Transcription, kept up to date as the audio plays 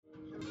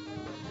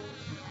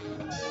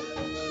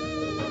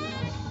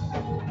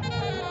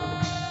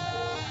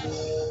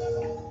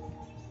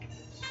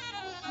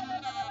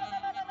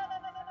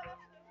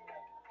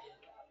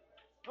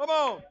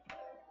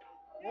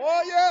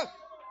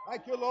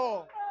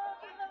Lord.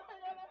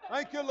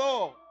 Thank you,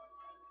 Lord.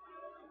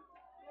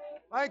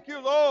 Thank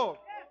you, Lord.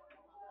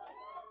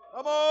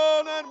 Come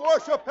on and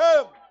worship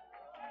Him.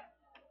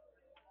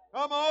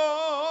 Come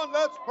on,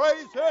 let's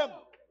praise Him.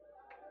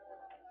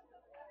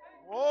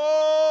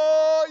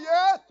 Oh,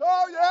 yes,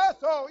 oh, yes,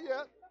 oh,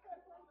 yes.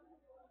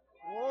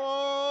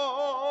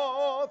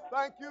 Oh,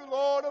 thank you,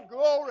 Lord of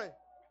glory.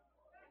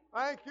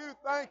 Thank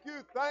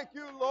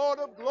you, Lord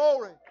of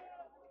glory.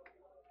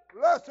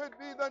 Blessed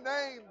be the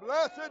name,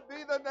 blessed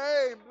be the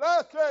name,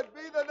 blessed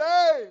be the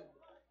name.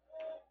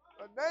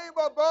 The name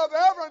above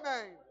every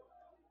name.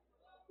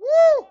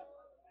 Woo!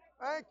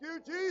 Thank you,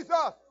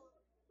 Jesus.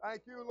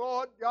 Thank you,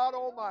 Lord God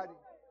Almighty.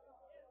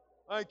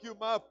 Thank you,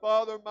 my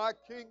Father, my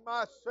King,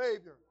 my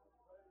Savior,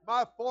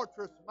 my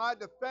fortress, my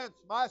defense,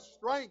 my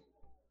strength,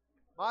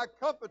 my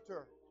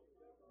comforter,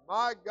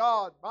 my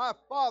God, my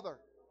Father.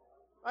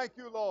 Thank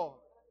you, Lord.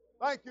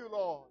 Thank you,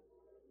 Lord.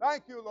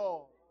 Thank you,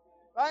 Lord.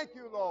 Thank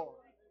you, Lord.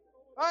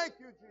 Thank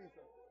you,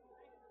 Jesus.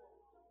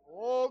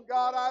 Oh,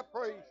 God, I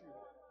praise you.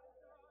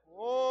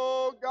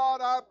 Oh,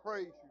 God, I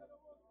praise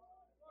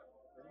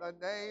you. In the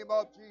name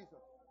of Jesus.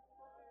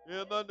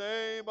 In the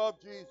name of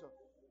Jesus.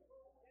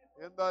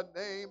 In the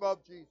name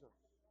of Jesus.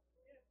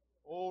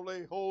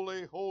 Holy,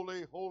 holy,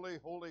 holy, holy,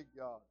 holy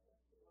God.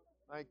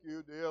 Thank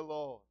you, dear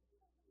Lord.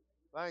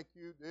 Thank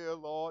you, dear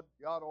Lord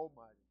God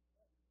Almighty.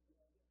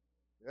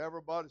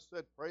 Everybody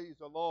said, praise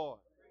the Lord.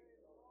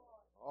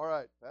 All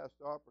right,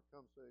 Pastor Harper,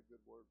 come say a good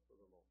word for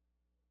the Lord.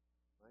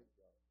 Thank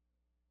God.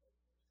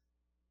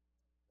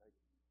 Thank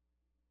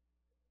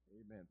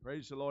you. Amen.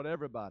 Praise the Lord,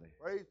 everybody.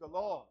 Praise the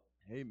Lord.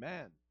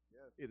 Amen.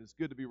 Yes. It is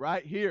good to be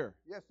right here.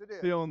 Yes, it is.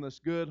 Feeling this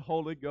good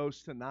Holy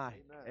Ghost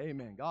tonight. Amen.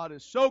 Amen. God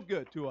is so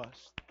good to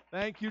us.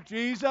 Thank you,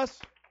 Jesus.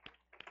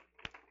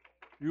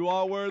 You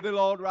are worthy,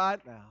 Lord, right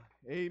now.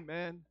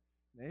 Amen.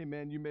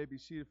 Amen. You may be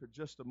seated for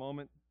just a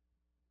moment.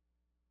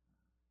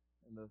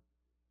 And the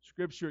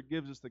Scripture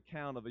gives us the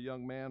count of a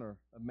young man, or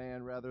a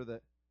man rather,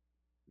 that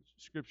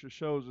Scripture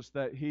shows us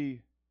that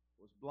he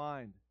was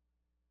blind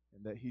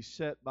and that he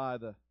sat by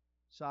the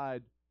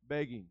side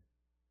begging.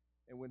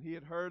 And when he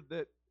had heard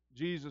that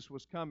Jesus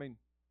was coming,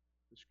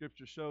 the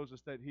Scripture shows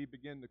us that he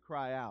began to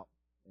cry out.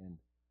 And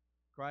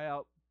cry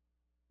out,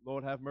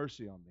 Lord, have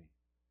mercy on me.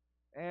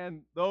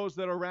 And those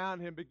that are around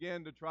him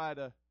began to try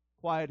to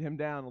quiet him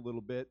down a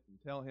little bit and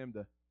tell him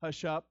to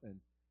hush up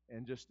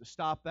and just to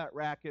stop that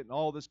racket and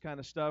all this kind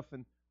of stuff.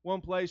 And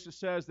one place it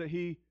says that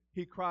he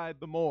cried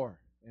the more.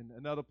 And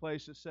another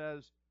place it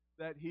says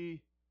that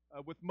he,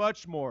 with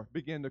much more,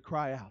 began to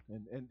cry out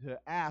and to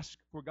ask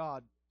for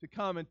God to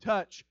come and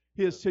touch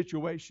his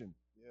situation.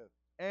 Yes.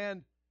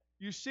 And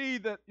you see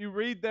that you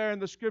read there in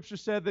the Scripture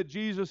said that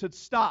Jesus had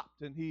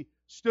stopped and he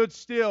stood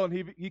still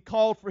and he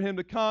called for him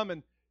to come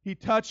and he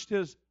touched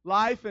his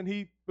life and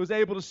he was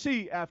able to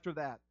see after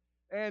that.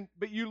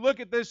 But you look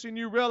at this and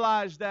you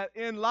realize that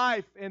in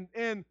life and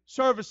in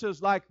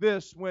services like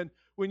this, when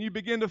you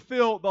begin to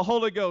feel the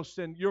Holy Ghost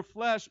and your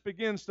flesh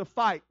begins to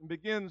fight and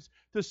begins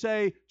to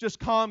say, just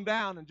calm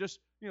down and just,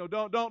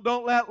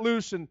 don't let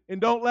loose and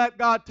don't let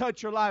God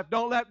touch your life.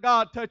 Don't let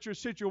God touch your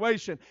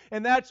situation.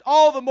 And that's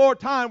all the more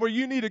time where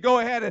you need to go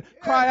ahead and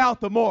cry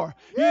out the more.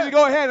 You need to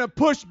go ahead and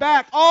push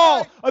back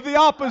all of the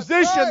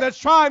opposition that's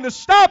trying to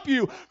stop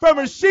you from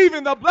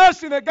receiving the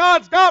blessing that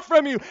God's got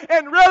from you,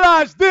 and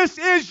realize this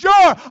is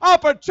your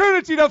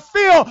opportunity to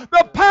feel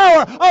the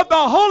power of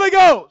the Holy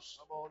Ghost.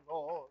 Come on,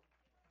 Lord.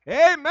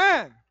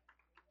 Amen.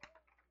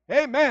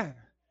 Amen.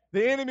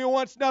 The enemy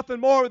wants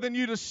nothing more than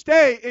you to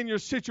stay in your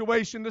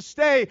situation, to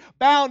stay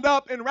bound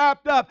up and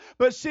wrapped up.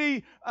 But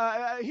see,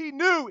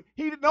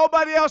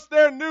 nobody else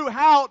there knew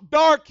how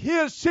dark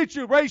his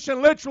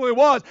situation literally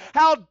was,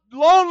 how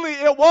lonely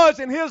it was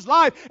in his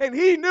life. And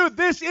he knew,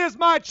 this is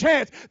my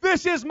chance.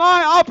 This is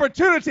my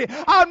opportunity.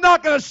 I'm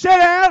not going to sit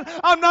down.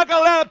 I'm not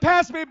going to let it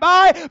pass me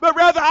by, but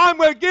rather I'm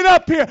going to get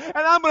up here and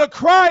I'm going to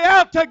cry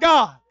out to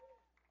God.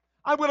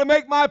 I'm going to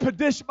make my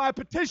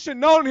petition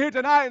known here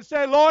tonight and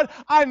say, Lord,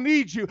 I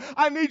need you.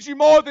 I need you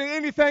more than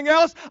anything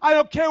else. I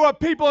don't care what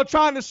people are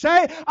trying to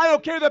say. I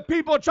don't care that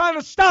people are trying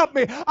to stop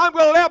me. I'm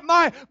going to let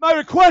my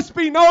request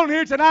be known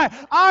here tonight.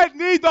 I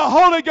need the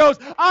Holy Ghost.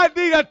 I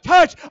need a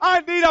touch.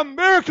 I need a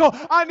miracle.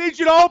 I need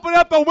you to open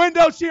up the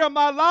windows here in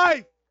my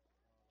life.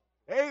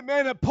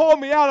 Amen. And pull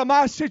me out of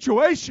my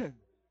situation.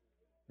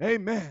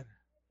 Amen.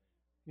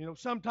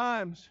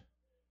 Sometimes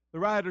the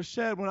writer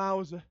said when I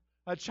was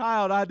a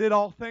child, I did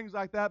all things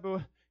like that,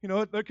 but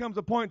there comes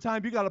a point in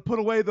time you got to put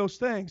away those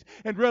things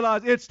and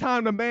realize it's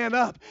time to man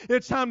up.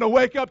 It's time to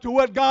wake up to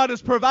what God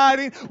is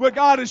providing, what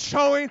God is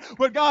showing,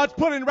 what God's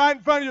putting right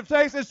in front of your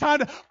face. It's time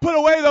to put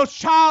away those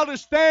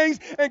childish things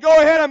and go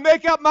ahead and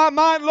make up my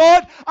mind.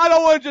 Lord, I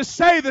don't want to just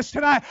say this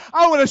tonight.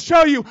 I want to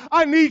show you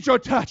I need your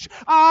touch.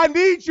 I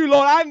need you,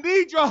 Lord. I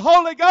need your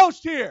Holy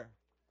Ghost here.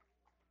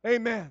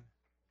 Amen.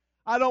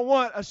 I don't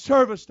want a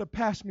service to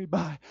pass me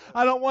by.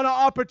 I don't want an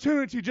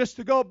opportunity just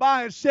to go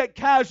by and sit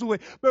casually,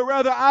 but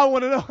rather I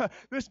want to know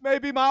this may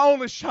be my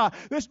only shot.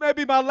 This may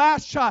be my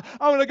last shot.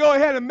 I want to go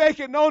ahead and make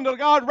it known to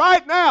God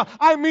right now.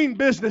 I mean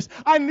business.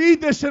 I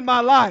need this in my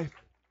life.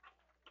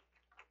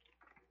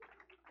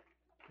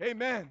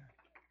 Amen.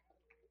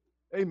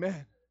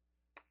 Amen.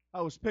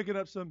 I was picking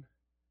up some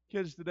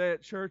kids today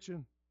at church,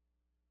 and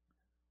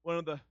one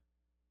of the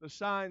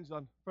signs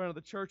on front of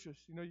the churches,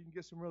 you know, you can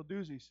get some real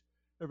doozies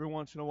every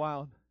once in a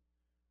while.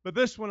 But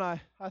this one I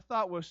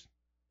thought it was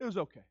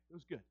okay. It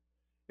was good.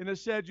 And it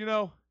said, you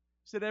know,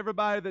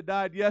 everybody that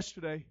died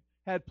yesterday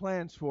had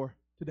plans for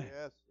today.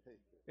 Yes.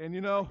 And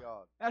you know,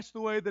 that's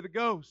the way that it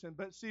goes.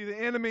 But see, the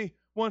enemy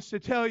wants to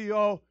tell you,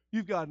 oh,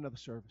 you've got another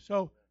service.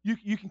 Oh,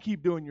 you can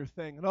keep doing your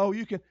thing. And oh,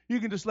 you can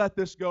just let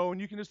this go,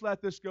 and you can just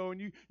let this go,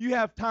 and you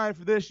have time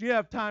for this, you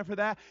have time for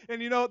that.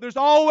 And you know, there's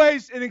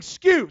always an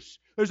excuse.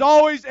 There's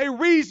always a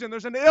reason.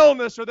 There's an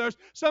illness, or there's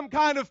some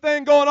kind of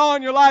thing going on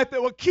in your life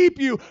that will keep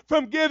you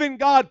from giving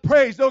God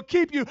praise. They'll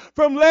keep you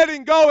from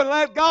letting go and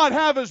let God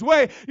have His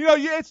way. You know,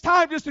 it's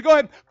time just to go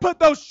ahead and put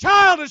those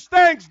childish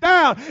things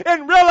down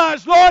and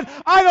realize, Lord,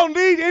 I don't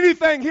need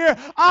anything here.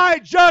 I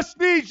just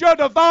need your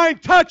divine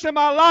touch in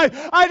my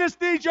life. I just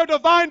need your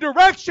divine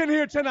direction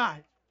here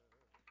tonight.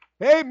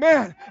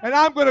 Amen. And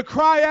I'm going to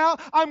cry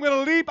out. I'm going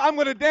to leap. I'm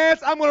going to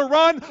dance. I'm going to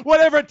run.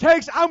 Whatever it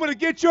takes, I'm going to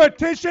get your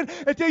attention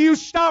until you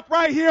stop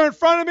right here in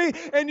front of me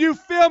and you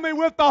fill me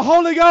with the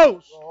Holy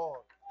Ghost.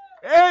 Lord.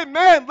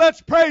 Amen. Let's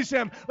praise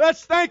Him.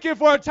 Let's thank Him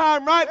for a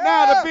time right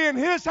now to be in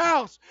His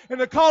house and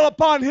to call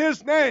upon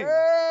His name.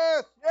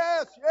 Yes,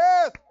 yes,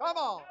 yes. Come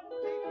on.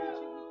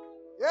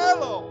 Yeah,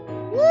 Lord.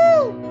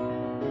 Woo!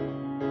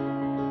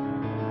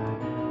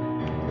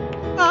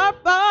 Our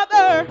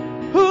Father,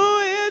 who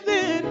is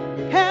in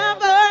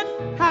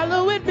heaven,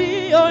 hallowed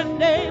be your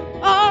name.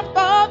 Our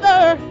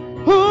Father,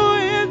 who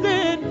is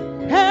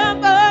in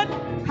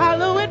heaven,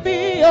 hallowed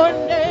be your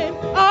name.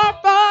 Our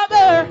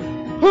Father,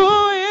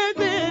 who is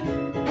in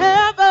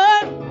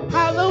heaven,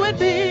 hallowed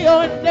be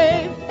your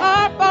name.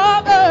 Our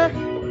Father,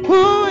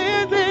 who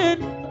is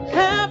in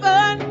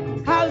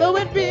heaven,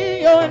 hallowed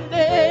be your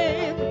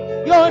name.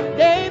 Your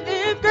name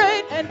is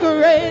great and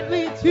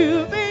greatly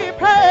to be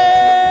praised.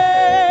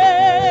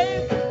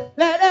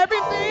 Let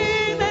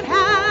everything that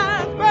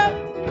has breath,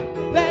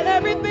 let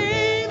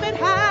everything that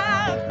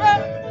has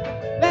breath,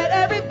 let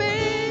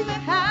everything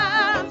that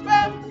has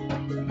breath,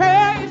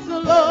 praise the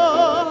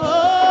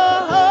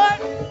Lord.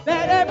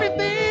 Let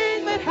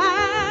everything that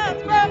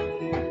has breath,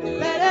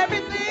 let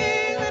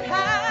everything that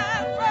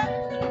has breath,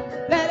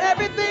 let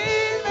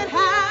everything that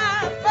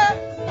has breath,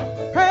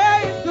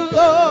 praise the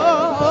Lord.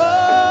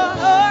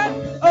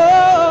 Oh.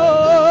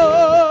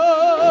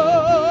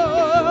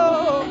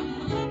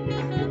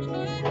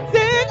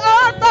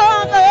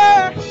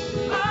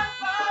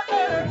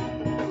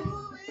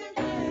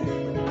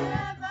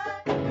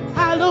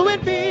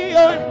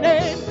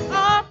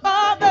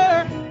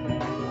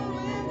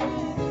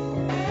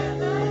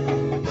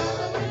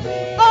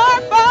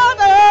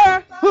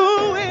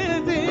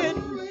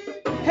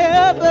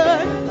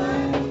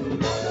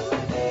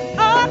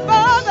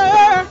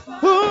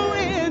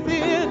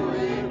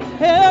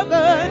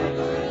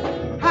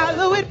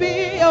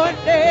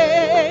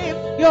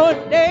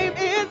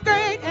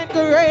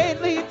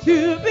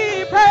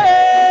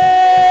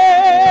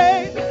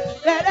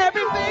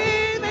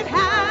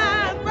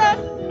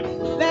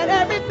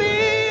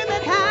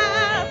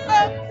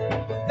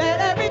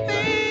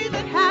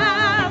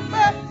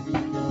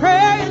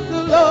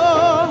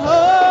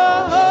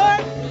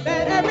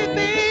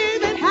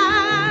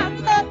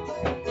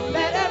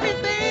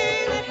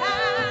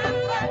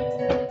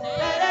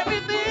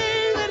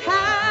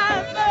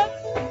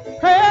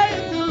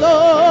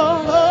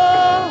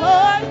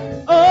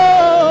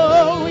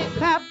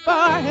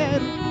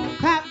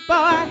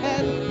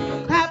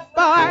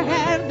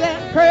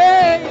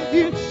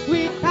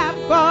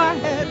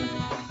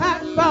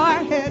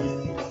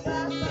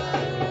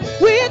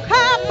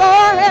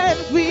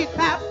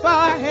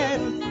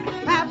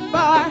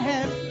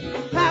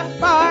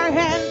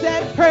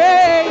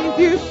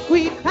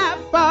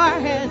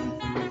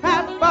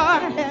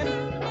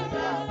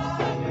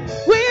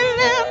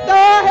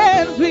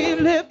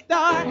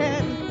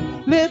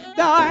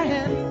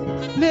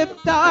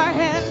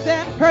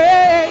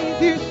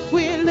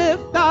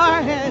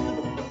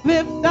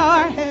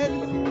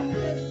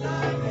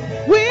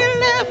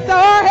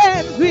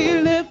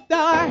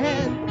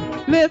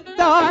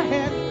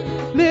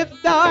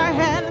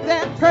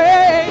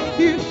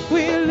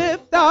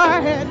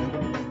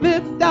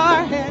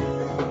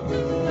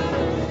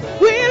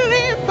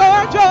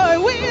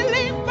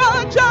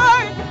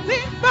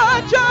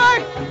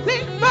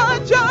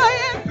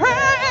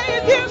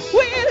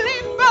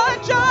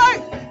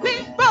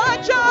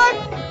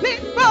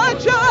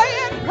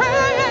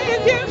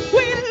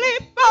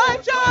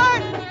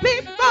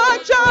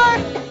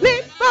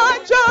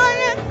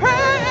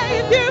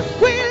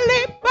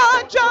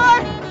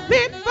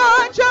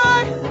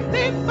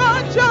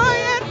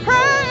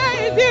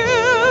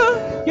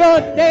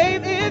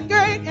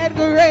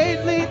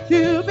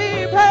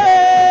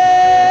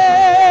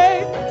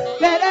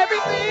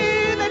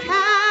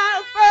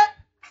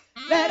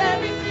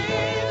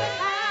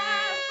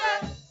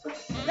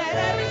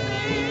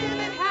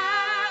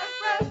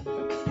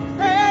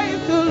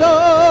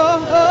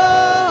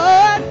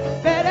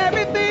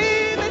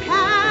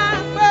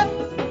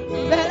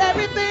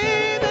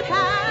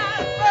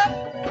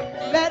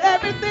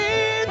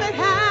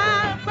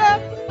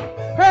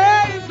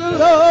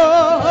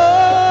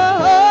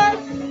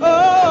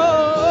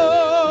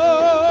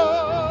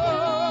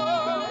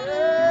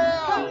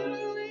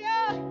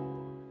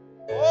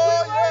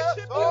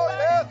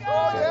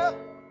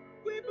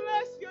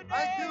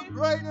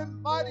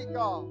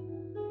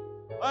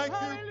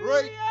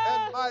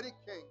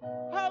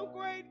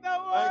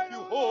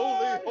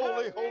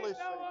 Holy Spirit.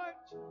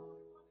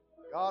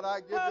 God, I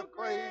give you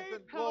praise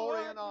and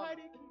glory and honor.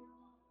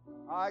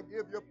 I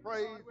give you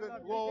praise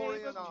and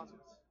glory and honor.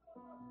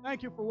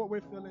 Thank you for what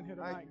we're feeling here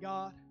tonight,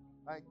 God.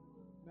 Thank you.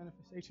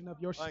 Manifestation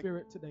of your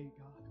Spirit today,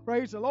 God.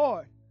 Praise the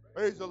Lord.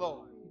 Praise the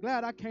Lord.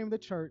 Glad I came to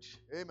church.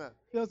 Amen.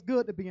 Feels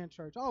good to be in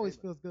church. Always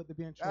Amen. feels good to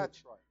be in church.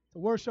 That's right. To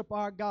worship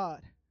our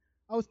God.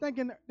 I was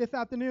thinking this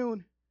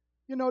afternoon,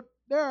 you know,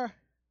 there are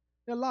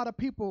a lot of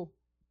people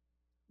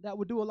that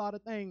would do a lot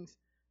of things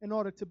in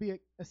order to be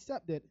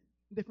accepted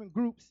in different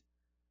groups.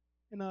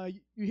 And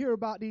you hear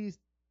about these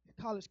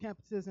college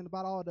campuses and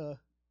about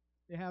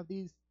they have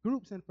these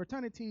groups and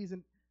fraternities,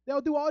 and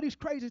they'll do all these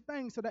crazy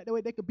things so that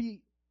way they could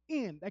be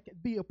in, they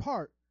could be a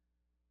part.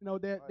 You know,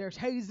 there's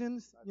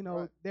hazings, you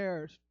know,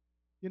 there's,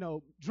 you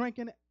know,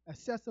 drinking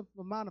excessive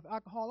amount of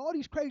alcohol, all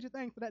these crazy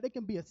things so that they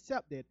can be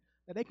accepted,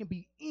 that they can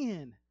be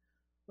in.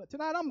 But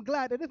tonight I'm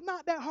glad that it's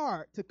not that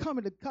hard to come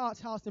into God's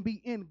house and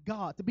be in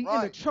God, to be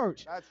in the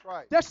church. That's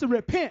right. Just to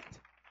repent,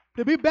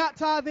 to be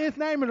baptized in His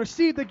name and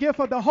receive the gift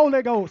of the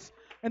Holy Ghost.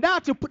 And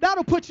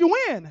that'll put you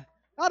in.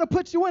 That'll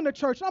put you in the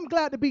church. I'm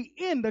glad to be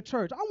in the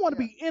church. I want to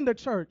be in the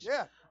church.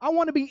 Yeah. I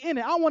want to be in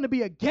it. I want to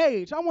be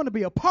engaged. I want to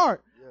be a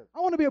part. Yes. I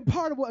want to be a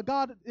part of what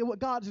God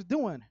is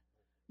doing.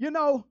 You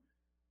know,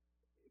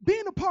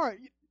 being a part.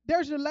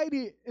 There's a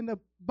lady in the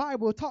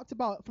Bible who talks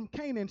about from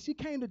Canaan. She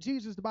came to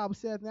Jesus, the Bible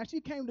says. Now, she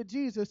came to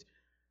Jesus.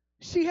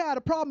 She had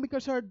a problem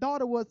because her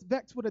daughter was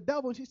vexed with the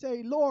devil. And she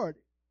said, Lord,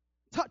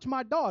 touch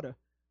my daughter.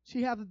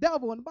 She has a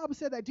devil. And the Bible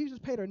said that Jesus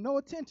paid her no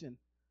attention.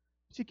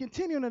 She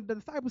continued, and the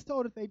disciples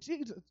told her,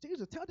 Jesus,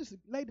 tell this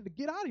lady to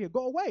get out of here,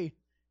 go away.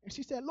 And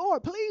she said,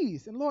 Lord,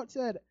 please. And the Lord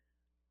said,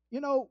 you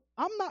know,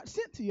 I'm not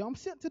sent to you. I'm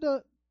sent to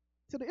the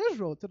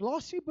Israel, to the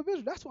lost sheep of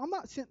Israel. That's why I'm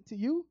not sent to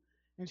you.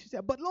 And she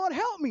said, but Lord,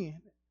 help me.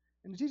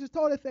 And Jesus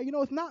told her, said, you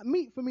know, it's not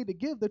meet for me to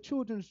give the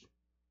children's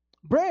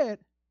bread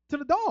to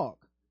the dog.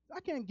 I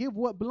can't give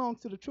what belongs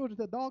to the children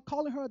to the dog,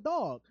 calling her a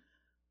dog.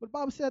 But the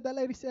Bible said, that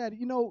lady said,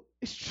 you know,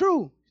 it's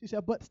true. She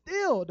said, but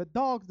still the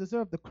dogs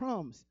deserve the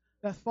crumbs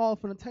that fall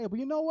from the table.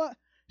 You know what?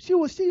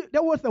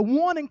 There was a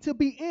wanting to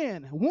be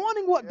in,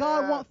 wanting what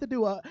God wants to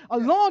do, a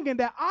longing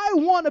that I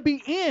want to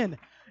be in.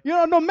 You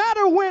know, no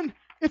matter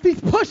if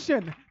He's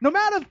pushing, no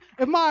matter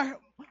if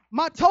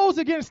my toes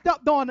are getting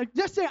stepped on,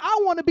 just saying I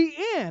want to be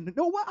in. You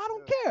know what? I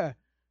don't care.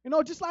 You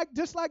know, just like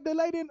the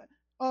lady in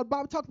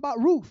Bible talked about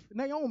Ruth,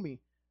 Naomi,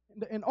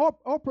 and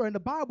Oprah in the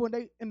Bible,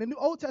 and in the New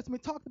Old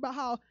Testament talked about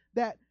how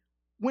that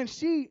when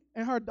she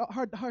and her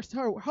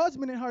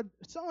husband and her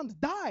sons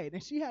died,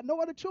 and she had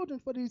no other children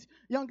for these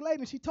young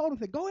ladies, she told them,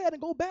 said, go ahead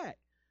and go back.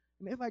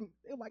 And they're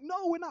like,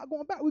 no, we're not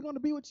going back. We're going to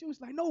be with you.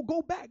 She's like, no,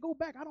 go back.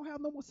 I don't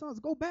have no more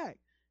sons. Go back.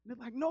 And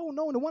they're like, no. And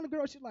the one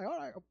girl, she's like, all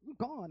right, I'm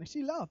gone. And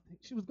she left.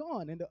 She was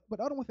gone. But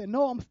the other one said,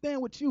 no, I'm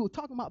staying with you.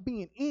 Talking about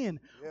being in,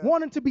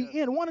 wanting to be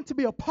in, wanting to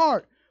be a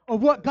part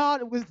of what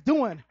God was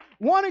doing,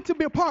 wanting to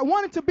be a part,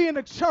 wanting to be in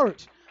the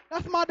church.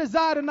 That's my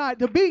desire tonight,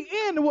 to be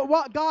in with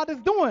what God is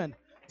doing.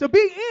 To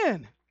be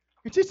in.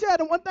 And she said,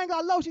 and one thing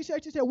I love, she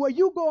said, where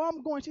you go,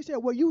 I'm going. She said,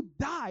 where you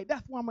die,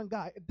 that's where I'm going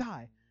to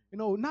die. You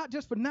know, not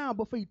just for now,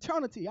 but for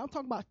eternity. I'm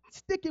talking about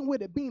sticking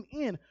with it, being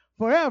in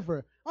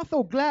forever. I'm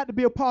so glad to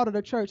be a part of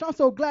the church. I'm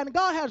so glad. And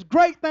God has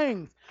great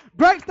things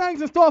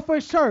in store for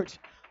His church.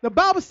 The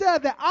Bible says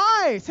that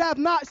eyes have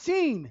not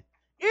seen,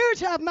 ears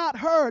have not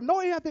heard,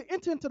 nor have they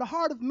entered into the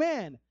heart of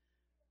man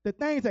the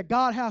things that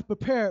God has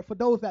prepared for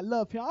those that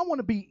love Him. I want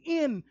to be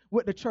in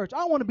with the church.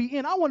 I want to be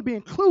in. I want to be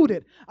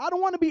included. I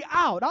don't want to be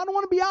out. I don't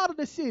want to be out of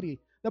the city.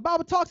 The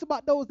Bible talks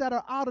about those that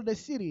are out of the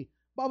city.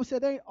 The Bible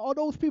said all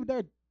those people,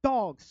 they're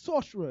dogs,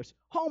 sorcerers,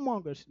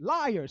 homemongers,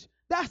 liars.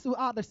 That's who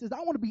out of the city.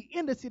 I want to be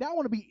in the city. I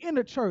want to be in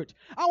the church.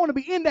 I want to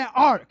be in that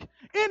ark.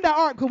 In that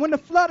ark, because when the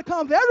flood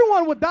comes,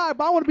 everyone will die,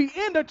 but I want to be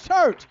in the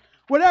church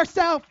where there's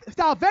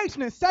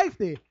salvation and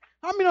safety.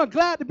 I mean, I'm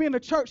glad to be in the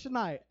church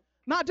tonight.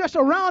 Not just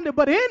around it,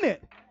 but in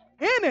it.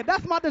 In it.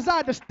 That's my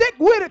desire, to stick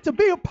with it, to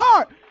be a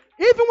part.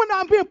 Even when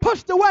I'm being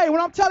pushed away, when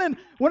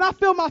I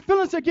feel my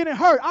feelings are getting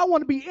hurt, I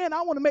want to be in.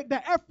 I want to make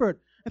that effort.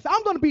 And so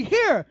I'm going to be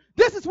here.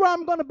 This is where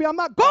I'm going to be. I'm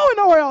not going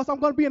nowhere else. I'm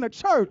going to be in a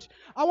church.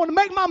 I want to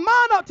make my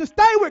mind up to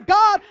stay with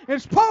God and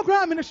His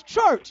program in His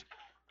church.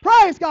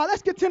 Praise God.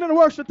 Let's continue to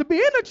worship, to be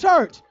in the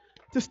church,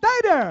 to stay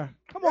there.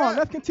 Come on,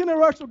 let's continue to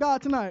worship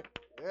God tonight.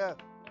 Yes.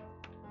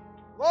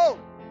 Whoa.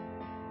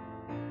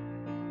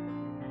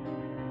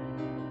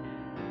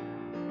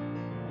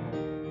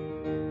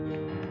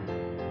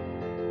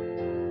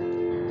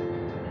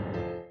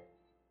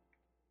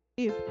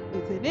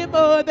 Isn't it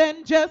more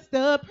than just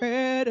a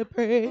prayer to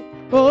pray,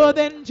 more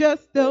than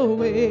just a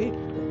way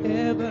to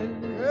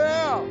heaven?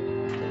 Yeah.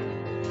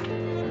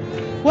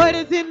 What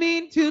does it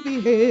mean to be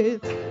His,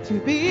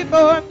 to be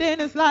formed in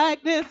His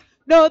likeness?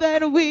 Know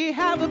that we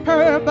have a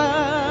purpose,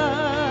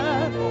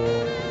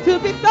 to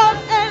be salt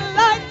and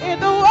light in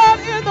the world,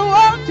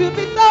 to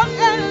be salt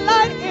and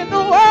light in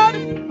the world,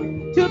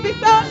 to be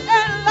salt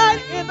and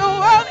light in the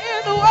world,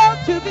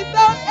 to be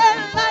salt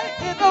and light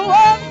in the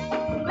world.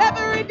 Let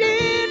the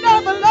redeemed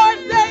of the Lord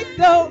say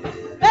so.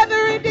 Let the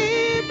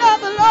redeemed of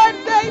the Lord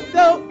say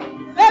so.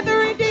 Let the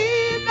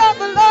redeemed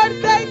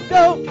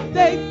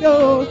say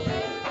so.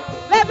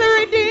 Let the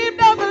redeemed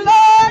of the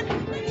Lord,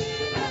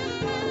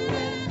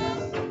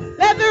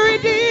 let the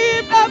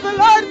redeemed of the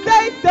Lord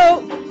say so.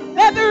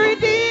 Let the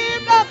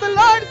redeemed of the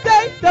Lord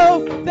say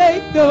so,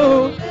 say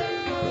so.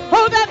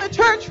 Oh, that the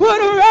church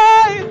would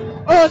arise.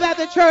 Oh, that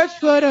the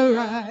church would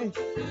arise.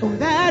 Oh,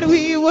 that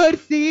we would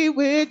see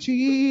with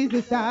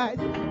Jesus' eyes.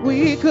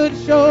 We could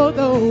show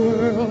the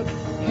world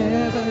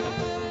heaven.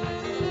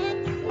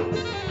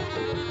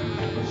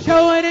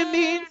 Show what it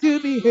means to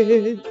be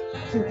His,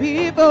 to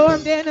be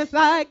formed in His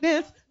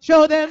likeness.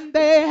 Show them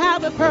they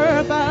have a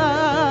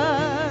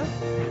purpose.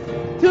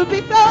 To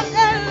be salt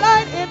and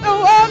light in the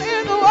world,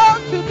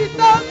 to be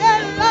salt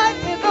and light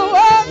in the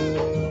world.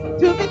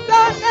 To be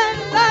salt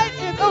and light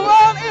in the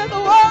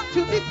world,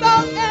 to be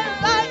salt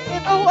and light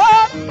in the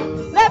world.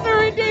 Let the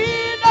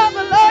redeemed of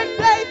the Lord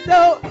say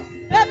so.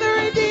 Let the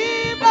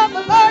redeemed of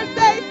the Lord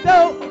say so.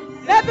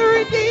 Let the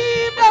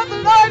redeemed of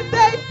the Lord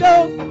say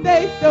so,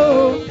 say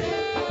so.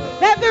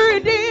 Let the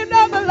redeemed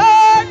of the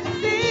Lord,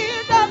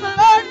 redeemed of the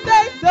Lord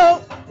say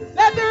so.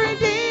 Let the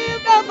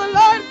redeemed of the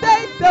Lord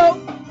say so.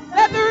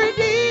 Let the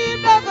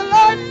redeemed of the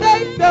Lord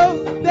say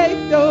so,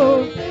 say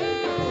so.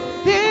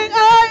 Sing,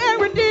 I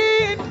am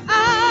redeemed,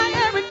 I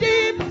am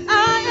redeemed,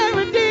 I am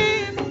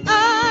redeemed, I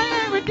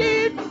am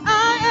redeemed,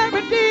 I am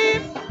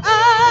redeemed,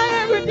 I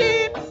am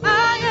redeemed,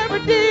 I am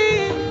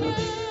redeemed.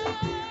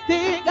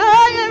 Sing,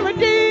 I am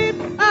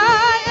redeemed,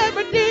 I am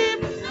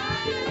redeemed,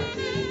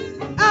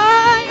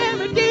 I am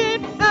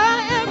redeemed,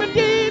 I am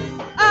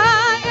redeemed,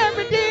 I am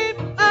redeemed,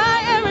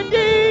 I am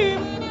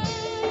redeemed.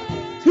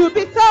 To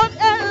be salt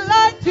and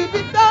light, to be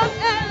salt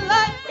and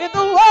light in the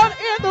world,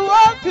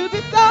 to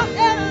be salt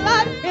and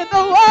light in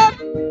the world,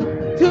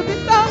 to be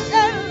salt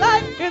and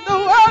light in the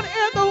world,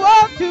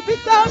 to be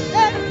salt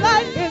and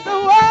light in the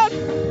world,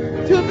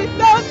 to be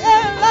salt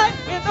and light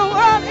in the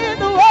world, in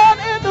the world,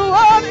 in the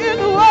world, in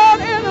the world,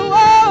 in the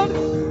world.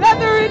 Let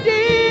the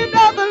redeemed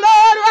of the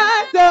Lord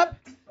rise up.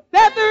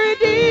 Let the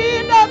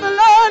redeemed of the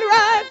Lord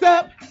rise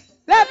up.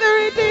 Let the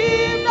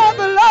redeemed of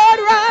the Lord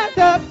rise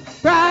up,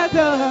 rise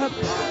up.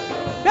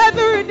 Let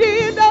the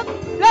redeemed of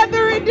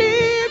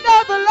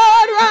the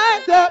Lord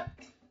rise up.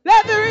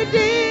 Let the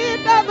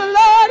redeemed of the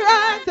Lord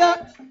rise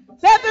up.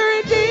 Let the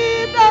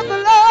redeemed of the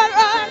Lord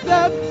rise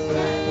up.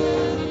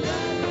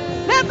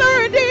 Let the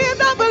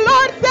redeemed of the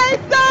Lord say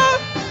so.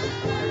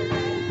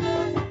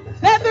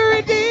 Let the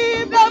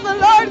redeemed of the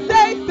Lord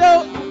say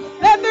so.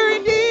 Let the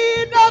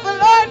redeemed of the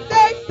Lord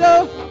say so.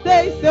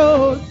 Say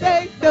so,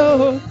 say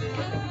so.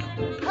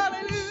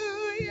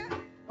 Hallelujah.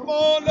 Come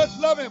on, let's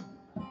love Him.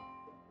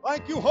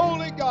 Thank you,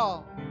 holy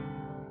God.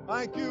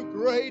 Thank you,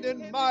 great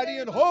and mighty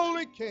and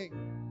holy King.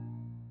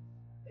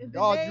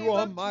 God, you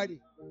are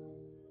mighty.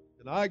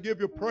 And I give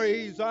you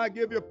praise, I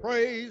give you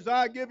praise,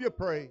 I give you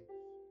praise.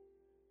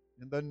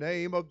 In the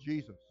name of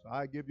Jesus,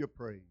 I give you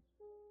praise.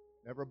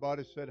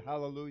 Everybody said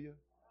hallelujah.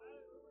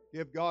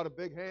 Give God a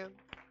big hand.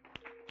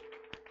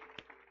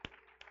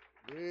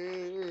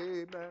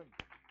 Amen.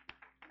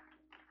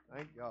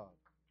 Thank God.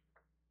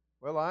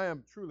 Well, I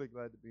am truly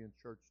glad to be in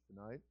church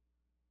tonight.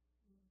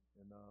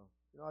 And,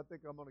 I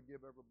think I'm going to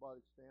give everybody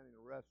standing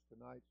a rest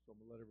tonight, so I'm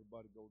going to let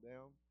everybody go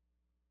down.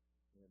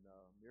 And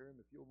Miriam,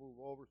 if you'll move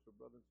over so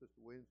Brother and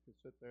Sister Williams can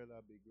sit there,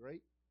 that'd be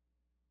great.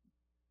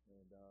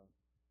 And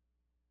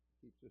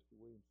keep Sister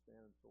Williams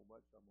standing so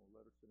much, I'm going to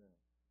let her sit down.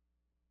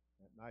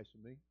 Isn't that nice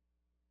of me?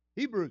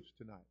 Hebrews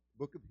tonight,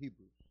 book of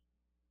Hebrews.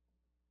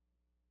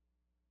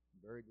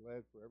 I'm very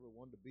glad for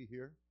everyone to be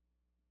here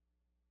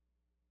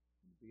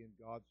and to be in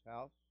God's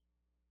house.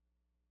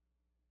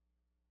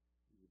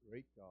 He's a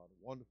great God, a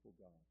wonderful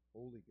God,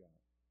 holy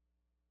God.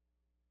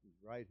 He's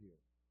right here.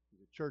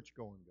 He's a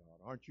church-going God.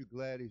 Aren't you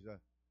glad He's a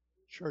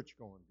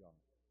church-going God?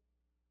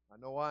 I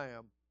know I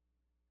am.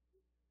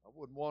 I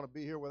wouldn't want to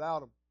be here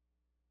without Him.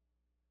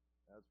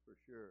 That's for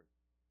sure.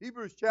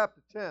 Hebrews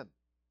chapter 10.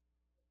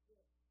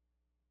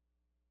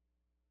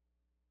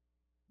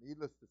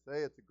 Needless to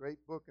say, it's a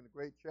great book and a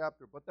great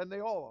chapter, but then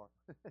they all are.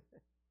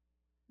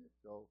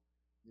 So,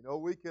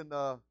 we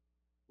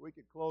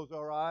can close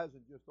our eyes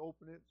and just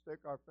open it, stick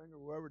our finger,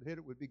 whoever hit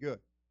it would be good,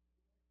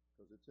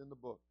 because it's in the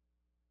book.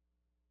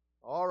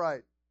 All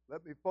right,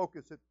 let me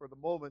focus it for the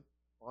moment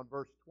on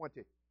verse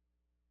 20.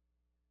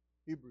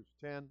 Hebrews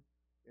 10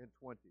 and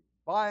 20.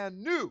 By a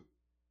new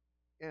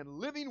and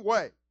living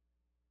way,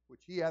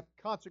 which He hath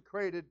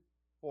consecrated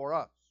for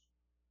us,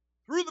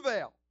 through the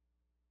veil,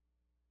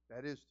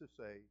 that is to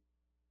say,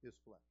 His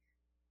flesh.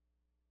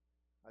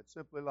 I'd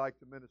simply like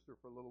to minister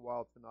for a little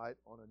while tonight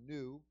on a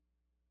new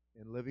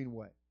and living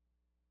way.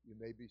 You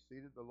may be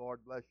seated. The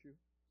Lord bless you.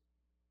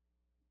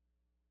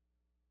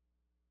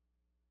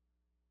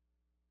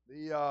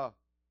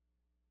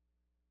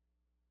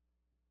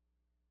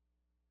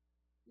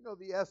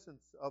 The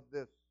essence of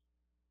this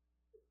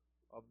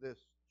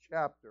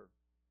chapter,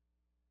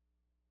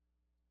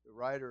 the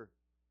writer,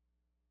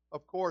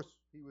 of course,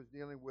 he was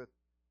dealing with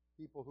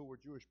people who were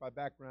Jewish by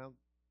background,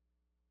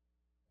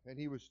 and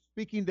he was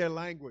speaking their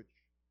language.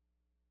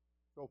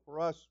 So for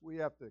us, we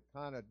have to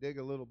kind of dig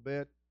a little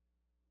bit.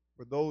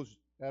 For those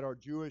that are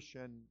Jewish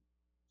and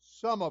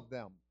some of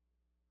them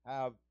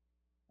have,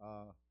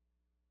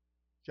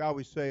 shall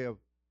we say, of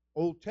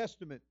Old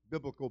Testament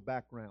biblical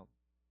background.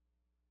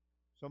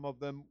 Some of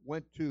them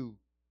went to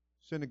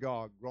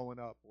synagogue growing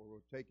up or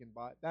were taken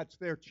by, that's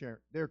their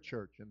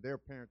church, and their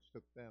parents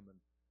took them.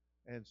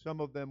 And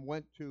some of them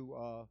went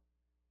to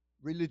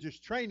religious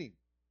training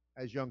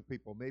as young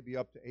people, maybe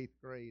up to 8th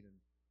grade, and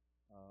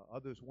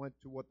others went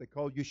to what they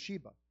call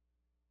yeshiva,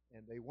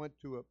 and they went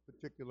to a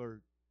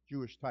particular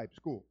Jewish type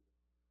school.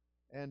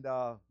 And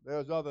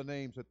there's other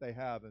names that they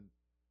have, and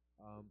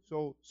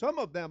so some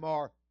of them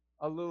are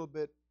a little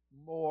bit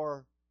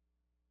more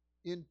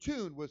in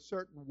tune with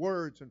certain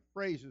words and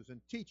phrases and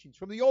teachings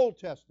from the Old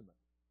Testament.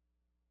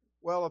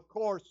 Well, of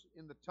course,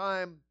 in the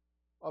time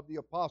of the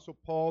Apostle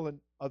Paul and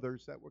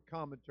others that were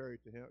commentary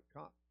to him,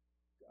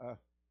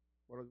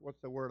 what's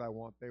the word I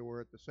want? They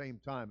were at the same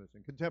time as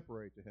him,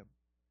 contemporary to him.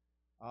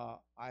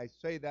 I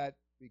say that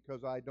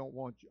because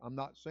I'm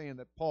not saying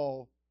that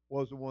Paul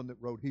was the one that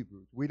wrote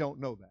Hebrews. We don't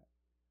know that.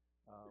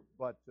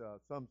 But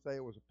some say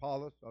it was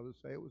Apollos, others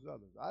say it was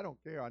others. I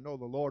don't care. I know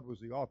the Lord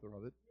was the author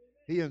of it.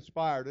 He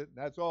inspired it, and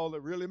that's all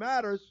that really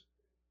matters.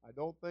 I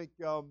don't think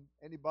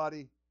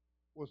anybody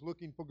was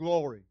looking for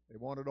glory. They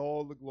wanted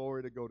all the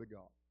glory to go to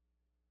God.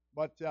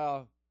 But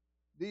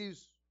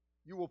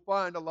you will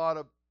find a lot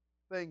of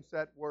things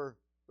that were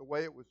the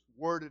way it was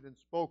worded and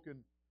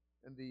spoken,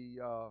 and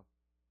the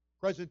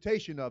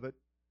presentation of it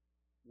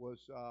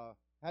was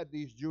had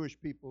these Jewish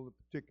people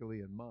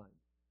particularly in mind.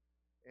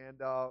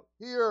 And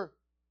here,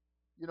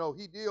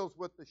 he deals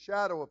with the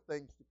shadow of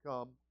things to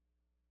come,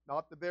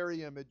 not the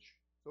very image.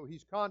 So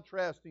he's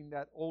contrasting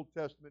that Old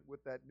Testament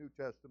with that New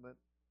Testament.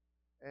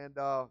 And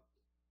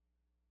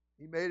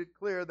he made it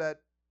clear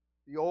that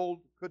the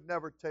old could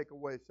never take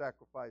away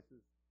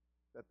sacrifices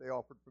that they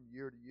offered from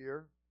year to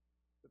year.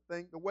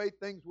 The way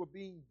things were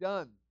being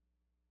done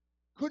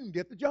couldn't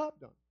get the job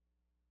done.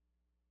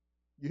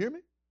 You hear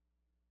me?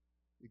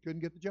 You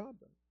couldn't get the job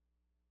done.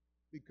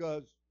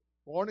 Because,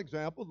 for an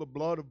example, the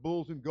blood of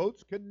bulls and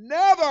goats can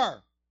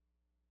never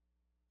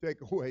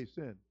take away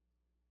sin.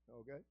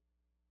 Okay?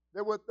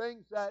 There were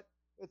things that,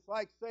 it's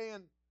like saying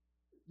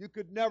you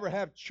could never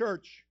have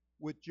church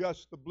with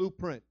just the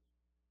blueprint.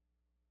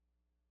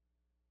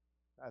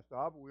 Pastor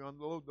Albert, we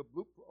unroll the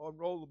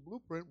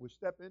blueprint, we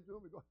step into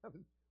it,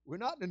 we're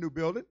not in a new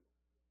building.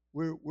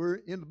 We're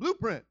in the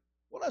blueprint.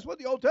 Well, that's what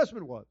the Old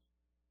Testament was.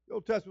 The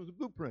Old Testament was a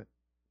blueprint.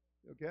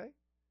 Okay?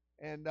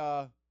 And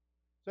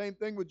same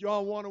thing with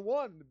John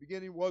 1:1. In the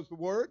beginning was the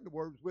Word, and the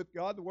Word was with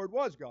God, the Word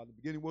was God. In the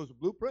beginning was the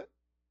blueprint.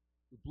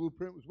 The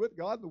blueprint was with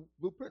God, the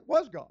blueprint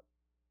was God.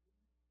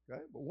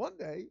 Okay? But one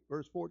day,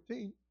 verse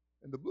 14,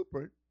 and the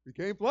blueprint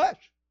became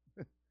flesh.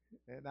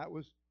 And that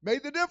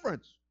made the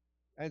difference.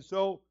 And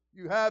so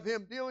you have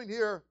him dealing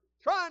here,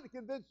 trying to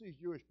convince these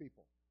Jewish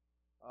people.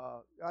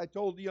 I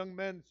told the young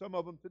men, some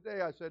of them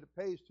today, I said, it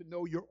pays to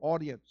know your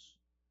audience.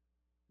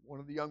 One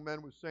of the young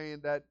men was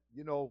saying that,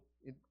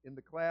 in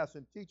the class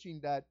and teaching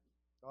that,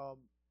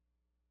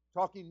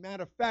 talking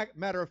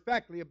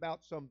matter-of-factly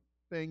about some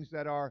things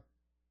that are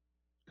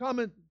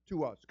common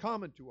to us.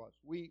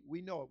 We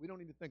know it. We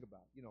don't even think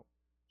about it.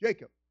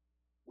 Jacob.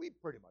 We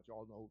pretty much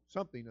all know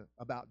something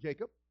about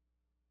Jacob.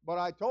 But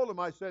I told him,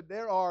 I said,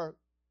 there are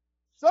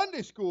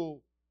Sunday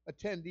school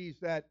attendees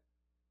that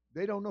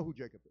they don't know who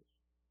Jacob is.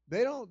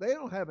 They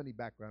don't have any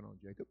background on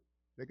Jacob.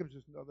 Jacob's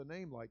just another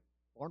name like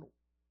Arnold,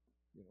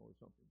 or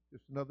something.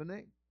 Just another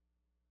name.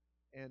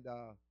 And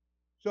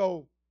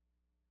so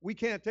we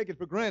can't take it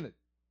for granted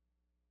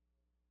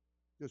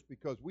just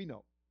because we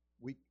know.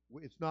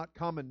 It's not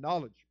common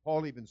knowledge.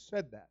 Paul even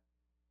said that.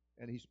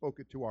 And he spoke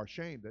it to our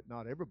shame that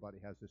not everybody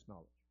has this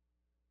knowledge.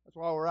 That's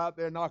why we're out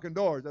there knocking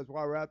doors. That's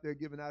why we're out there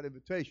giving out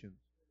invitations.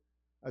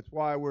 That's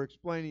why we're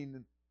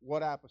explaining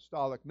what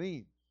apostolic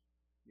means,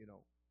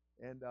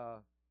 And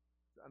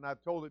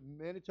I've told it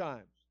many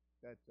times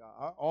that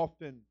I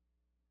often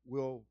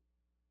will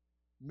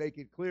make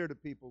it clear to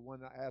people when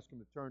I ask them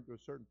to turn to a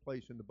certain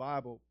place in the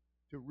Bible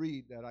to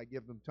read, that I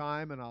give them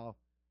time and I'll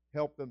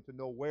help them to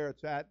know where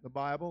it's at in the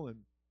Bible.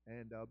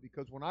 And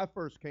because when I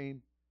first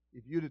came,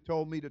 if you'd have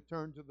told me to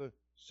turn to the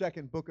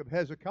second book of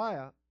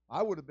Hezekiah,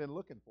 I would have been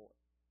looking for it.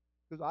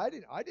 Because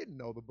I didn't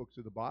know the books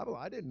of the Bible.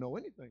 I didn't know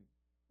anything.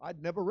 I'd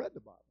never read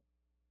the Bible.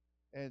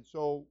 And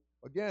so,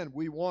 again,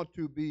 we want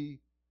to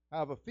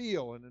have a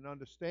feel and an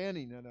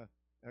understanding and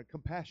a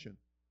compassion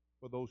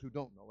for those who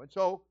don't know. And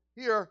so,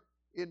 here,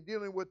 in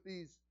dealing with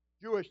these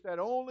Jewish that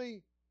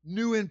only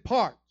knew in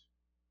part,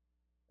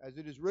 as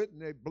it is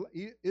written,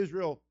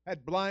 Israel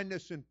had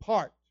blindness in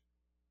part.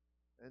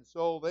 And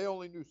so they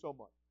only knew so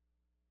much.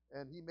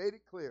 And he made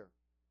it clear.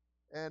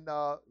 And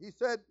he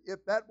said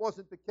if that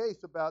wasn't the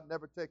case about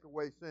never take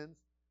away sins,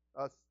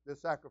 the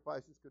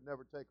sacrifices could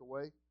never take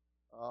away,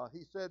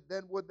 he said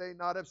then would they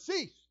not have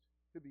ceased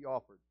to be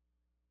offered?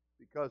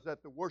 Because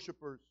that the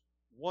worshipers,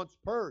 once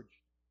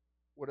purged,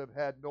 would have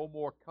had no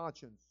more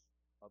conscience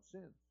of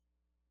sins.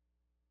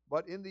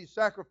 But in these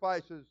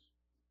sacrifices,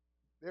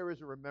 there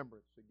is a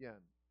remembrance, again,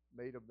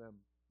 made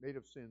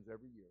of sins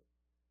every year.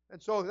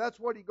 And so that's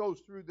what he goes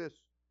through this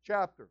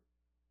chapter.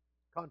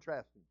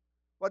 contrasting.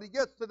 But he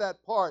gets to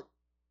that part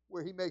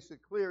where he makes it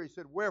clear. He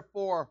said,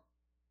 wherefore,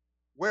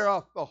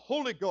 whereof the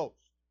Holy Ghost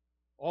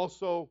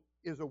also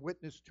is a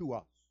witness to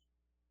us.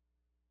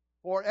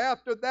 For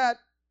after that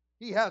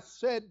he hath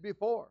said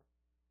before,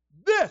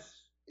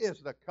 this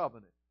is the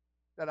covenant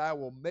that I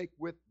will make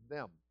with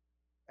them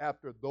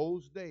after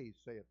those days,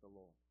 saith the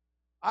Lord.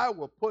 I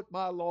will put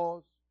my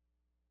laws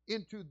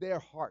into their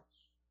hearts,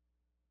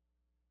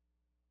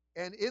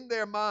 and in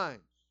their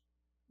minds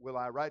will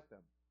I write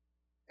them,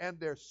 and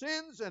their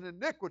sins and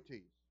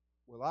iniquities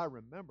will I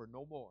remember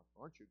no more.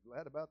 Aren't you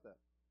glad about that?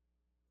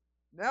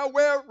 Now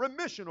where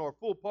remission or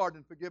full pardon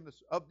and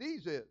forgiveness of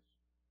these is,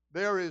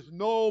 there is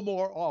no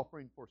more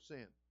offering for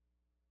sin.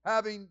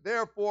 Having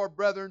therefore,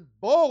 brethren,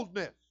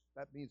 boldness,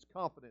 that means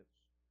confidence,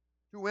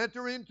 to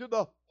enter into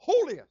the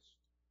holiest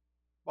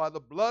by the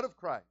blood of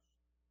Christ,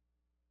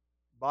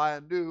 by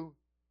a new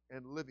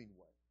and living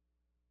way,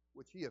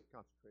 which he hath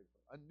consecrated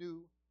for, a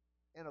new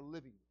and a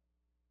living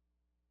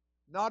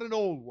way. Not an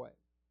old way.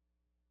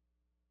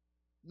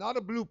 Not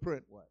a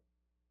blueprint way.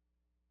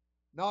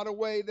 Not a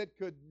way that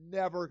could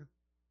never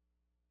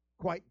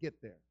quite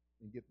get there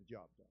and get the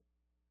job done.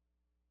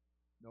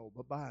 No,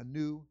 but by a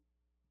new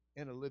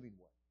and a living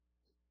way.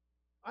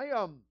 I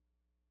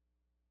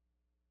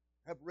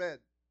have read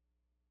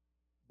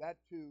that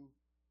to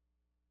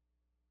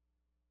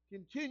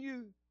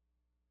continue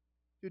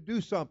to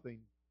do something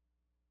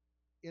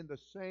in the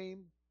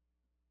same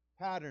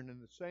pattern, in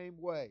the same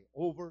way,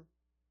 over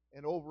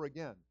and over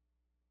again,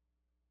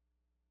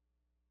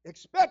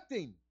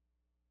 expecting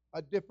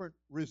a different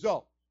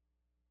result,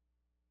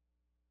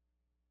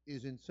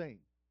 is insane.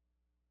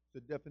 It's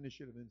the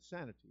definition of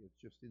insanity. It's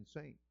just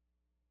insane.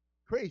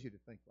 Crazy to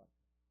think like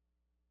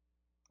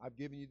that. I've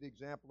given you the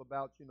example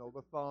about,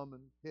 the thumb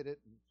and hit it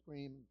and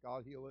scream and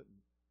God heal it and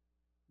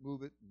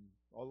move it and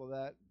all of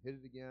that and hit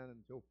it again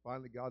until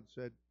finally God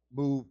said,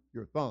 move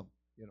your thumb,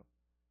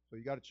 So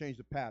you got to change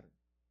the pattern.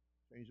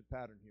 Change the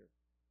pattern here.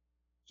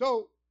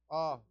 So,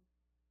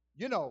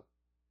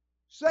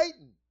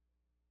 Satan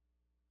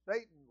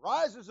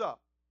rises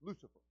up,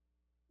 Lucifer,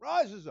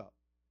 rises up.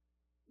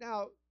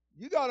 Now,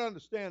 you got to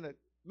understand that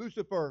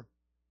Lucifer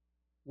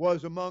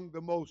was among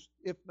the most,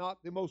 if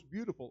not the most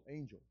beautiful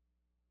angel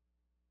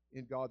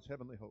in God's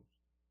heavenly host.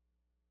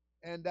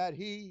 And that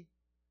he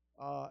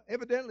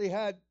evidently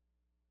had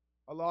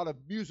a lot of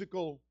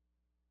musical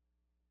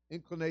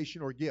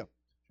inclination or gift,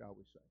 shall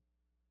we say.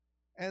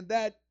 And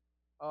that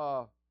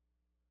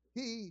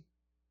he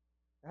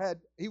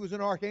was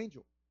an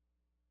archangel.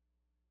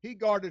 He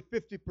guarded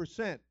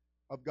 50%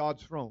 of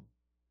God's throne.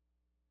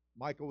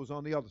 Michael was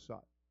on the other side.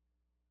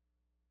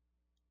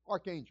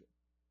 Archangel.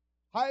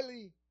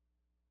 Highly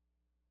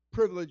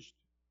privileged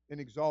and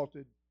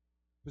exalted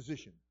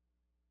position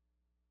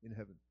in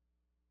heaven.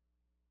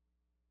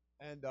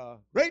 And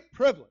great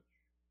privilege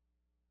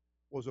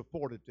was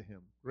afforded to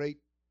him. Great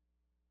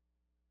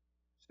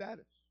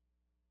status.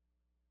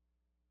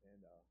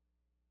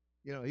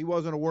 And, he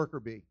wasn't a worker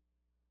bee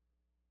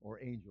or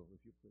angel, if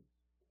you please.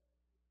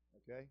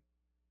 Okay?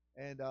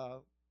 And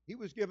he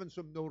was given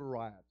some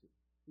notoriety.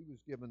 He was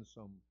given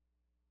some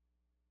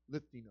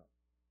lifting up.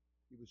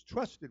 He was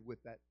trusted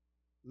with that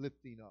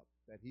lifting up,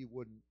 that he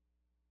wouldn't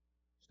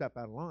step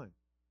out of line.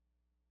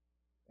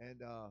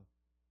 And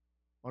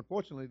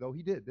unfortunately, though,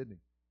 he did, didn't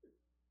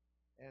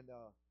he? And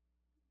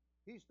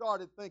he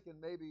started thinking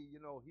maybe,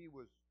 he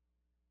was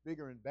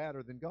bigger and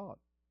badder than God,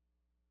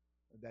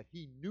 and that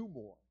he knew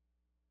more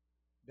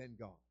than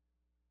God.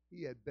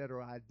 He had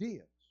better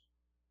ideas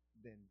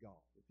than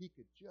God. If he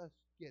could just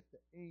get the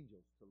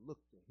angels to look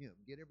to him,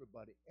 get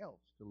everybody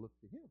else to look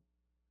to him.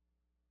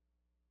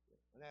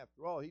 And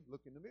after all, he'd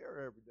look in the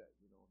mirror every day,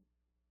 and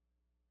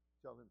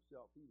tell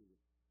himself he was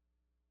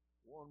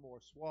one more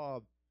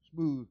suave,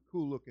 smooth,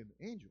 cool-looking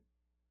angel.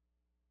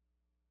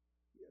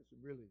 He has some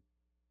really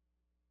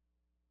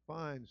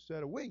fine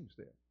set of wings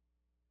there.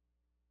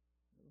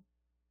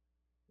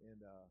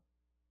 And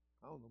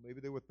I don't know,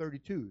 maybe they were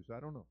 32s. I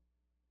don't know.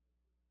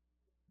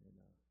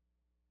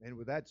 And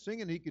with that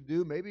singing he could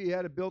do, maybe he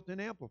had a built-in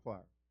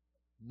amplifier.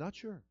 Not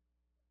sure.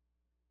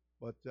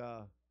 But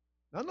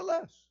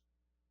nonetheless,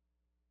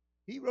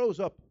 he rose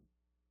up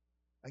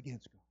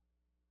against God.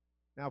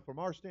 Now, from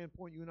our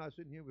standpoint, you and I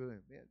sitting here with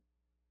him, man,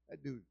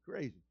 that dude's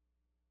crazy.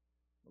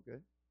 Okay?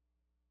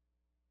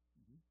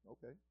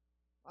 Okay.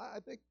 I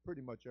think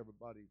pretty much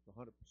everybody's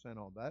 100%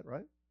 on that,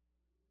 right?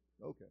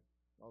 Okay.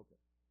 Okay.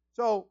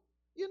 So,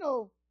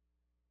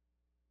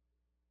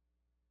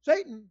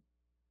 Satan,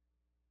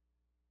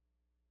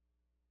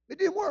 it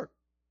didn't work.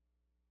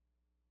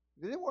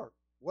 It didn't work.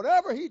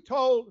 Whatever he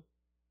told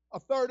a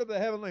third of the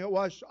heavenly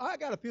host, I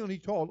got a feeling he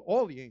told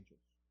all the angels.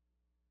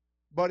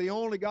 But he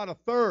only got a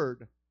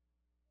third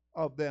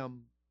of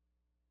them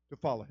to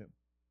follow him.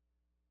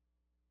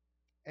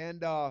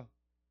 And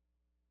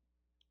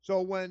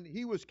so when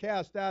he was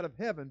cast out of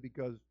heaven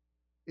because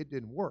it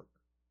didn't work,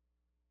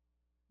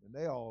 and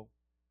they all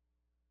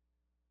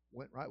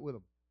went right with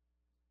him.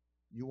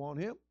 You want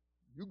him?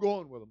 You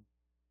going with him.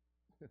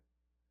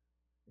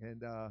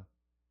 And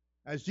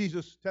As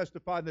Jesus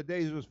testified in the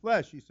days of his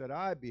flesh, he said,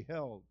 I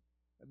beheld.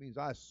 That means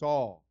I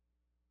saw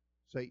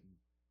Satan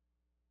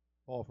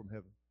fall from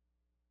heaven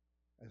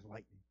as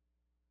lightning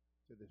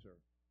to this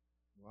earth.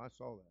 Well, I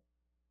saw that.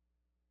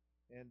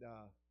 And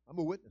I'm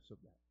a witness of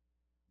that.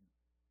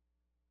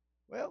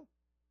 Well,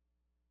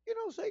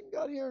 Satan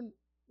got here,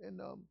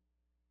 and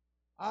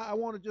I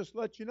want to just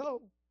let you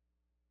know,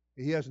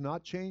 he has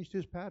not changed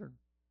his pattern.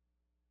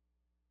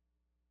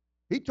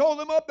 He told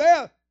them up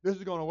there, this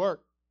is going to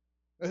work.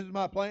 This is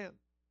my plan.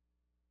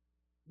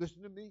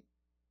 Listen to me.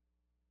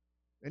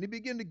 And he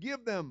began to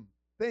give them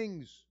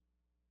things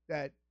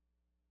that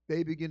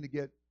they begin to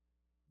get,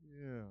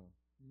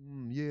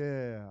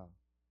 yeah.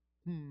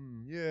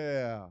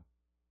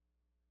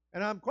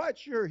 And I'm quite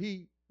sure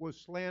he was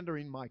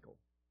slandering Michael,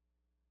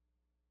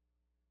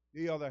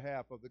 the other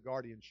half of the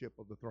guardianship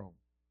of the throne.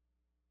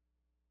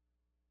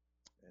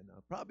 And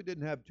probably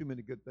didn't have too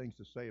many good things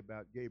to say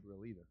about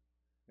Gabriel either.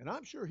 And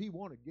I'm sure he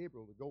wanted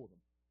Gabriel to go with him.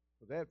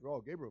 Because after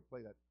all, Gabriel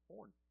played that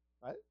horn,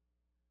 right?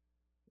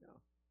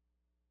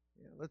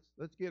 Yeah,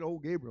 let's get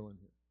old Gabriel in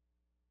here.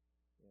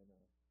 And,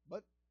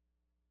 but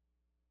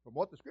from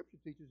what the Scripture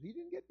teaches, he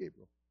didn't get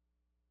Gabriel.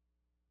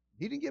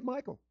 He didn't get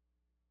Michael.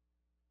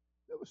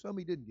 There was some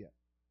he didn't get.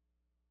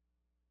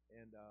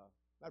 And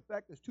matter of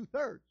fact, there's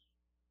 2/3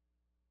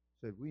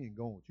 said, we ain't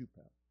going with you,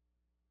 pal.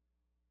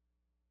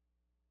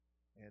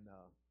 And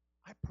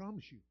I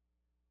promise you,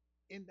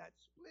 in that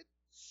split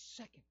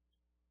second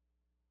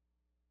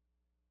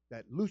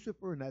that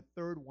Lucifer and that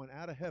third went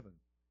out of heaven,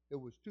 it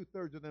was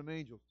 2/3 of them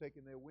angels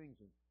taking their wings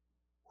and,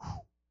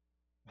 whew,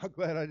 I'm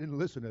glad I didn't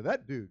listen to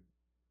that dude.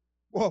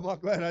 Boy, am I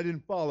glad I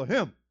didn't follow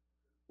him.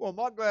 Boy, am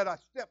I glad I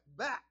stepped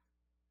back.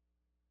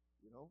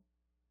 Yeah.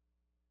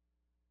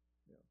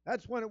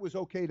 That's when it was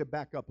okay to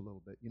back up a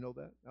little bit. You know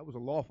that? That was a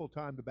lawful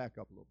time to back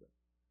up a little bit.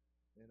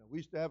 And we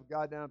used to have a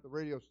guy down at the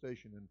radio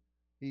station, and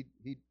he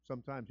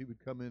sometimes he would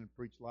come in and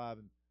preach live,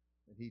 and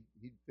he'd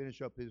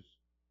finish up his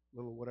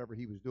little whatever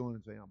he was doing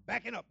and say, I'm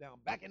backing up now, I'm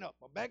backing up,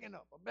 I'm backing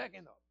up, I'm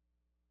backing up.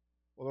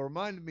 Well, it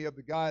reminded me of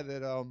the guy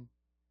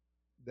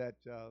that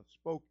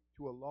spoke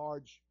to a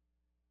large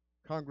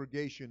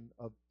congregation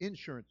of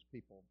insurance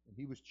people, and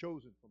he was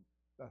chosen from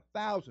the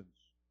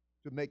thousands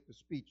to make the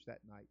speech that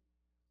night.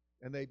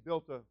 And they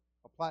built a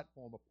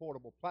platform, a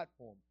portable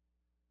platform,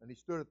 and he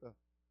stood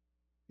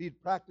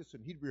he'd practiced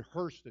and he'd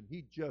rehearsed, and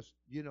he just,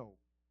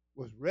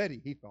 was ready,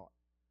 he thought.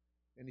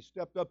 And he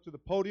stepped up to the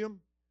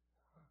podium,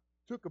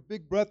 took a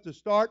big breath to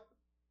start,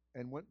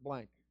 and went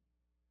blank.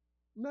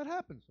 And that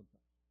happens sometimes.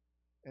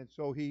 And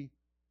so he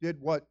did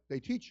what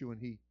they teach you,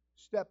 and he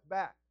stepped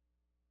back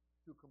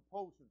to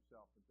compose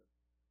himself and to,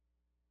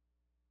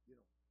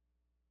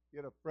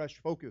 get a fresh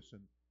focus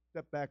and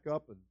step back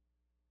up, and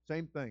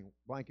same thing,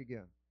 blank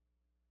again.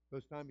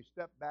 This time he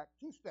stepped back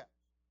 2 steps.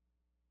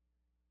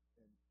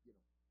 And,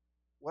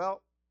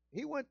 well,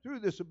 he went through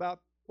this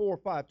about 4 or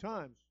 5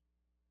 times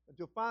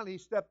until finally he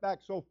stepped back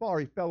so far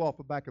he fell off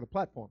the back of the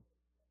platform.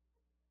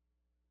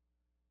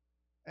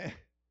 And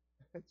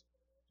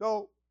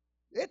so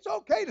it's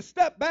okay to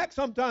step back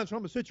sometimes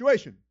from a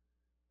situation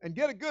and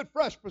get a good,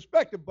 fresh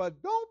perspective,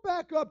 but don't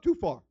back up too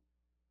far.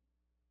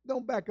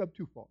 Don't back up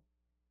too far.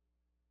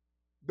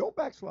 Don't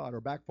backslide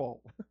or backfall.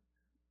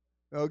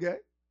 Okay?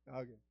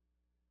 Okay.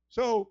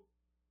 So,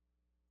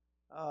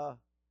 the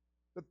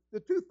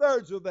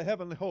 2/3 of the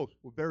heavenly host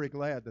were very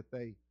glad that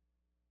they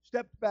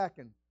stepped back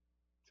and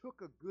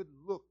took a good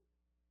look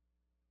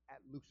at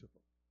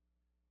Lucifer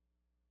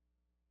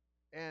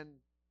and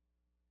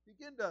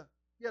began to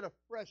get a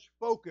fresh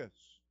focus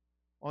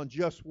on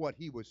just what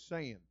he was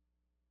saying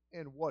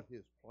and what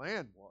his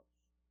plan was.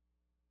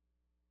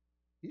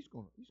 He's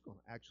going to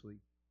actually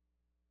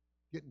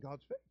get in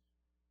God's face.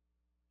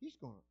 He's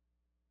going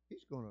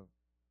to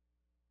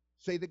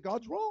say that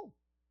God's wrong.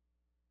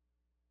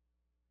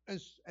 And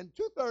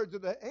 2/3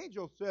 of the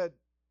angels said,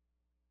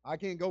 I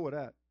can't go with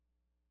that.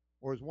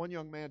 Or as one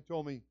young man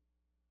told me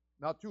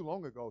not too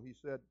long ago, he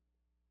said,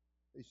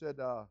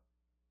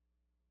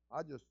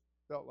 I just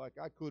felt like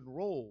I couldn't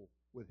roll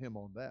with him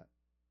on that.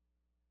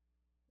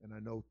 And I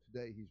know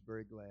today he's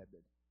very glad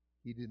that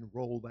he didn't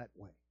roll that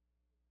way.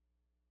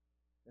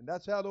 And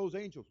that's how those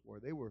angels were.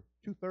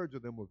 2/3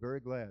 of them were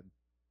very glad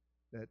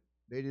that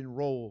they didn't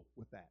roll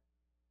with that.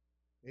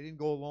 They didn't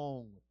go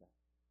along with that.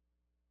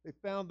 They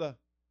found the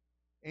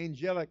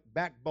angelic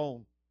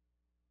backbone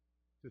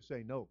to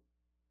say no.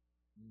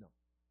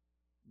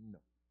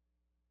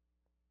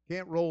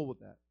 Can't roll with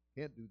that.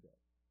 Can't do that.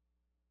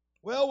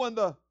 Well, when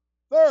the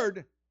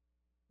third,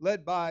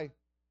 led by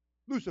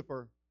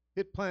Lucifer,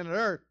 hit planet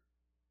Earth,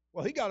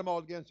 well, he got them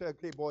all together and said,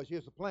 okay, boys,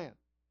 here's the plan.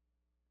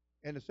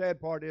 And the sad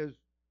part is,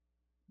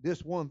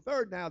 this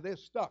 1/3 now, they're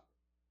stuck.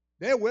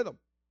 They're with them.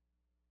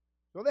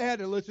 So they had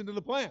to listen to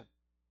the plan.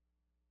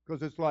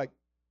 Because it's like,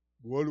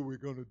 what are we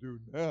going to do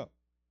now?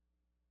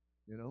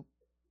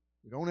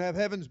 We don't have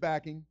heaven's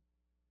backing.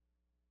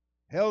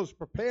 Hell's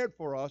prepared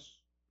for us.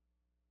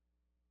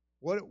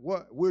 What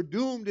we're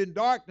doomed in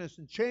darkness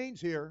and chains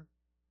here.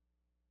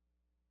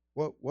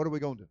 What are we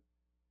going to do?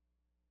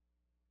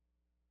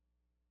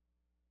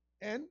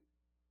 And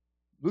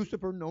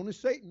Lucifer, known as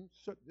Satan,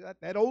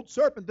 that old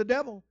serpent, the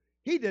devil,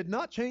 he did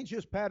not change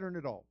his pattern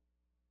at all.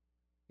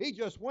 He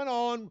just went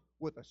on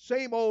with the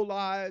same old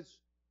lies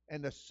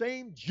and the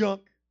same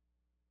junk,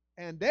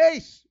 and they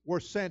were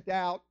sent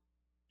out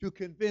to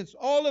convince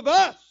all of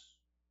us.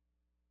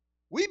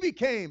 We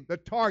became the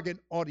target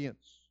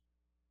audience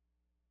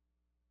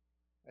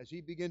as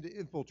he began to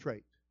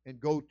infiltrate and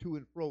go to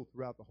and fro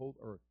throughout the whole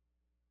earth,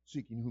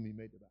 seeking whom he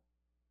may devour.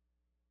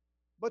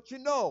 But you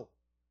know,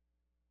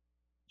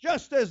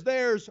 just as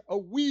there's a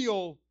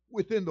wheel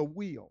within the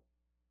wheel,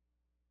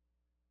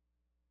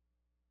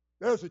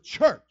 there's a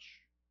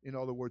church, in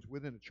other words,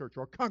 within a church,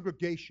 or a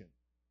congregation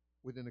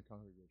within a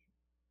congregation.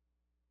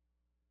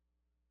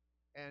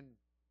 And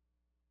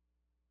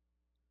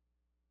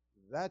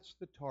that's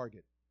the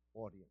target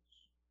audience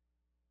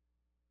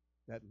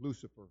that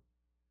Lucifer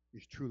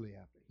is truly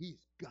after.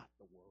 He's got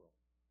the world.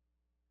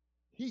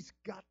 He's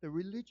got the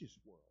religious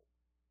world.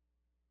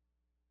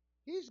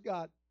 He's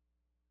got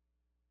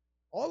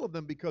all of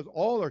them, because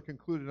all are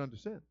concluded unto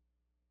sin,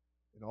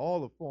 and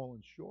all have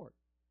fallen short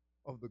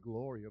of the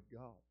glory of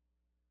God.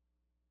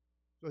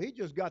 So he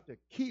just got to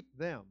keep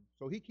them.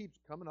 So he keeps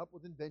coming up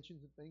with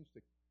inventions and things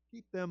to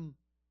keep them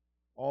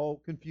all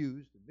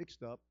confused and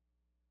mixed up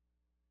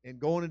and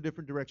going in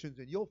different directions.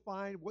 And you'll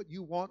find what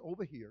you want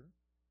over here,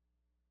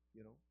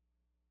 you know.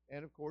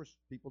 And of course,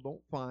 people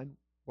don't find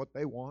what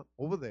they want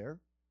over there.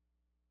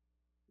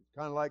 It's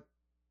kind of like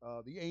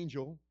the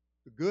angel,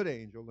 the good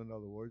angel, in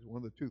other words, one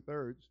of the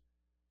 2/3,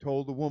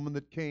 told the woman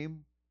that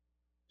came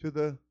to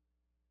the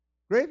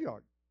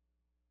graveyard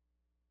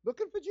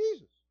looking for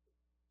Jesus.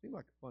 Seemed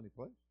like a funny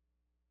place.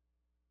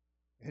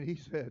 And he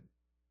said,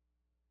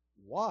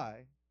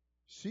 "Why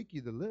seek ye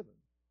the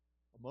living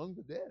among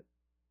the dead?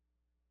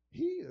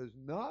 He is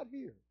not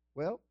here."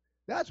 Well,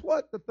 that's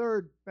what the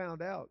third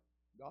found out.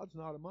 God's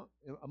not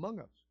among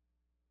us.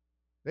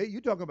 You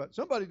talking about,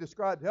 somebody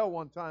described hell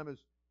one time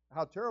as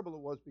how terrible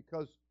it was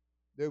because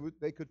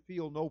they could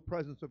feel no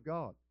presence of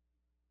God,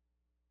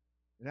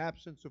 an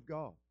absence of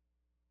God.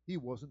 He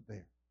wasn't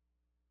there.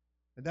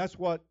 And that's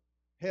what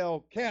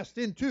hell cast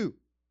into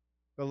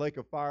the lake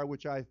of fire,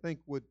 which I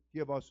think would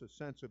give us a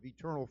sense of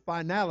eternal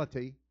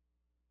finality,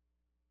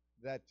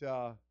 that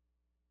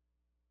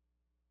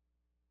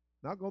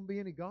not going to be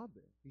any God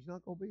there. He's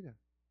not going to be there.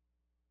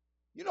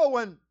 You know,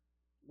 when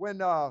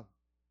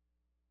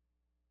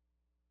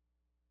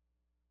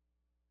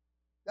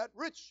that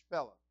rich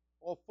fella,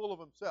 all full of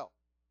himself,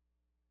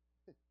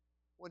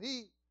 when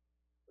he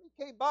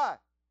came by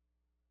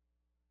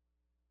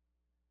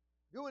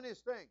doing his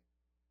thing,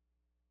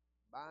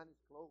 buying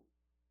his clothes,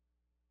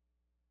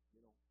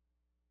 you know,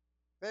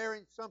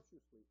 faring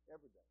sumptuously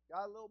every day,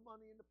 got a little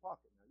money in the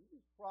pocket. Now, you'd be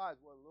surprised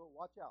what a little,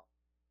 watch out,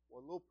 what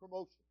a little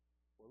promotion,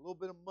 what a little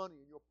bit of money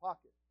in your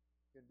pocket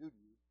can do to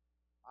you.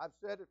 I've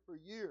said it for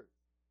years.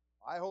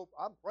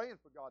 I'm praying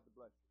for God to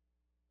bless you.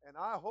 And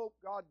I hope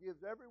God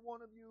gives every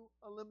one of you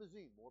a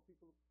limousine. More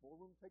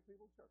room to take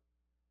people to church.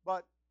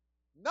 But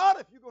not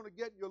if you're going to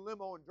get in your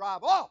limo and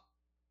drive off.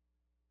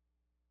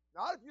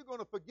 Not if you're going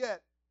to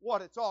forget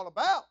what it's all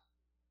about.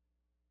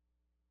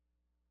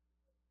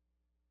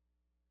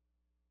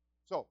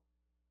 So,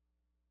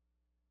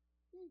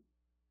 he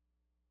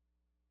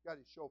got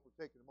his chauffeur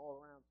taking him all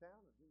around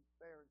town, and he's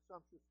faring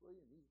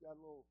sumptuously, and he's got a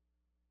little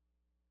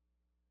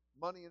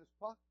money in his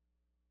pocket,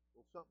 a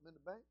little something in the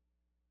bank,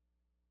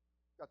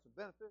 got some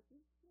benefits.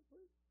 He's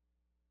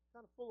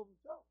kind of full of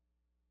himself.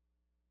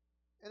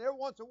 And every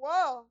once in a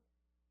while,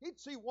 he'd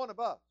see one of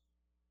us,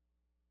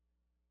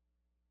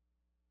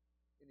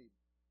 and he'd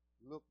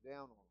look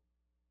down on him.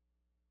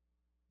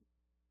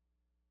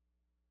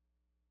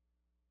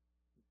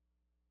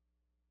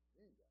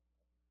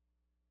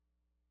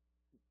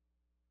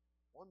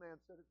 One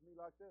man said it to me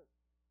like this.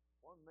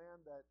 One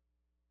man that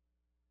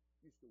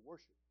used to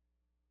worship,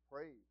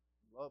 praise,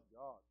 love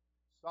God,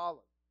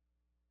 solid.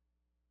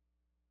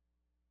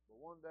 But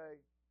one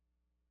day,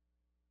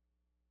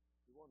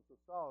 he wasn't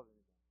so solid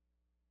anymore.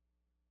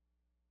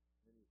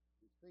 And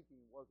his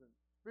thinking wasn't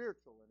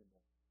spiritual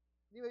anymore.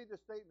 And he made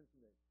this statement to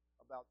me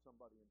about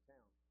somebody in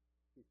town.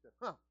 He said,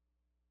 I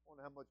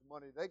wonder how much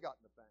money they got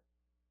in the bank.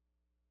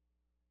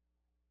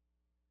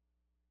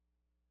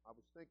 I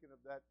was thinking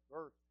of that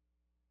verse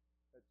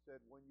that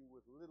said, when you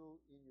was little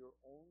in your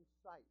own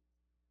sight.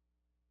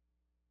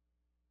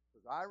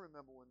 Because I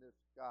remember when this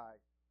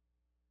guy,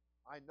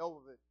 I know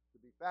of it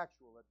to be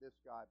factual, that this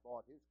guy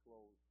bought his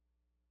clothes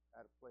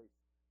at a place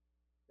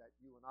that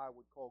you and I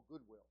would call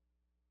Goodwill.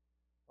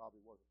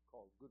 Probably wasn't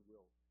called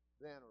Goodwill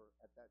then or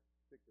at that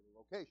particular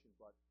location,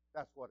 but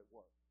that's what it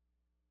was.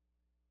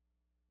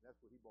 And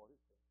that's where he bought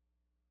his clothes.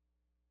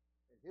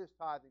 And his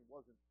tithing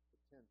wasn't for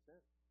 10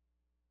 cents.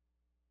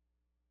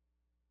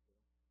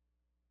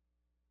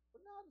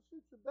 But now the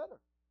suits are better.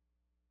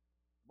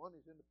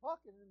 Money's in the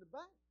pocket and in the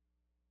bank.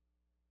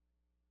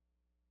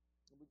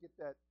 And we get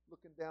that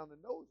looking down the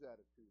nose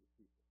attitude of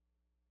people.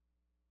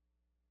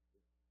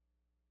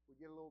 We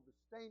get a little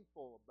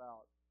disdainful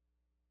about,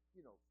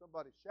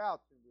 somebody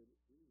shouts and we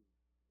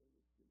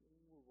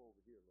move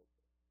over here a little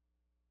bit.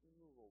 We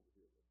move over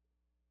here a little bit.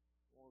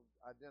 We going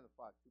to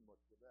identify too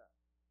much with that.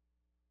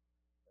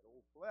 That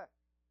old flesh.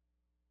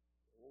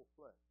 Old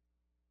flesh.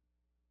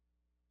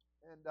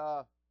 And,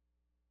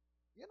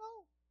 you know,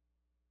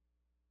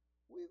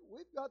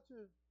 we've got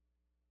to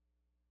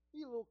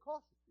be a little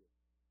cautious here.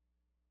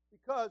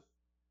 Because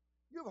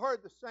you've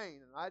heard the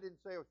saying, and I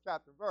didn't say it was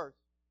chapter and verse,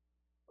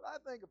 but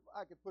I think if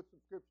I could put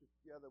some scriptures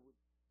together, it would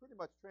pretty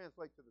much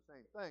translate to the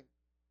same thing.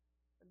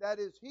 And that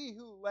is, he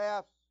who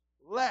laughs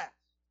last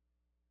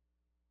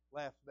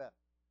laughs best.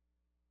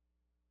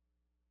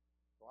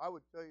 So I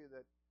would tell you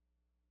that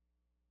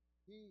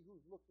he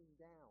who's looking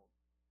down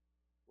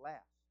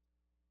last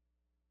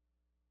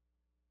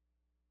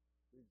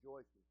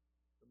rejoices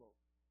the most.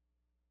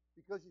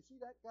 Because you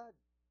see that guy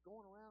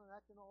going around and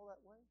acting all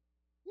that way?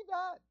 He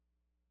died.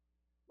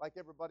 Like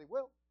everybody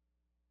will.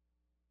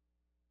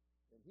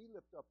 And he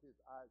lifted up his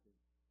eyes in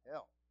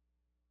hell.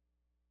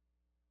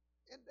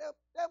 And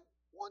them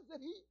ones that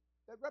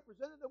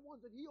represented the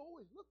ones that he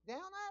always looked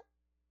down at,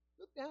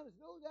 looked down his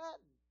nose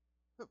at,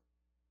 and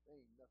they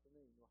ain't nothing.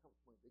 They ain't know how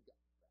much money they got.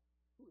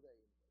 Who are they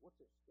anyway?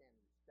 What's their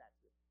standing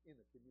stature in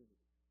the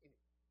community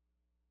anyway?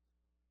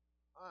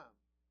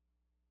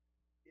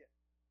 Yeah.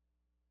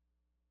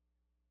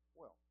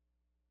 Well,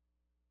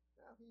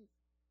 now he's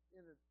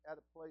at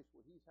a place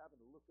where he's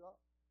having to look up.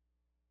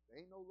 There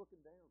ain't no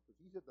looking down because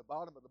he's at the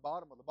bottom of the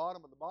bottom of the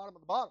bottom of the bottom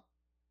of the bottom.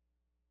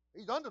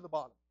 He's under the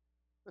bottom.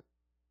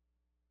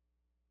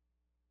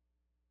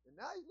 And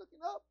now he's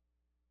looking up.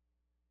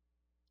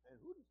 And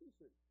who does he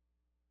see?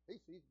 He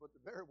sees but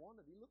the very one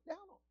that he looked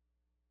down on.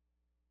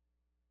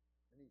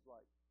 And he's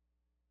like,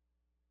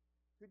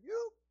 could you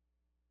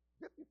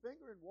dip your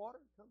finger in water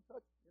and come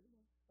touch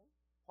my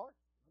heart?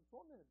 I'm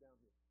tormented down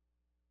here.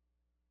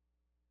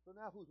 So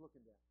now who's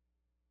looking down?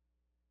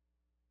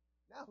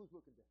 Now who's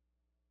looking down?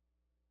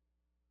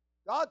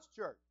 God's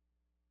church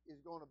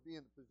is going to be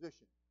in the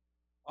position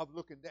of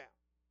looking down.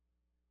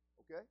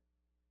 Okay?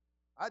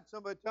 I had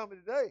somebody tell me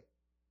today,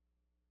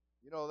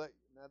 you know, that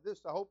now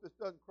this, I hope this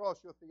doesn't cross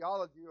your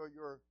theology or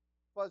your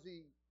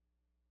fuzzy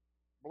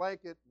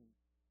blanket and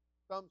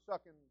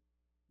thumb-sucking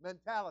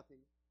mentality,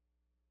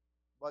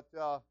 but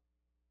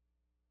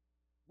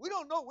we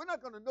don't know. We're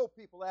not going to know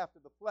people after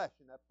the flesh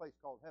in that place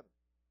called heaven.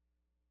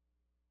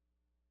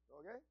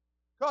 Okay?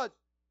 Because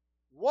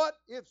what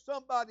if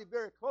somebody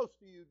very close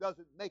to you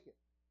doesn't make it?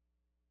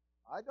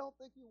 I don't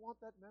think you want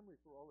that memory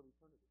for all of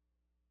eternity.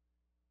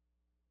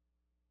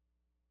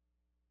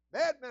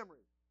 Bad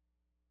memories.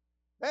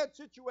 Bad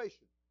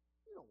situation.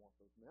 You don't want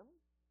those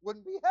memories.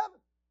 Wouldn't be heaven.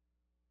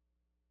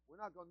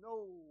 We're not going to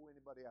know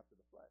anybody after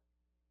the flesh.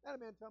 Had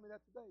a man tell me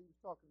that today. He was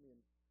talking to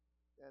me,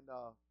 and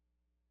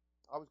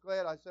I was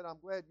glad. I said, I'm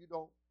glad you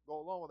don't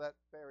go along with that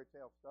fairy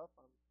tale stuff.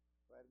 I'm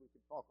glad we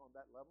can talk on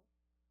that level.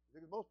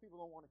 Because most people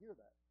don't want to hear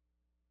that.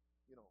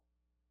 You know,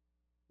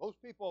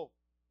 most people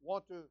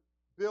want to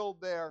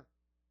build their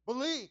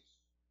beliefs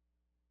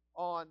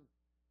on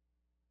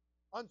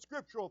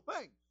unscriptural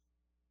things.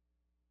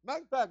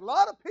 Matter of fact, a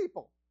lot of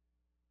people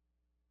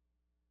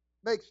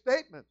make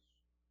statements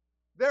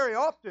very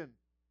often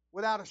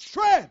without a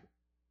shred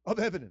of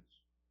evidence.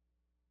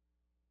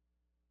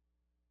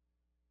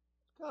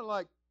 It's kind of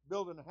like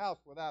building a house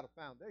without a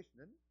foundation,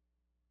 isn't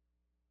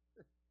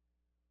it?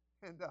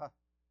 And,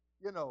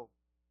 you know,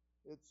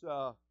 it's,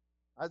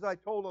 as I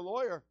told a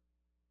lawyer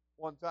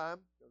one time,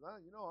 because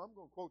I'm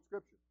going to quote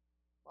Scripture.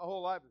 My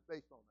whole life is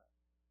based on that.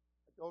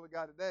 I told a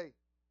guy today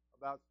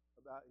about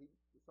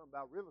something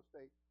about real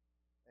estate,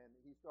 and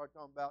he started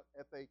talking about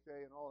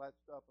FHA and all that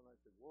stuff, and I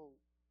said, whoa.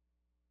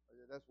 I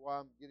said, that's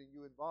why I'm getting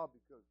you involved,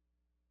 because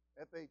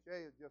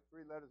FHA is just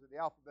 3 letters of the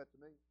alphabet to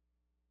me.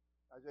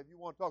 I said, if you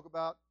want to talk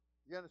about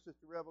Genesis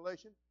to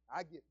Revelation,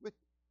 I get with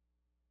you.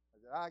 I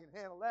said, I can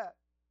handle that.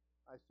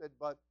 I said,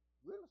 but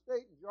real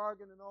estate and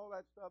jargon and all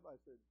that stuff,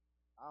 I said,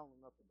 I don't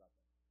know nothing about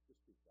that.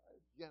 Just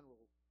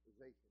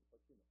generalization,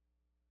 but you know.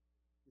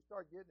 You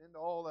start getting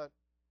into all that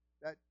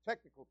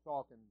technical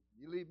talk, and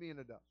you leave me in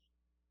the dust.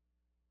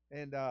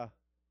 And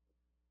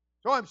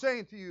so I'm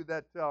saying to you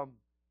that I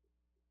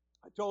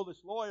told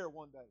this lawyer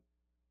one day,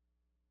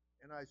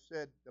 and I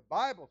said, the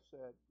Bible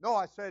said, no,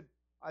 I said,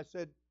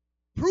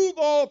 prove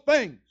all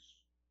things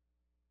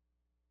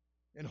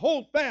and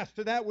hold fast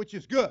to that which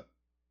is good.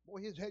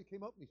 Boy, his head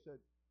came up and he said,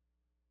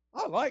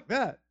 I like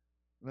that.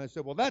 And I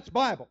said, well, that's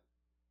Bible.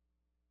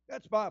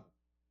 That's Bible.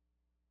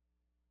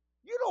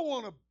 You don't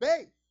want to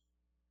base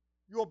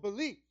your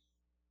beliefs.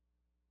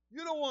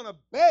 You don't want to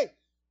base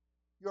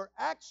your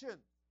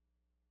actions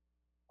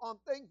on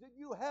things that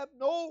you have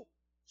no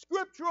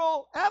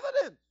scriptural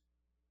evidence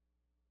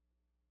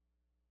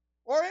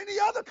or any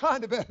other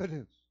kind of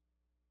evidence.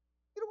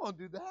 You don't want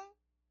to do that.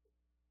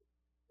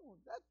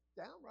 That's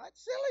downright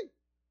silly.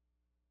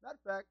 Matter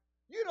of fact,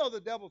 you know the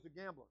devil's a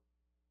gambler.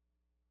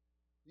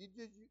 Did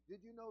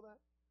you know that?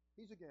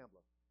 He's a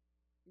gambler.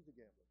 He's a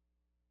gambler.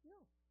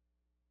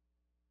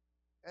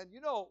 Yeah. And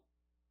you know,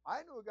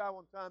 I knew a guy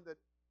one time that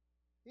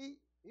he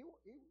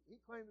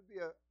claimed to be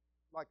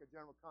like a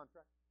general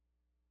contractor.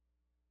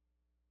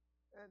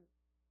 And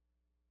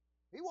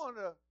he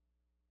wanted to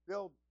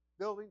build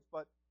buildings,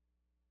 but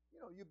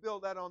You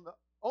build that on the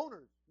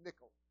owner's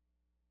nickel.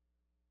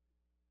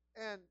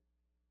 And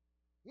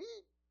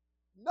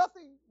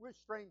nothing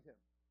restrained him.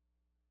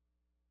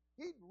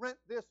 He'd rent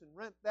this and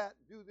rent that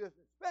and do this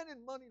and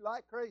spending money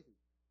like crazy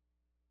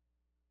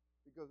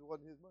because it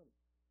wasn't his money.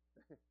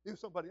 It was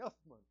somebody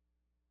else's money,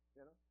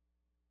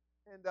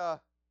 And come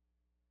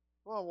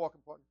on,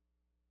 walking partner.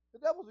 The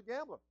devil's a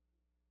gambler.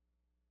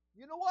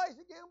 You know why he's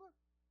a gambler?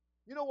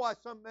 You know why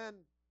some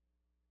men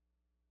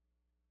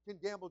can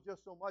gamble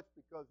just so much?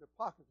 Because their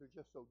pockets are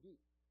just so deep.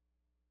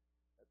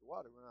 That's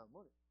why they run out of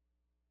money.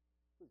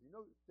 Because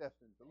it's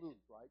destined to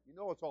lose, right?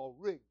 It's all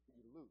rigged for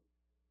you to lose.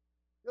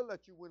 They'll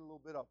let you win a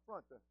little bit up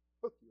front to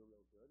hook you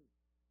real good. And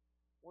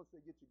once they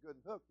get you good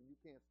and hooked and you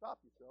can't stop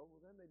yourself, well,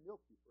 then they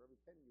milk you for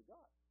every penny you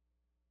got.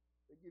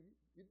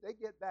 They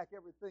get back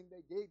everything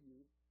they gave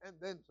you and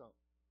then some.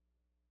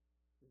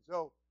 And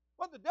so,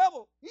 but the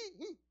devil, he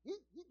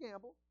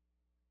gambles.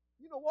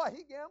 You know why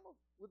he gambles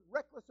with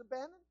reckless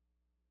abandon?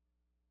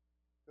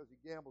 Because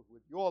he gambles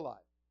with your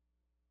life.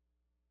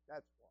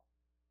 That's why.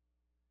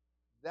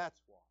 That's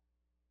why.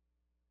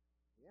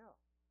 Yeah,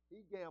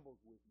 he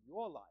gambles with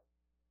your life.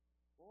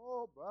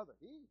 Oh, brother,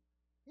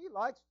 he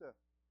likes to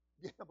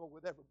gamble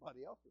with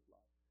everybody else's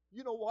life.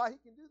 You know why he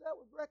can do that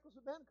with reckless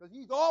abandon? Because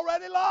he's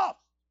already lost.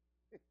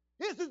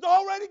 His is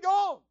already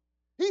gone.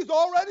 He's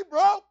already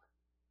broke.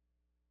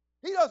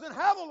 He doesn't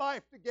have a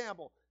life to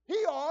gamble.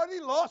 He already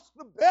lost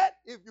the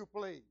bet, if you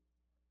please.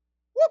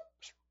 Whoop!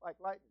 Like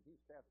lightning, he's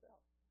tapped out.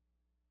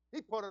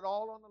 He put it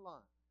all on the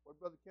line. What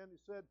Brother Kennedy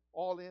said,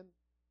 all in.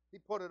 He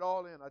put it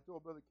all in. I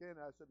told Brother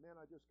Kennedy, I said, man,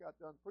 I just got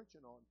done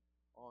preaching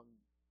on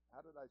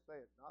how did I say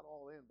it? Not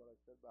all in, but I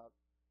said about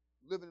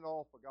living it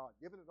all for God,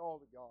 giving it all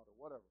to God or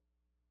whatever.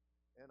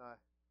 And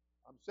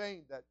I'm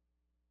saying that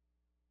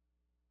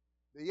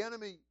the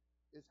enemy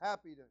is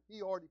happy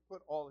he already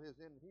put all his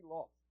in and he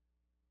lost.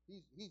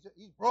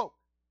 He's broke.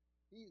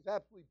 He's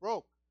absolutely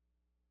broke.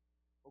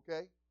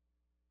 Okay?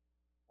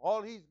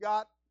 All he's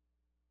got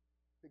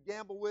to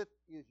gamble with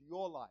is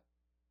your life.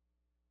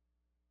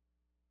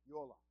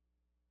 Your life.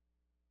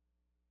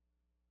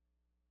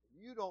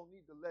 You don't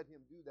need to let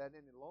him do that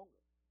any longer.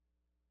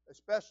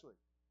 Especially,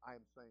 I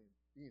am saying,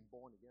 being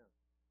born again.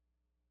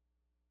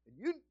 And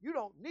you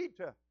don't need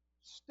to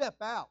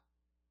step out.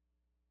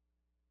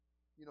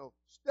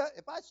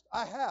 If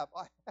I have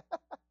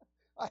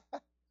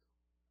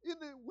in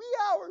the wee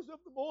hours of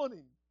the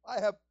morning,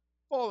 I have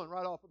fallen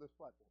right off of this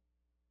platform.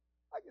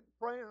 I get to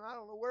praying and I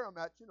don't know where I'm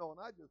at, and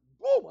I just,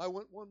 boom, I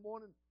went one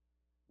morning,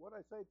 what did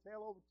I say,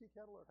 tail over tea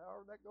kettle or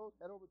however that goes,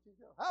 head over tea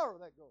kettle, however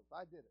that goes,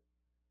 I did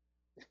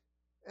it.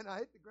 And I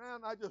hit the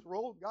ground, I just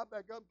rolled, got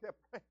back up,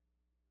 kept praying.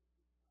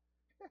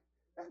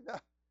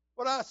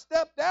 But I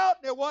stepped out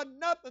and there wasn't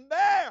nothing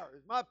there,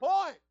 is my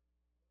point.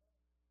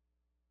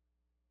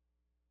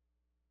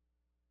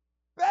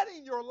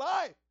 Betting your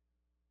life,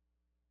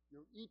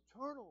 your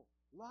eternal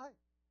life,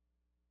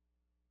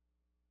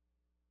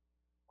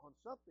 on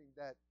something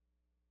that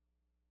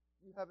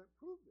you haven't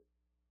proved it.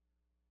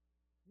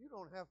 You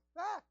don't have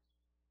facts.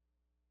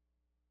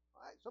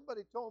 All right?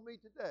 Somebody told me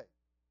today,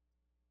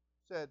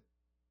 said,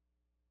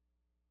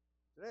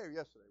 today or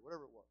yesterday,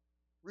 whatever it was,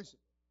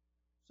 recently,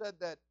 said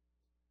that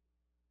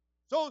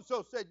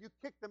so-and-so said you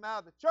kicked them out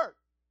of the church.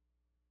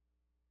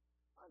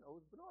 I know,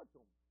 it was Bernard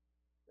told me.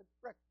 That's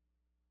correct.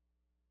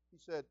 He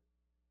said,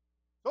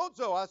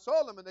 so-and-so, I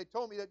saw them and they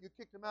told me that you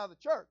kicked them out of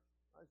the church.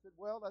 I said,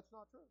 well, that's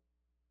not true.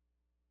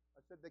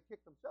 I said, they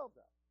kicked themselves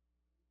out.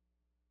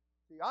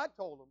 See, I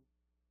told them,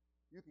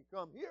 you can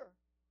come here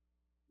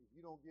if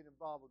you don't get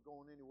involved with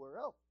going anywhere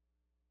else.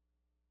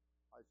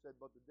 I said,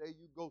 but the day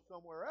you go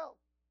somewhere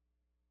else,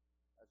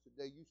 that's the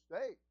day you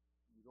stay.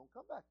 You don't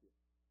come back here.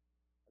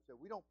 I said,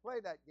 we don't play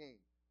that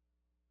game.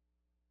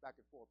 Back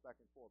and forth, back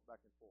and forth,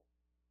 back and forth.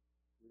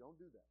 We don't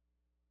do that.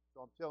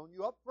 So I'm telling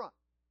you up front,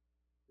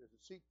 there's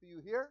a seat for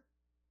you here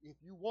if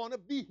you want to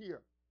be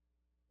here.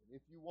 And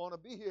if you want to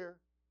be here,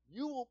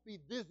 you won't be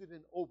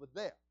visiting over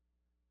there.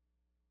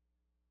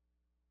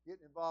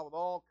 Getting involved with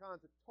all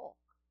kinds of talk.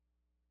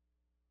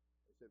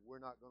 They said, we're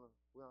not gonna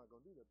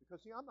do that.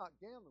 Because see, I'm not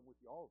gambling with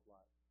y'all's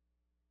life.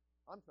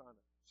 I'm trying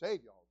to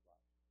save y'all's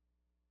life.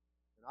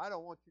 And I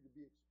don't want you to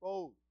be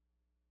exposed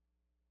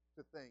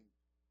to things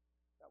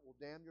that will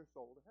damn your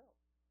soul to hell.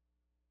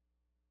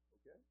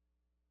 Okay?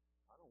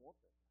 I don't want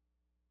that.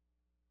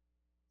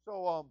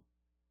 So,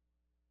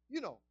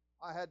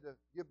 I had to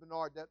give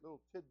Bernard that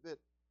little tidbit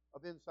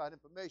of inside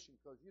information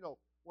because,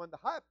 when the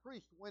high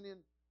priest went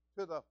into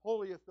the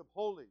holiest of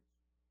holies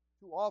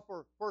to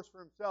offer first for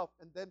himself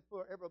and then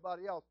for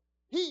everybody else,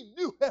 he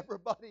knew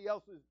everybody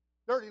else's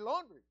dirty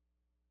laundry.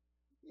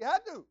 He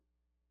had to.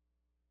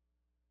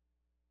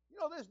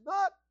 There's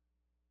not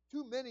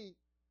too many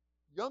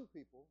young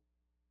people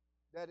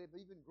that have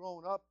even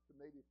grown up to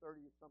maybe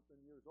 30-something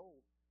years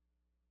old.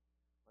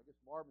 I guess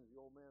Marvin's the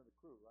old man of the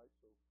crew, right?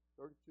 So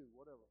 32,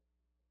 whatever.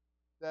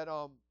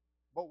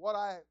 But what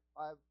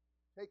I've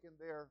taken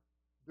their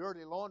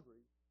dirty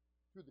laundry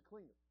to the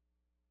cleaner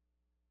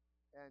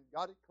and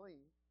got it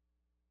clean,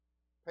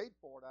 paid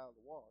for it out of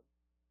the wad,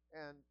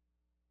 and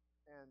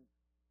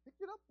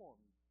picked it up for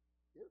him.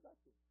 Gave it back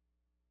to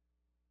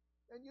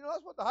him. And you know,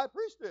 that's what the high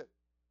priest did.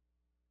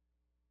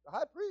 The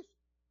high priest,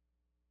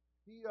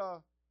 he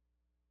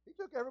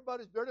took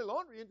everybody's dirty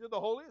laundry into the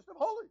holiest of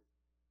holies.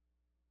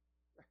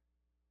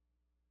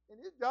 And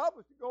his job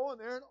was to go in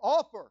there and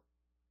offer.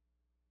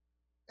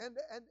 And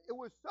it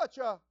was such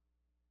a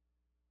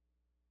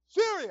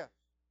serious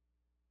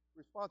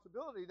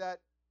responsibility that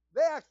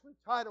they actually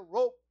tied a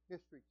rope,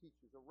 history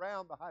teachers,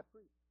 around the high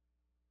priest.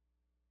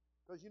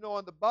 Because, you know,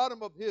 on the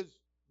bottom of his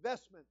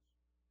vestments,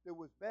 there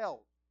was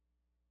bells.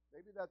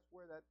 Maybe that's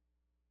where that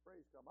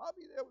phrase comes. I'll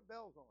be there with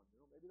bells on.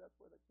 You know, maybe that's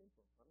where that came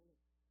from. I don't know.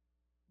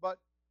 But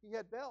he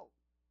had bells.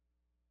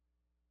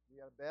 He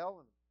had a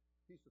bell and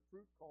a piece of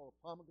fruit called a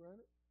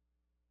pomegranate.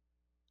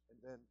 And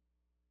then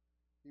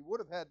he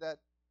would have had that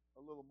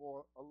a little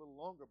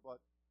longer, but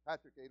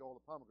Patrick ate all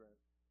the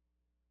pomegranates.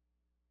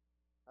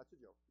 That's a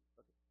joke.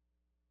 Okay.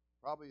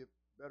 Probably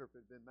better if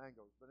it had been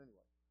mangoes, but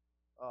anyway.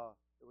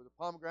 There was a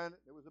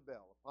pomegranate, there was a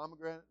bell. A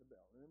pomegranate and a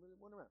bell. And it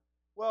went around.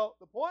 Well,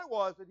 the point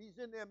was that he's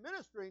in there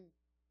ministering.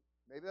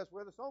 Maybe that's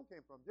where the song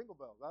came from, Jingle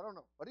Bells. I don't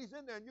know. But he's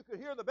in there and you could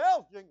hear the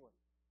bells jingling.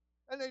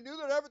 And they knew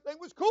that everything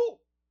was cool.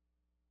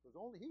 Because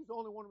he's the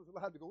only one who was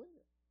allowed to go in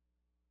there.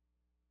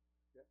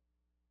 Okay.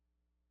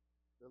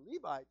 The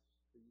Levites,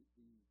 the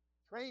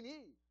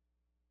trainees,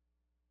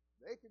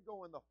 they could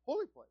go in the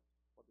holy place,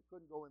 but they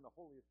couldn't go in the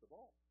holiest of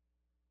all.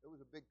 There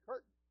was a big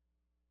curtain.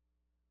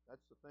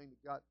 That's the thing that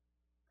got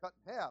cut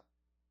in half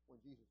when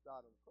Jesus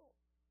died on the cross.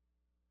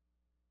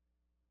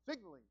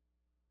 Signaling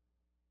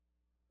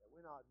that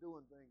we're not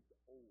doing things the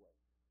old way.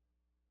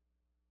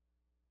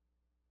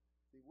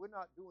 See, we're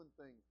not doing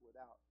things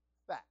without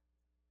facts.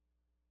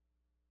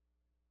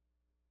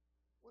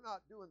 We're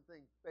not doing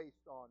things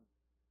based on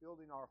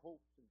building our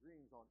hopes and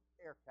dreams on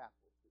air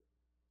castles here,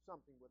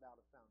 something without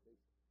a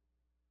foundation.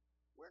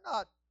 We're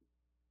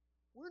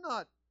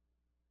not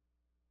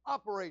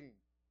operating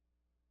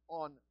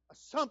on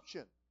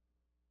assumption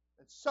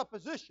and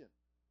supposition.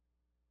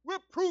 We're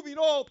proving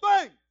all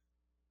things.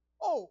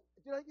 Oh,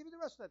 did I give you the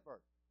rest of that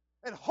verse?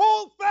 And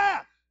hold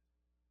fast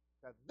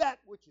to that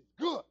which is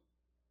good.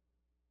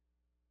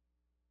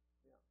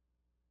 Yeah.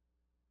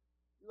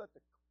 You let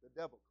the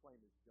devil claim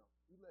his junk.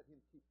 You let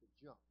him keep the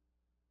junk.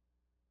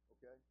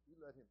 Okay? You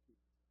let him keep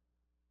it.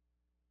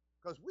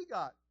 Because we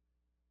got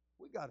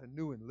a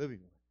new and living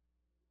one.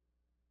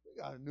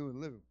 We got a new and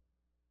living one.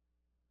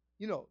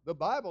 You know, the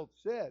Bible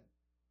said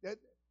that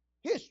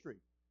history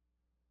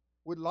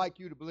would like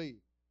you to believe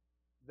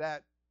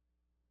that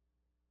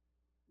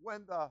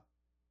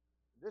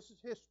this is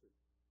history,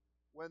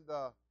 when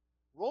the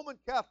Roman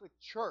Catholic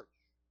Church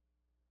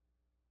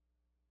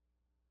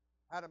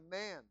had a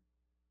man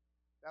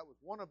that was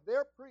one of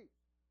their priests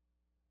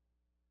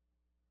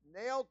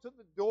nailed to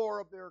the door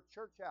of their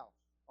church house,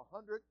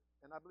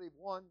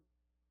 101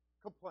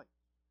 complaints.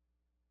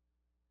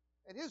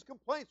 And his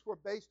complaints were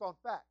based on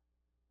fact.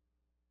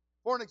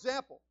 For an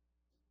example,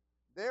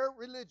 their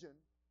religion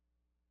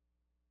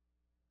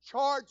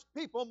charged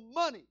people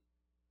money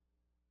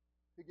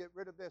to get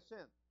rid of their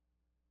sins.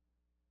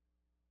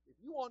 If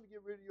you wanted to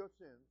get rid of your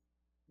sins,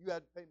 you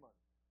had to pay money.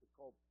 It's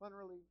called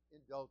plenary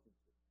indulgences.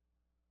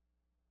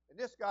 And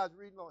this guy's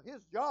reading on.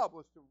 His job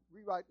was to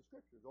rewrite the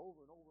scriptures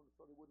over and over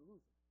so they wouldn't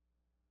lose them.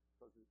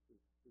 Because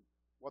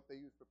what they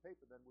used for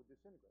paper then would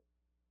disintegrate.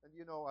 And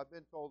you know, I've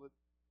been told that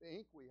the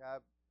ink we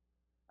have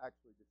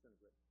actually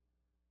disintegrates.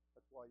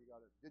 That's why you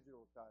got to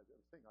digitalize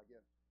everything, I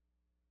guess.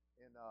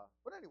 And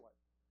but anyway,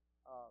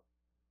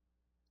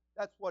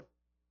 that's what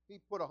he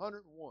put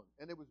 101,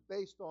 and it was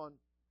based on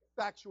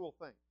factual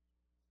things.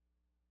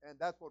 And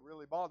that's what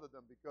really bothered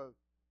them because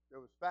there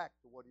was fact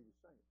to what he was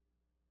saying.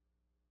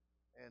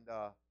 And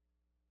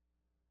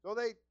so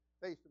they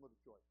faced him with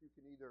a choice. You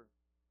can either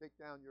take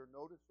down your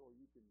notice, or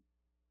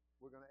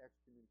we're going to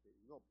excommunicate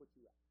you. We're going to put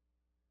you out.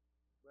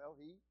 Well,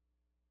 he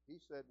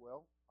said,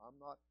 well, I'm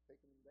not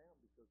taking them down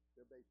because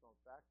they're based on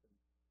facts, and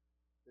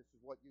this is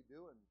what you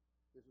do, and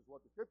this is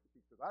what the Scripture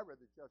teaches. I read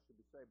the just should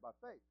be saved by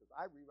faith because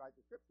I rewrite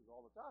the Scriptures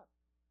all the time.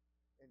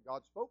 And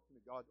God spoke to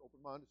me. God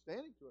opened my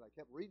understanding to it. I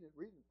kept reading it.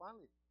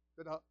 Finally,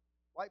 the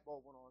light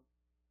bulb went on.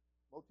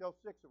 Motel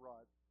 6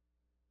 arrived.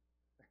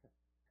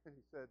 And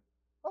he said,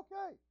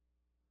 okay,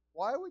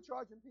 why are we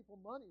charging people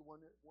money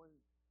when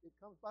it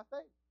comes by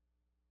faith?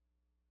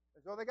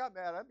 And so they got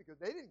mad at him because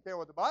they didn't care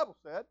what the Bible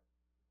said.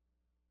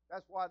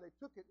 That's why they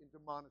took it into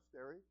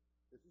monasteries.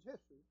 This is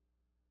history.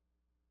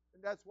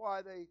 And that's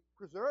why they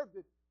preserved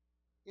it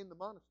in the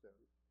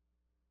monasteries,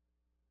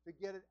 to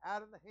get it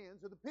out of the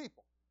hands of the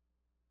people.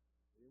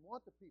 They didn't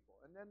want the people.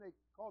 And then they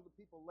called the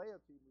people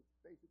laity, which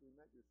basically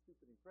meant you're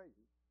stupid and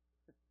crazy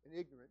and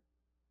ignorant,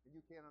 and you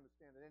can't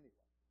understand it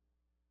anyway.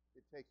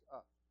 It takes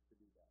us to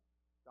do that.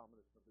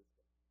 Dominus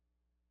Nobiscum.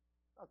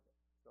 Okay,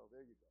 so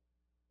there you go.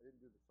 I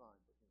didn't do the sign,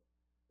 but you know.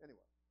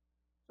 Anyway,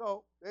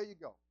 so there you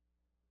go.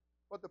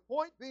 But the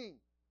point being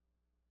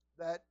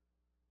that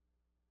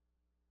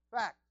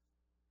facts.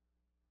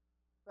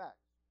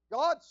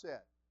 God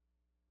said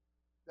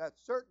that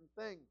certain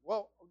things,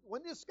 well,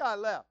 when this guy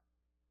left,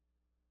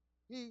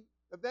 he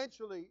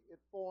Eventually, it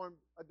formed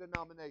a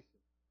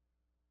denomination,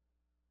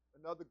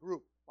 another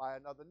group by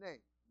another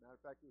name. Matter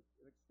of fact, it was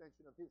an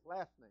extension of his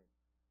last name.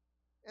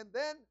 And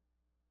then,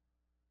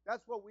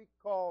 that's what we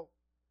call,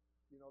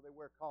 they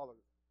wear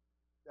collars,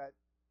 that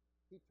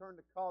he turned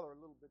the collar a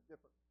little bit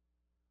different.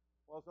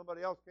 Well,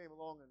 somebody else came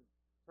along and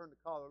turned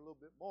the collar a little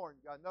bit more, and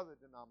you got another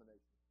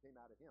denomination came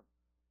out of him.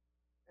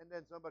 And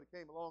then somebody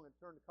came along and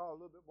turned the collar a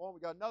little bit more, and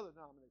we got another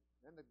denomination.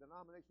 And the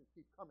denominations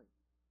keep coming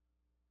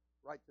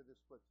right to this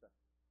split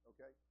second.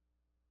 Okay?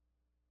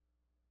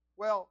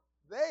 Well,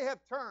 they have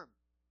termed,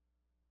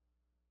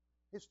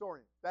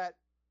 historians,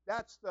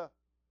 that's the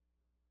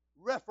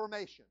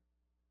Reformation.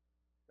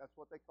 That's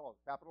what they call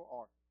it, capital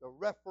R, the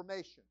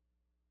Reformation.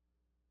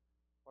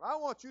 But I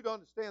want you to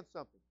understand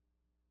something.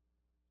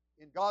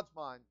 In God's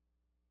mind,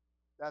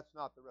 that's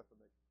not the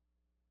Reformation.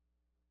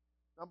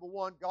 Number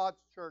one,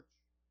 God's church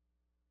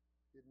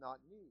did not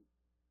need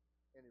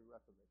any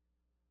Reformation.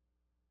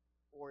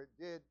 Or it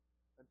did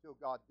until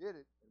God did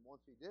it, and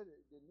once he did it,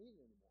 it didn't need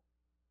it anymore.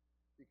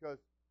 Because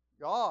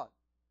God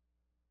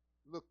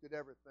looked at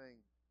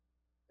everything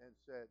and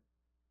said,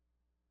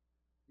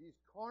 these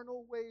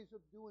carnal ways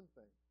of doing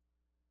things,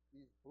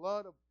 these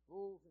blood of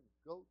bulls and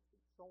goats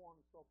and so on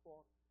and so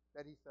forth,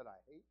 that he said, I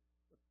hate.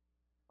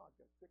 God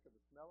got sick of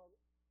the smell of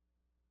it.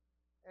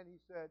 And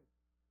he said,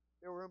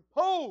 they were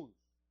imposed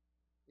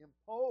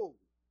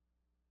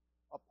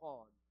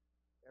upon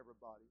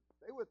everybody.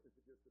 Stay with me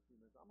for just a few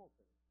minutes. I'm going to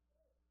finish.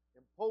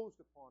 Imposed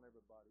upon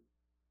everybody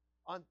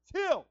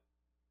until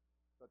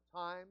the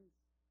times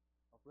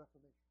of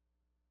Reformation.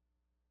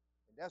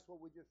 And that's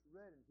what we just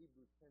read in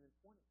Hebrews 10 and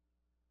 20.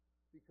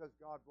 Because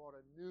God brought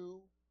a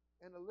new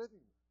and a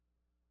living one.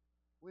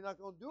 We're not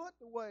going to do it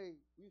the way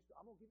we used to.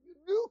 I'm going to give you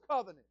a new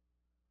covenant.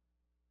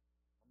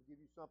 I'm going to give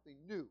you something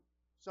new.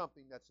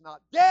 Something that's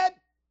not dead,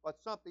 but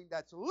something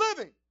that's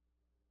living.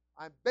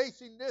 I'm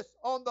basing this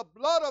on the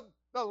blood of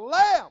the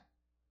Lamb.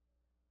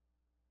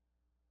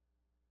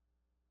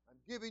 I'm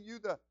giving you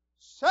the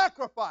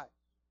sacrifice.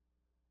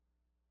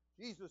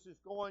 Jesus is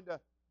going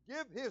to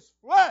give his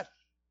flesh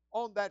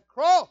on that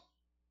cross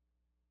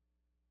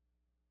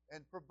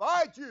and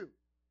provide you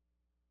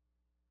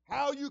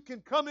how you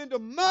can come into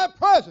my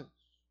presence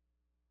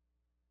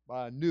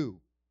by a new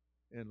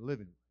and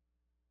living one.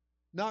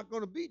 Not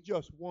going to be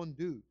just one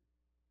dude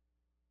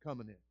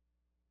coming in.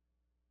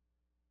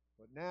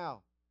 But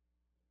now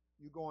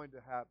you're going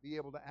to be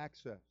able to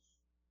access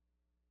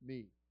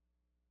me,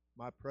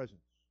 my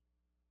presence,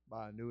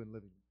 by a new and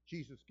living.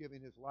 Jesus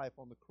giving his life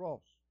on the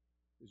cross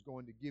is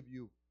going to give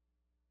you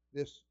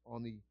this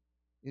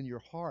in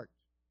your heart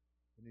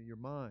and in your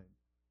mind.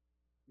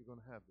 You're going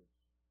to have this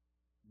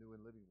new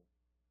and living one.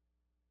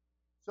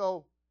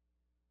 So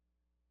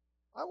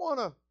I want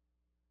to,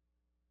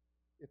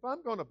 if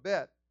I'm going to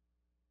bet,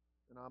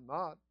 and I'm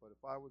not, but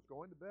if I was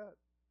going to bet,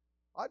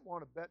 I'd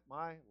want to bet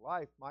my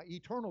life, my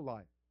eternal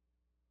life,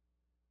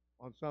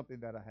 on something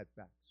that I had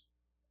facts.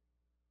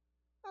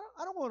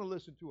 I don't want to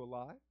listen to a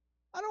lie.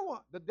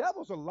 The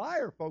devil's a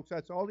liar, folks.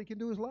 That's all he can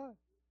do is lie.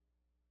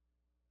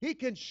 He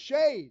can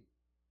shade,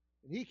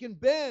 and he can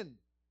bend,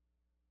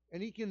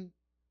 and he can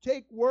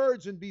take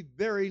words and be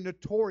very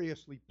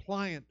notoriously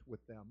pliant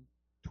with them,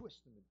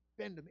 twist them and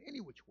bend them any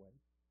which way.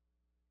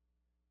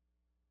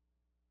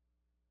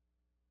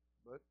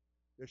 But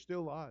they're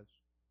still lies.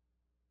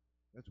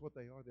 That's what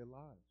they are. They're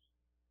lies.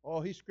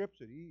 Oh, he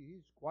scripts it.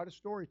 He's quite a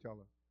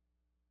storyteller.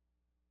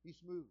 He's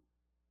smooth.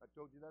 I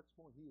told you that this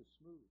morning. He is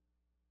smooth.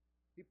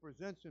 He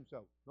presents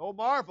himself. No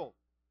marvel,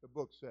 the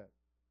book said.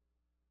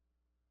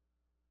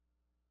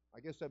 I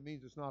guess that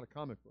means it's not a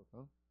comic book,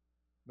 huh?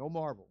 No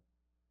marvel.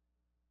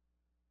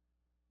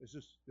 This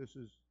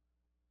is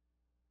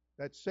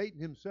that Satan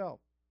himself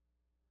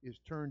is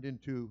turned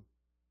into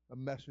a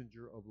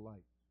messenger of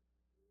light.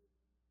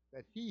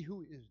 That he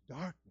who is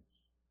darkness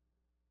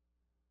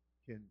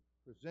can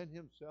present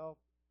himself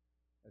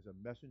as a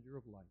messenger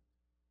of light.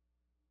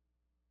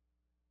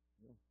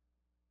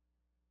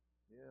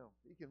 Yeah,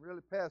 he can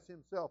really pass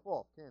himself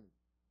off, can he?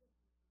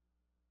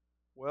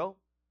 Well,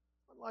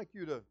 I'd like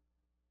you to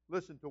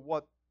listen to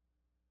what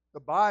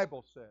the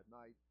Bible said. And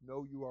I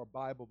know you are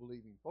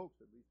Bible-believing folks.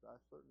 At least I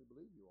certainly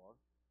believe you are.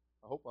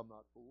 I hope I'm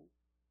not fooled.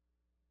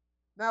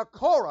 Now,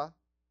 Korah,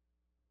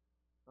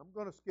 I'm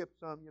going to skip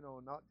some,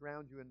 and not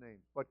drown you in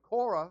names. But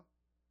Korah,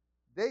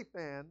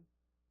 Dathan,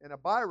 and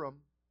Abiram,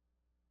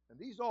 and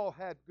these all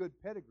had good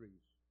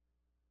pedigrees.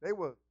 They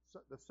were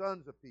the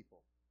sons of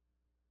people.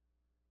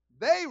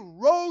 They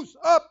rose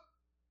up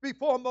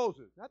before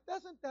Moses. Now,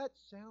 doesn't that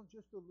sound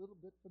just a little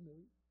bit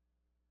familiar?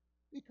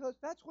 Because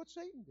that's what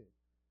Satan did.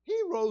 He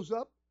rose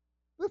up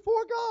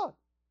before God.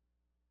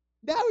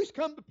 Now he's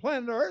come to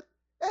planet Earth,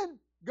 and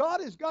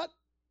God has got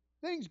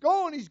things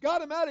going. He's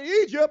got him out of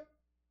Egypt.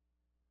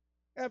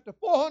 After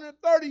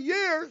 430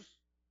 years,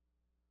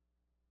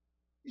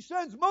 he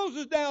sends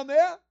Moses down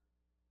there.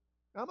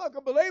 Now, I'm not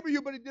going to belabor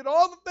you, but he did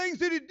all the things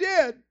that he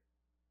did.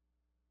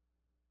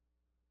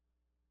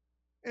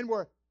 And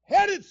we're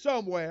headed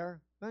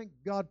somewhere. Thank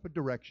God for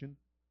direction.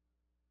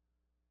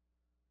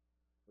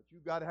 But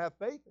you've got to have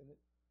faith in it.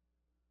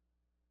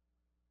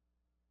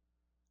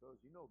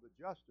 Because, the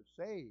just are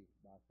saved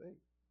by faith.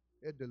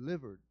 They're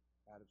delivered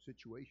out of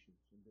situations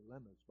and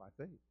dilemmas by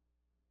faith,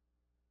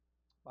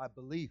 by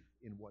belief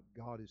in what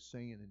God is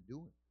saying and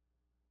doing.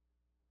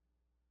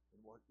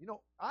 And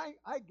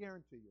I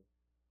guarantee you,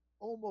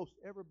 almost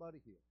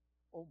everybody here,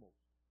 almost,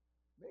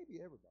 maybe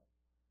everybody,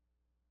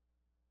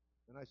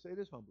 and I say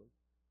this humbly,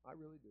 I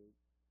really do,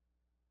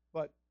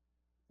 but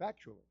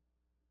factually,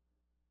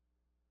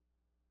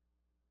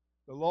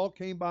 the law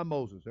came by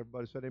Moses.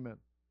 Everybody said amen.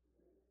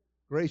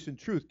 Grace and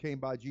truth came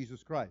by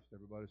Jesus Christ.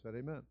 Everybody said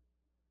amen.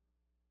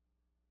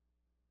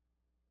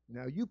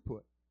 Now you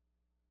put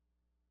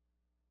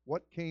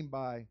what came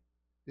by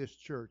this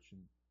church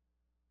and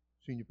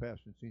senior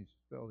pastor and senior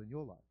spelled in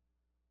your life.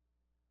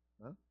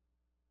 Huh?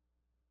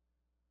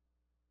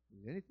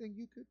 Is there anything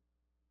you could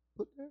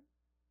put there?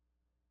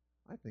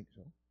 I think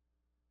so.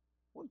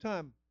 One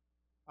time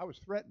I was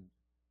threatened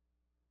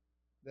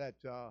that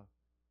that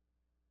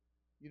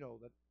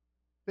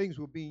things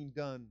were being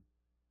done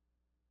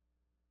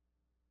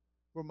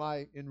for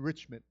my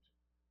enrichment.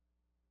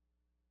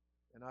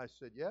 And I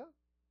said, yeah?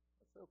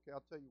 I said, okay,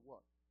 I'll tell you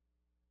what.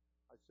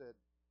 I said,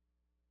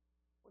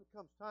 when it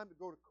comes time to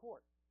go to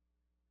court,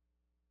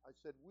 I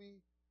said,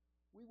 we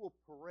will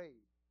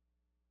parade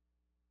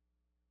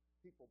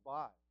people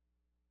by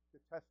to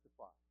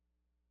testify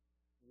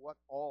what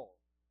all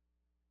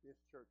this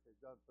church has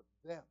done for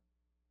them.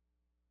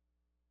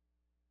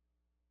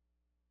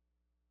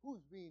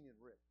 Who's being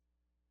enriched?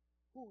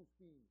 Who's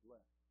being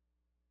blessed?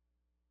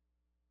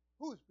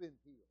 Who's been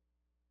healed?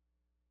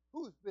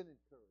 Who's been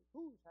encouraged?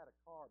 Who's had a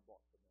car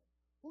bought for them?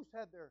 Who's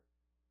had their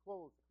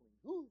clothes cleaned?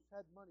 Who's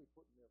had money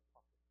put in their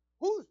pocket?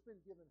 Who's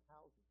been given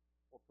housing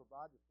or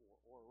provided for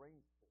or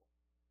arranged for?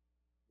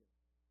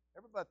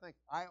 Everybody thinks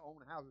I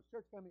own houses.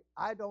 Church family,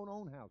 I don't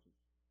own houses.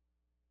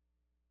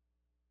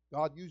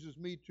 God uses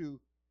me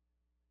to,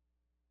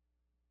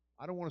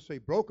 I don't want to say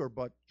broker,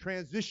 but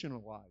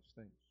transitionalize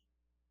things.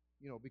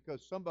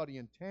 Because somebody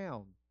in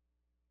town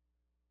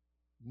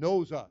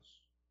knows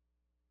us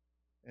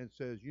and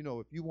says,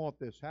 if you want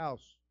this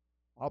house,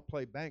 I'll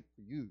play bank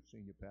for you,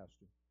 senior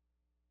pastor.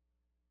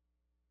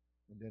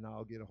 And then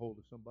I'll get a hold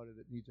of somebody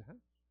that needs a house.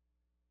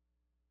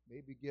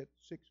 Maybe get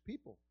 6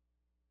 people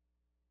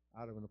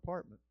out of an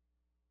apartment,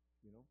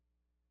 and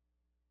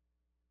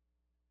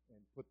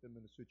put them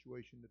in a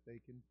situation that they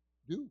can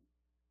do,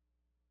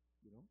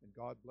 and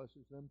God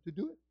blesses them to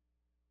do it.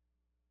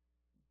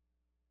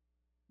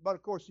 But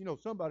of course,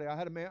 somebody, I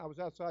had a man, I was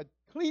outside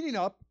picking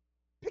up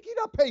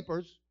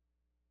papers.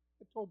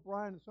 I told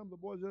Brian and some of the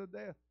boys the other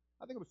day,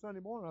 I think it was Sunday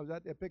morning, I was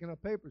out there picking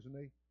up papers, and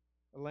they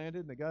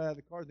landed, and they got out of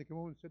the cars, and they came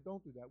over and said,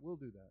 don't do that, we'll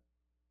do that.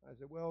 I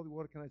said, well,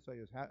 what can I say?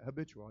 It's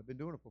habitual. I've been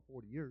doing it for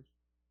 40 years.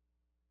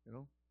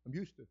 I'm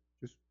used to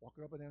just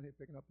walking up and down here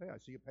picking up paper. I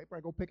see a paper, I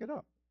go pick it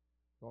up.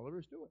 That's all there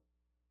is to it.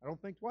 I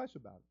don't think twice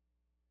about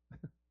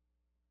it.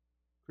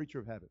 Creature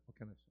of habit, what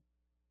can I say?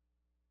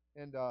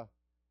 And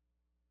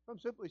I'm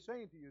simply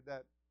saying to you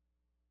that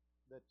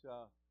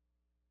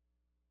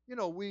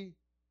we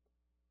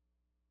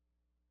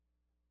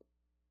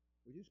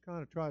just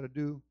kind of try to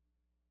do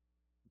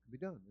what can be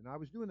done. And I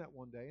was doing that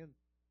one day, and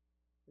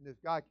this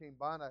guy came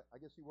by, and I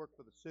guess he worked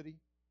for the city,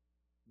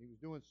 and he was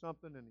doing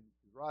something, and he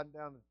was riding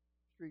down the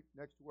street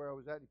next to where I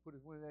was at, and he put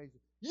his window down, and he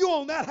said, you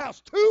own that house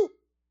too?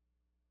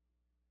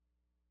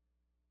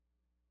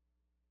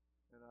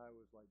 And I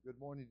was like, good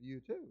morning to you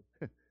too.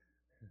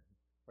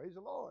 Praise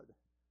the Lord.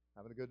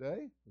 Having a good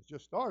day? It's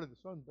just started. The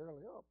sun's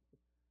barely up.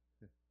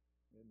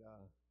 And,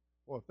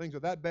 well, if things are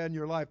that bad in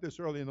your life this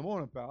early in the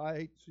morning, pal, I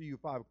hate to see you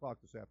 5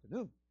 o'clock this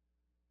afternoon.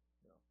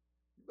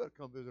 You better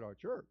come visit our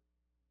church.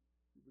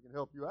 We can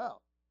help you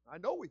out. I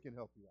know we can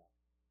help you out.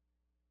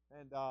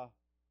 And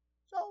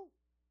so,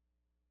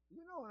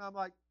 and I'm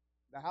like,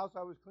 the house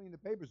I was cleaning the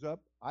papers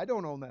up, I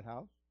don't own that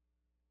house.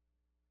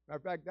 Matter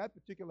of fact, that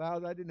particular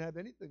house I didn't have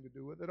anything to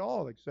do with at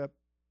all except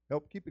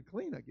help keep it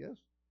clean, I guess.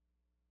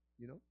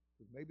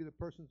 Because maybe the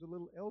person's a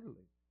little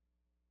elderly.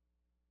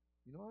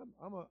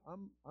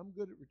 I'm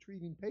good at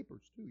retrieving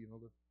papers too,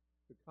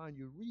 the kind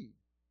you read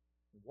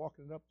and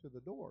walking it up to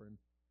the door. And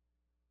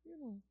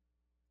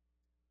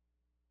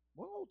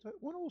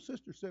one old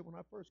sister said when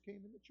I first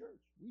came into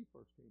church, we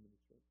first came into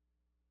church,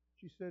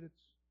 she said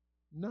it's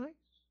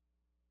nice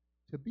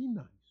to be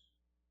nice.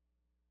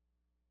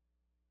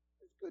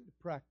 It's good to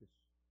practice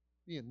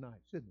being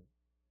nice, isn't it?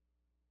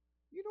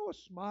 A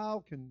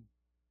smile can.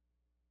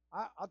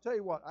 I'll tell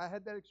you what, I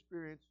had that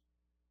experience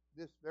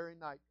this very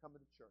night coming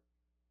to church.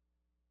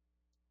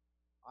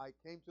 I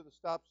came to the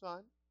stop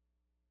sign.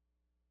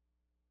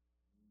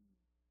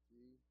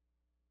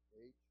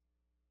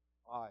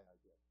 C-H-I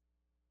guess.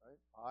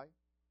 Right?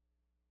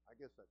 I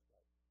guess that's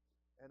right.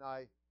 And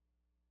I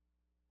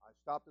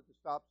stopped at the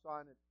stop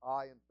sign at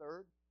I and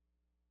 3rd.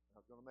 I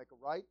was going to make a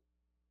right.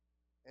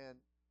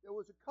 And there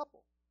was a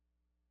couple.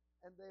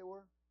 And they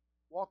were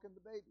walking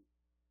the baby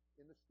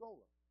in the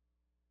stroller.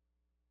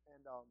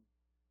 And I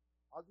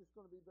was just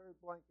going to be very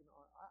blank. And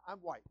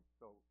I'm white,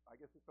 so I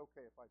guess it's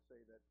okay if I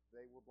say that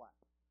they were black.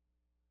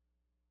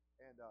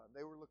 And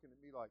they were looking at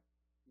me like,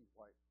 he's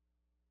white.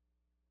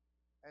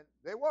 And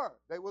they were.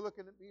 They were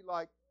looking at me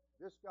like,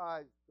 this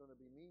guy's going to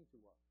be mean to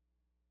us.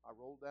 I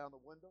rolled down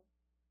the window.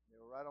 They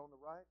were right on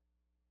the right.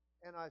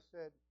 And I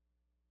said,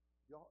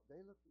 y'all, they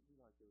looked at me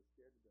like they were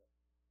scared to death.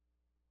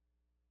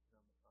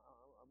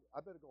 And I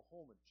better go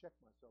home and check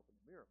myself in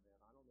the mirror, man.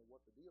 I don't know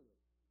what the deal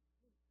is.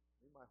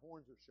 Maybe my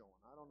horns are showing.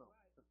 I don't know.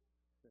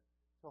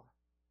 So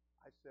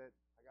I said,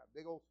 I got a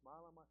big old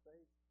smile on my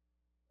face,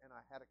 and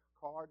I had a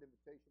card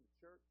invitation to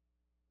church,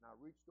 and I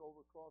reached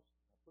over across,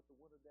 I put the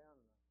window down,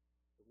 and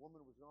the woman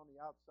was on the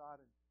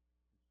outside, and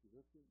she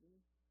looked at me,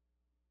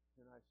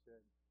 and I said,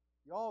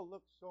 y'all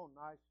look so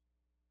nice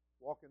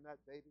walking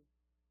that baby.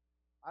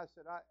 I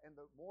said, and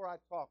the more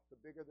I talked, the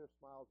bigger their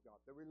smiles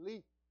got. The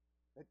relief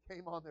that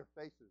came on their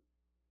faces.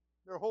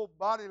 Their whole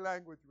body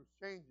language was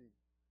changing.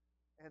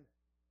 And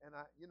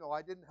I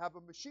didn't have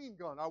a machine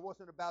gun. I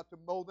wasn't about to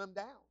mow them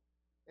down.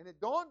 And it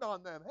dawned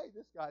on them, hey,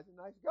 this guy's a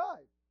nice guy.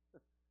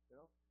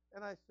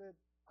 And I said,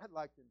 I'd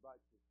like to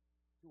invite you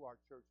to our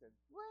church and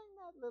bring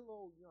that little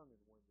old youngin'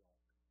 when y'all.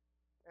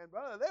 And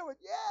brother, they would,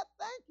 yeah,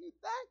 thank you.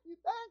 Of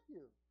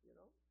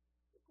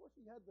course,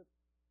 he had the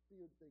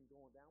beard thing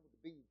going down with the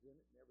beads in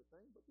it and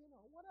everything, but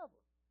whatever.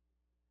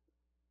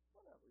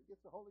 He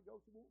gets the Holy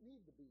Ghost, he won't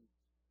need the beads.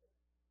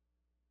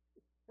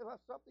 He'll have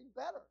something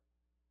better,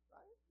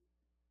 right?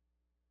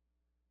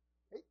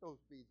 Hate those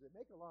beads. They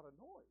make a lot of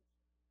noise.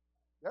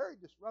 Very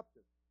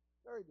disruptive.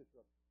 Very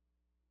disruptive.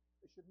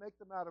 They should make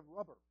them out of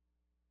rubber.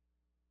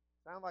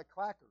 Sound like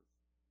clackers.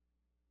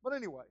 But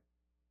anyway,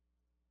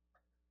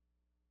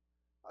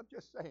 I'm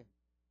just saying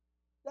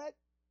that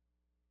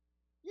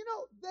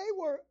they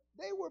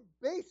were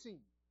basing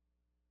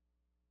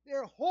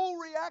their whole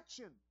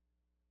reaction,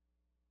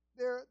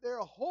 their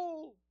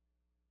whole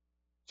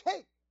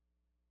take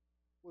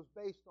was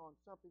based on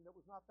something that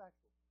was not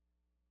factual.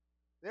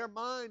 Their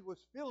mind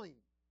was filling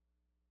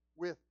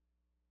with,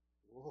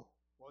 whoa,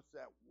 what's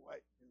that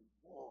white dude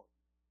want?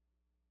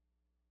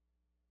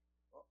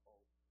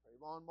 Uh-oh,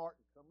 Trayvon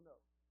Martin coming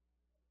up.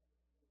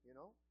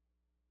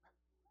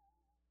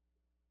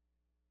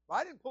 If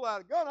I didn't pull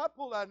out a gun, I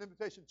pulled out an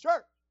invitation to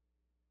church.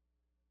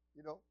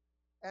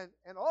 And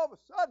all of a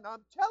sudden,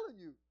 I'm telling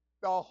you,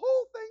 the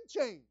whole thing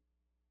changed.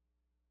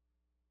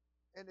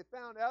 And they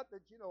found out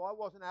that, I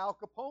wasn't Al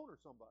Capone or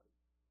somebody.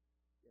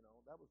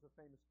 That was a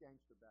famous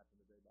gangster back in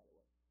the day, by the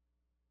way.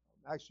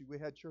 Actually, we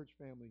had church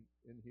family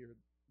in here,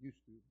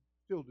 used to,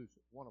 still do,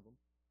 one of them,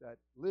 that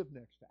lived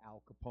next to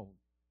Al Capone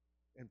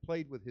and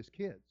played with his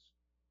kids,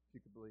 if you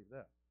could believe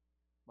that.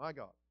 My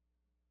God.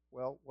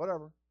 Well,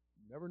 whatever.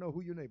 You never know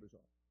who your neighbors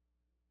are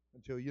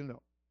until you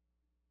know.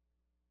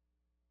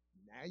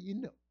 Now you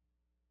know.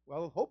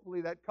 Well,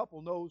 hopefully that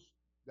couple knows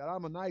that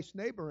I'm a nice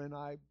neighbor and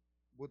I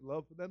would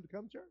love for them to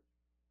come to church.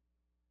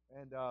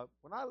 And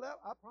when I left,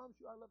 I promise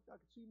you I left, I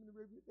could see them in the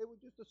review. They were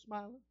just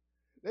smiling.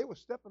 They were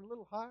stepping a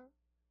little higher.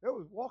 They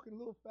were walking a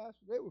little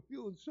faster. They were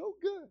feeling so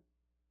good.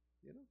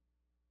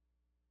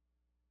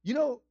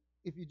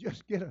 If you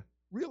just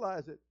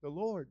realize that the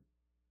Lord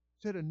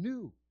said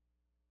anew.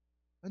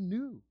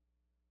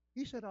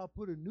 He said, I'll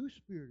put a new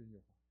spirit in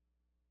your heart.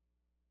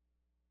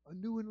 A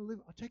new and a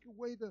living. I'll take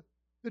away the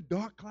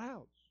dark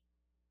clouds.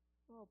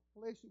 I'll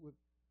place it with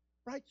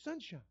bright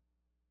sunshine.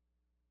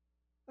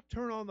 I'll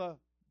turn on the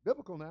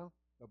biblical now,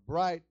 the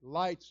bright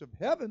lights of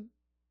heaven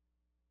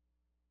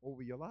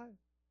over your life.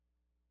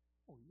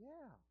 Oh,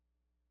 yeah.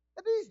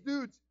 And these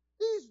dudes,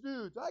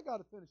 I got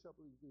to finish up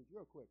with these dudes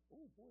real quick.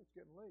 Oh, boy, it's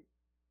getting late.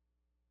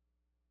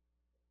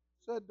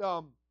 Said,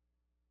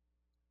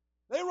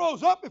 they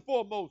rose up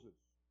before Moses.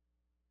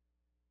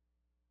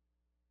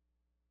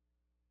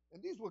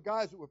 And these were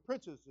guys that were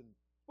princes and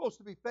supposed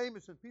to be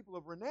famous and people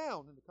of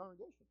renown in the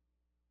congregation.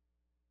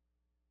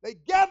 They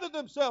gathered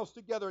themselves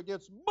together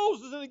against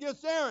Moses and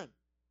against Aaron.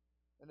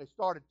 And they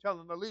started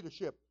telling the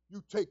leadership,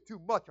 you take too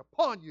much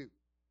upon you.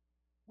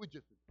 We're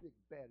just as big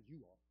and bad as you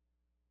are.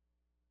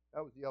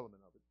 That was the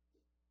element of it.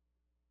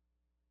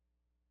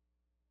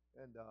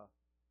 And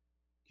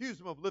accused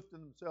them of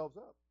lifting themselves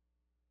up.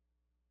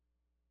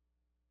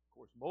 Of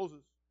course,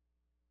 Moses,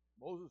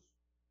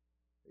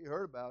 he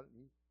heard about it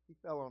and he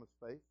fell on his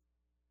face.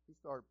 He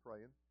started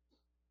praying.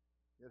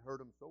 It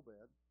hurt him so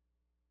bad.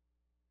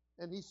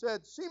 And he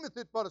said, seemeth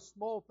it but a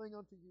small thing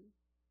unto you,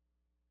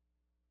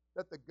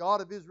 that the God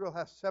of Israel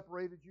hath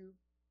separated you?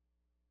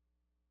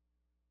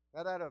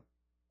 That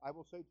I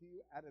will say to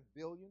you, out of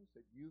billions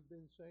that you've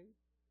been saved,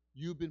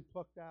 you've been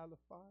plucked out of the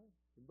fire.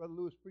 And Brother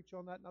Lewis preached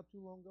on that not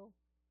too long ago.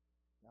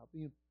 Now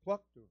being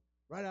plucked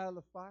right out of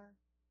the fire.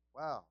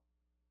 Wow.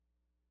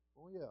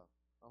 Oh, yeah.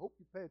 I hope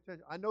you pay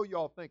attention. I know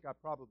y'all think I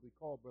probably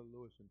call Brother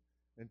Lewis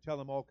and tell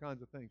him all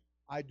kinds of things.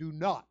 I do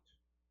not.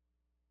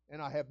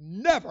 And I have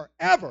never,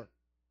 ever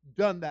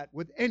done that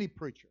with any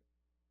preacher.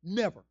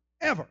 Never,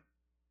 ever.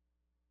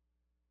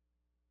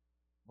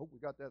 Hope we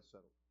got that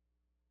settled.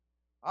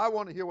 I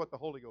want to hear what the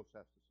Holy Ghost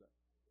has to say.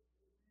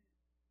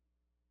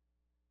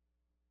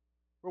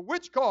 For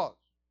which cause?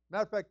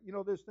 Matter of fact,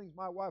 there's things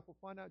my wife will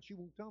find out. She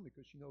won't tell me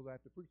because she knows I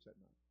have to preach that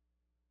night.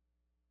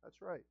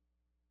 That's right.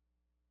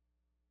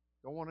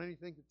 Don't want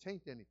anything to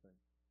taint anything.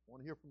 I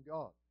want to hear from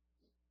God.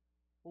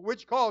 For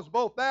which cause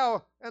both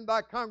thou and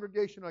thy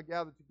congregation are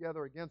gathered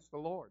together against the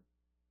Lord.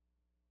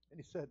 And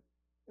he said,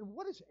 and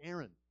what is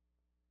Aaron?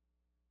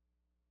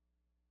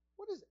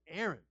 What is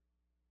Aaron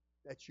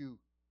that you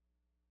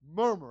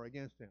murmur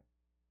against him?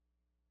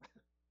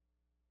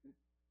 I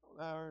don't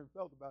know how Aaron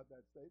felt about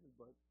that statement,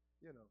 but,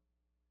 you know.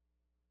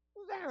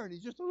 Who's Aaron?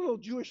 He's just a little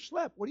Jewish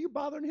schlep. What are you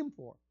bothering him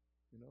for?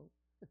 You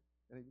know?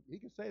 And he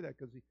can say that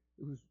because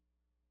it was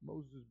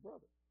Moses'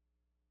 brother.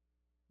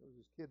 It was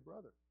his kid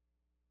brother.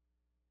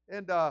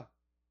 And so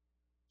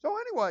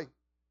anyway,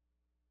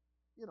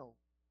 you know,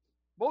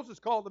 Moses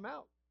called them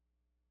out.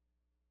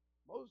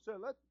 Moses said,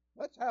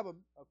 let's have a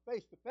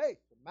face-to-face,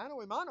 a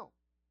mano-a-mano.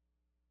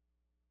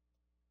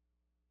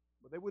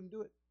 But they wouldn't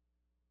do it.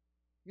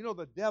 You know,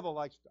 the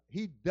devil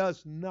he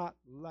does not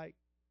like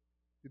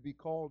to be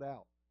called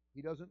out.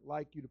 He doesn't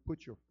like you to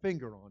put your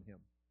finger on him.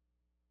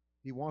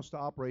 He wants to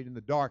operate in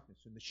the darkness,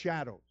 in the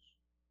shadows.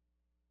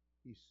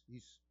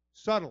 He's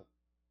subtle.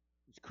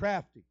 He's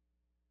crafty.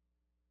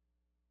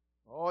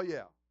 Oh,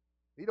 yeah.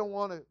 He don't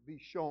want to be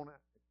shown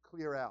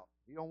clear out.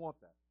 He don't want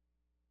that.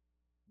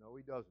 No,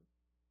 he doesn't.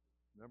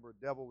 Remember,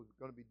 a devil was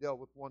going to be dealt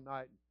with one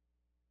night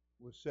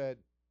and was said,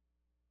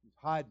 he's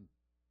hiding.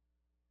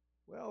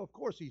 Well, of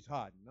course he's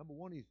hiding. Number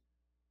one,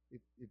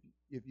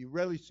 if you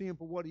really see him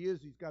for what he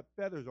is, he's got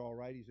feathers all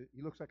right.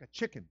 He looks like a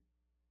chicken.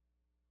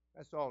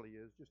 That's all he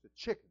is, just a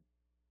chicken.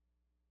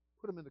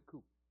 Put him in the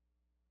coop.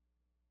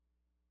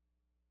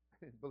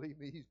 And believe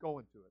me, he's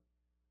going to it.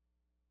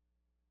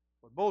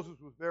 But Moses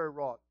was very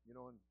wrought, you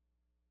know,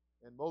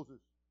 and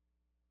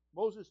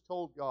Moses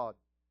told God,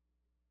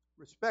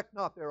 respect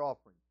not their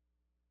offering.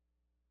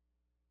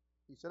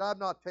 He said, I've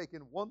not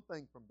taken one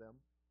thing from them,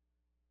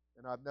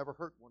 and I've never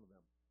hurt one of them.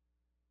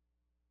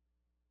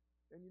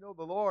 And you know,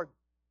 the Lord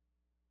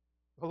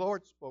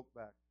spoke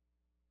back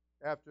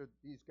after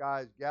these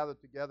guys gathered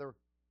together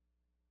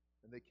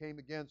and they came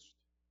against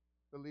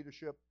the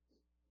leadership.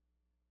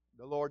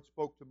 The Lord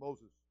spoke to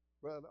Moses.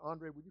 Brother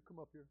Andre, would you come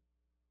up here?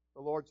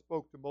 The Lord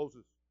spoke to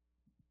Moses.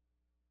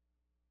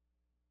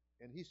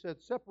 And he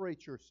said,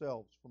 separate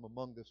yourselves from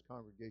among this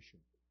congregation.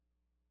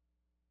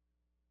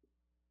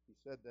 He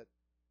said that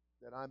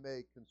I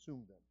may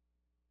consume them.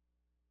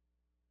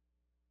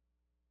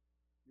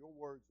 Your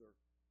words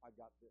are, I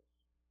got this.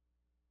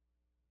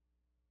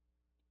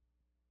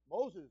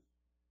 Moses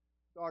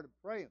started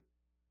praying.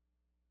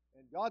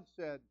 And God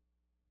said,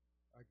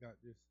 I got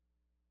this.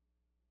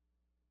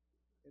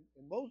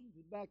 And Moses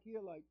is back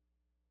here like,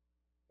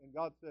 and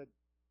God said,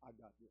 I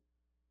got this.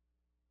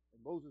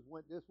 And Moses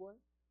went this way,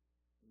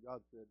 and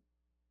God said,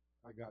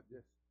 I got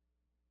this.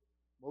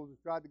 Moses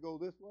tried to go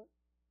this way,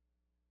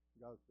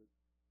 and God said,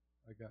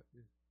 I got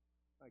this.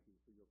 Thank you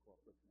for your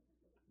cooperation.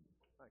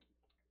 Thank you.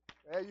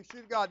 Hey, you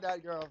should have got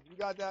that, girl. You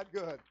got that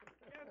good.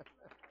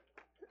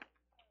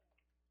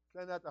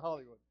 Send that to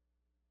Hollywood.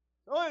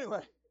 So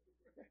anyway,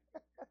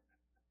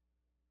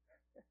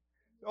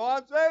 so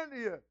I'm saying to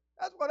you,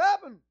 that's what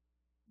happened.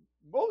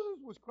 Moses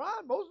was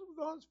crying. Moses was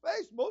on his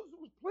face. Moses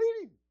was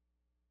pleading.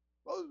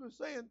 Moses was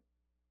saying,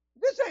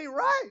 this ain't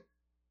right.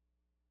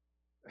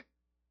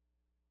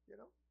 You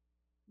know,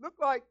 look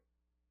like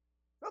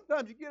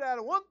sometimes you get out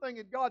of one thing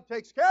and God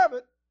takes care of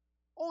it,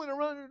 only to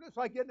run into, it's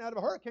like getting out of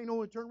a hurricane,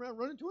 only to turn around and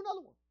run into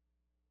another one.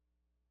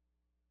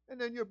 And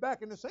then you're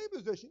back in the same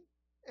position,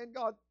 and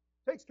God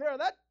takes care of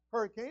that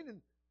hurricane,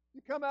 and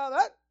you come out of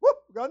that, whoop,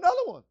 we got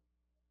another one.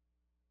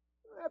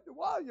 And after a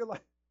while, you're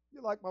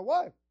like my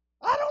wife.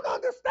 I don't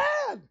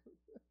understand.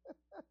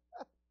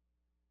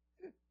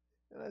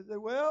 And I said,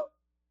 well,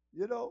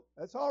 you know,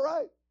 that's all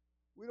right.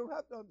 We don't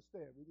have to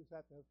understand. We just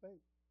have to have faith.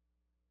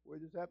 We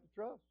just have to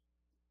trust.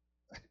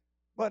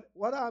 But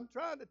what I'm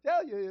trying to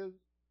tell you is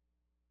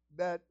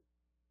that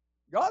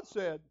God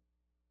said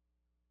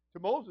to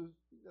Moses,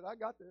 he said, I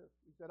got this.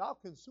 He said, I'll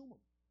consume them.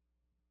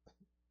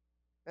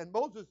 And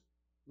Moses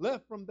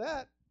left from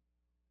that,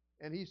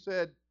 and he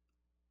said,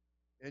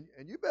 and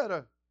you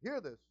better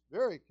hear this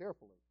very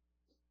carefully.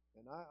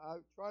 And I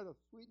try to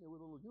sweeten it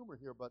with a little humor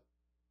here, but,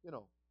 you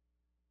know,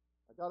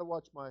 I got to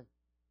watch my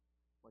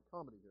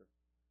comedy here.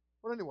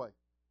 But anyway,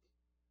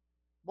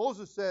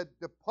 Moses said,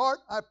 depart,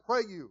 I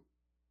pray you,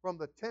 from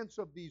the tents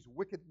of these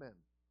wicked men,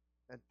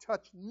 and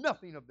touch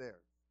nothing of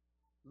theirs,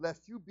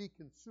 lest you be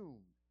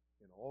consumed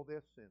in all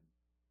their sins.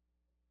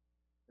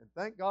 And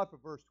thank God for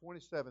verse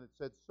 27. It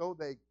said, so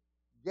they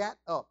gat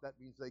up. That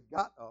means they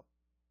got up.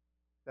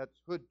 That's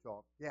hood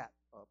talk.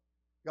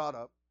 Got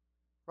up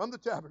from the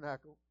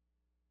tabernacle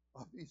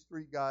of these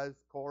three guys,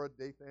 Korah,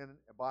 Dathan, and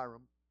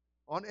Abiram,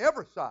 on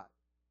every side.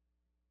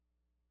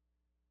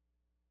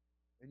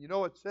 And you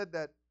know, it said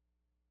that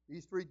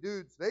these three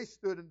dudes, they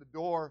stood in the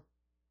door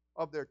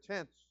of their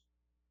tents,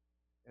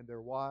 and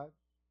their wives,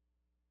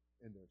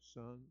 and their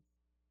sons,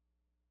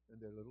 and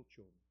their little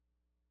children.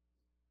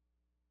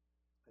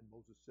 And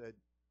Moses said,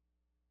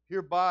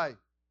 hereby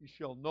you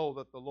shall know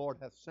that the Lord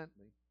hath sent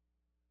me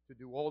to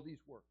do all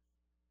these works,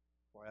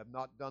 for I have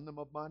not done them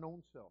of mine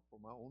own self, or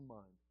my own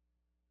mind.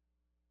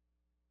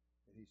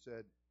 And he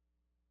said,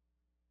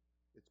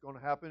 it's going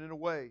to happen in a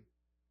way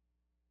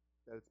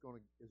that it's going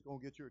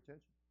to get your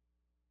attention.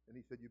 And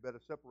he said, you better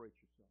separate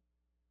yourself.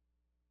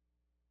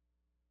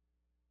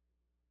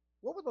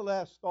 What were the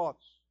last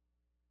thoughts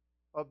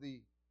of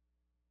the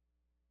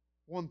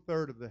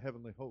 1/3 of the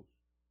heavenly host?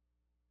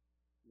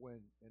 When,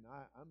 and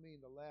I mean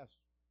the last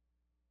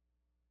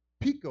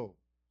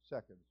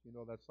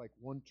picoseconds, that's like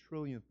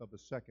 1/trillionth of a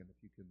second, if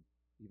you can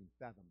even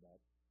fathom that.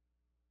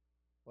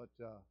 But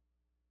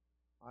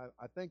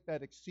I think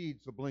that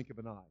exceeds the blink of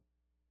an eye.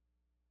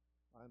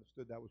 I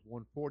understood that was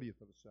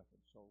 1/40th of a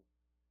second, so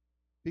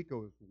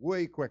pico is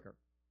way quicker.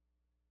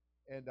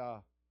 And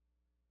well,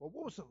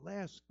 what was the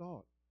last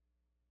thought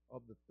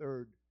of the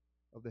 1/3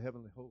 of the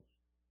heavenly host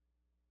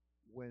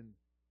when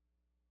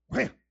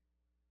wham,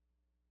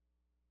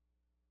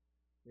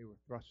 they were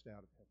thrust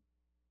out of heaven?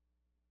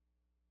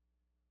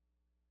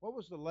 What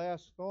was the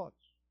last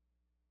thoughts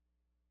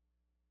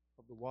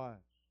of the wives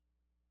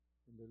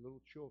and their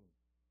little children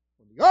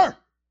when the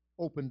earth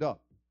opened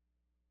up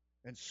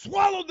and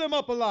swallowed them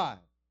up alive?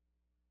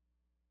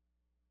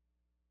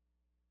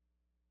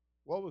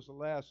 What was the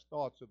last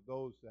thoughts of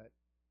those that,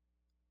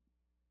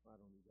 I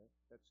don't need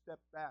that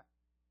stepped back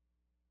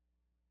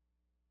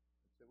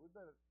and said, we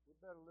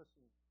better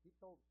listen. He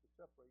told us to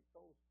separate. He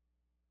told us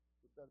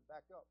we better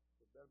back up.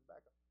 We better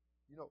back up.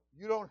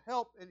 You don't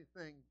help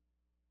anything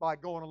by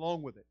going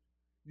along with it.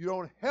 You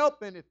don't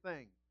help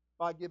anything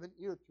by giving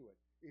ear to it.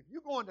 If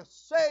you're going to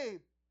save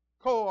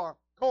Korah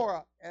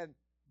and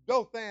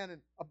Dothan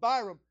and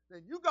Abiram,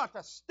 then you got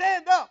to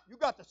stand up. You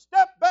got to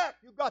step back.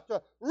 You got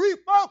to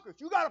refocus.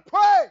 You got to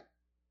pray.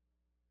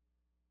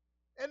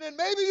 And then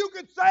maybe you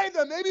can save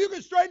them. Maybe you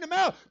can straighten them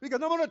out.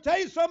 Because I'm going to tell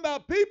you something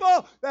about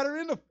people that are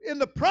in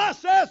the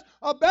process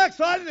of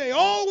backsliding. They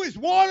always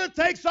want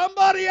to take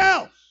somebody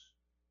else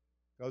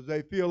because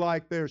they feel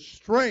like there's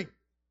strength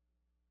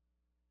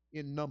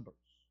in numbers.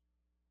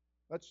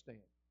 Let's stand.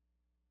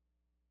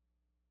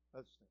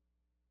 Let's stand.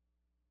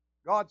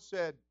 God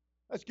said,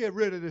 let's get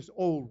rid of this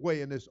old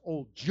way and this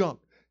old junk.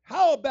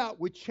 How about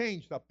we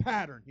change the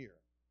pattern here?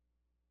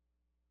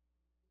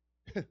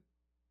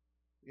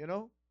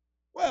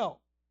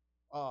 Well,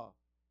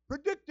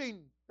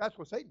 predicting, that's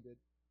what Satan did,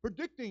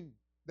 predicting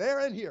there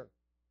and here.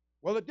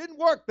 Well, it didn't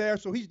work there,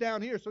 so he's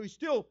down here, so he's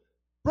still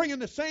bringing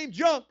the same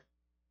junk,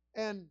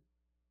 and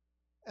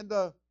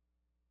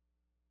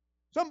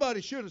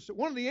somebody should have said,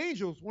 one of the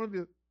angels, one of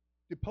the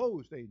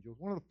deposed angels,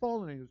 one of the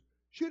fallen angels,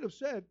 should have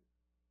said,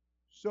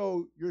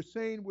 so you're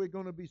saying we're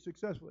going to be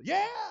successful?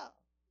 Yeah!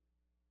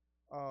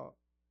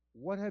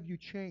 What have you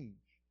changed?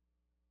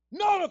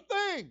 Not a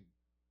thing!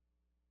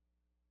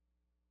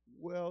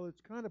 Well, it's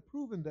kind of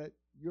proven that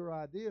your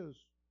ideas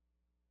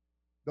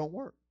don't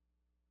work.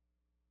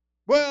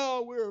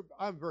 Well,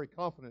 I'm very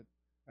confident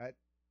at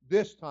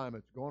this time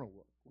it's going to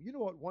work. Well, you know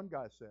what one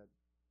guy said?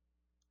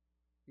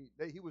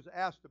 He was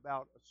asked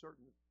about a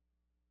certain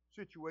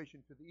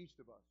situation to the east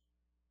of us.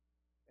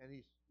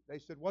 And they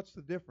said, what's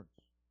the difference?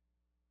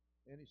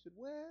 And he said,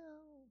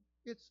 well,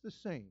 it's the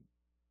same,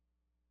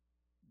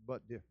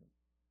 but different.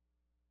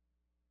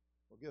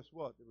 Well, guess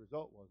what? The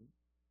result wasn't.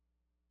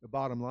 The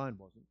bottom line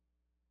wasn't.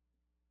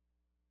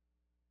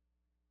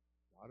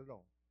 Not at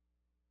all.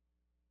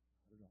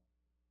 Not at all.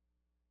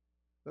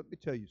 Let me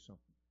tell you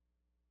something.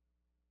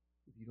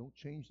 If you don't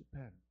change the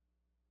pattern,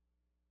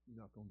 you're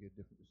not going to get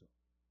different results.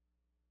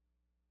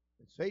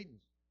 And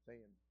Satan's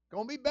saying, it's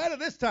going to be better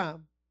this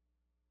time.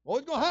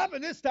 What's going to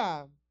happen this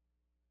time?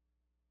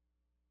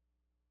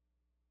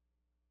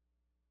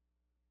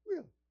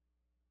 Really?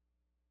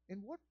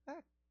 And what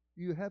fact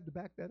do you have to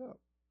back that up?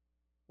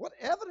 What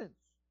evidence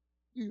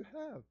do you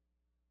have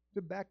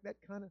to back that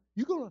kind of...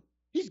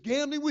 He's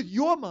gambling with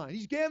your mind.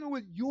 He's gambling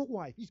with your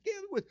wife. He's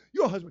gambling with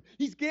your husband.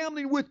 He's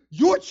gambling with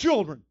your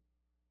children.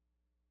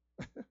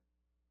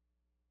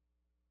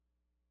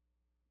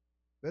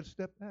 Better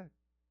step back.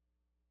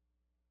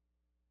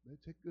 Better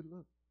take a good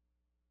look.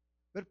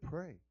 Better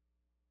pray.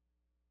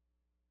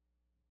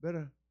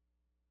 Better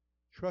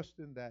trust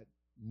in that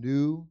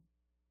new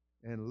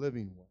and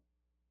living way.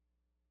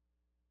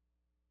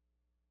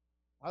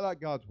 I like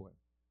God's way.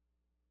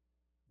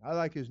 I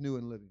like His new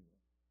and living way.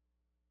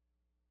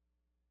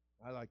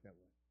 I like that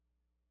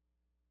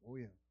way. Oh,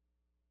 yeah.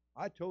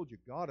 I told you,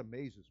 God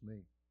amazes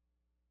me.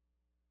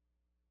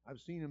 I've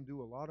seen Him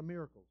do a lot of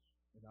miracles,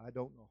 and I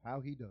don't know how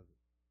He does it.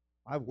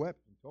 I've wept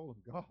and told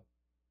Him, God,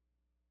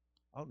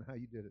 I don't know how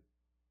you did it,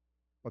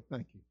 but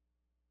thank you.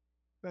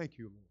 Thank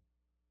you, Lord.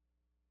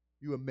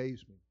 You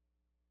amaze me.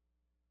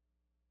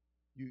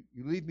 You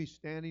leave me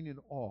standing in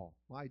awe.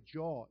 My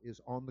jaw is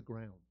on the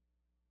ground.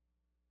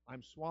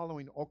 I'm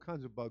swallowing all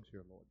kinds of bugs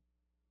here, Lord,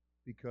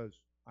 because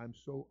I'm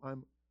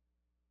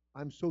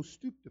so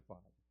stupefied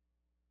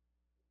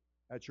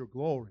at your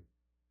glory,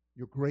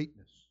 your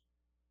greatness,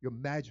 your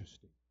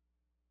majesty.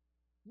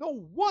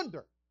 No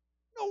wonder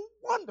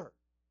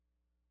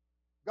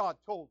God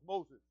told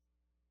Moses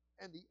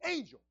and the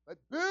angel, that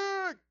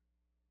big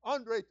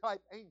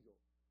Andre-type angel,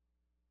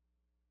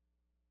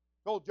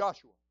 told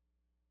Joshua.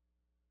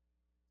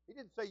 He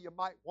didn't say you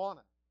might want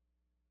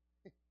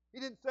to. He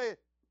didn't say,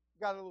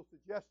 got a little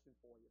suggestion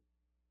for you.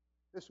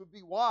 this would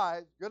be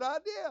wise. Good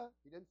idea.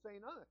 He didn't say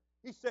none of it.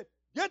 He said,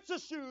 get your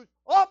shoes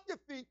off your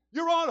feet.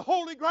 You're on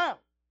holy ground.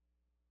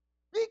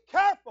 Be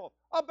careful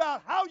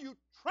about how you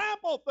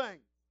trample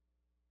things,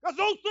 because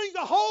those things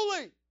are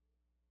holy.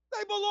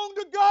 They belong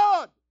to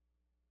God.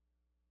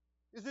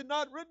 Is it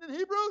not written in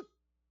Hebrews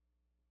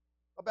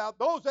about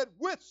those that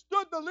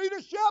withstood the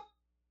leadership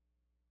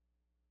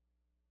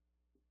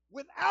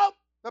without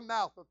the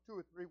mouth of 2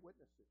 or 3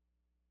 witnesses?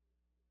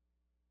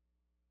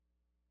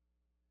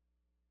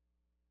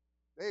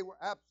 They were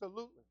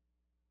absolutely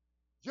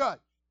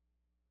judged.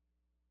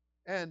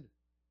 And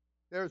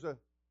there's a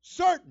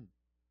certain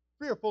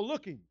fearful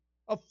looking,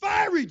 a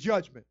fiery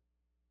judgment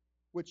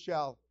which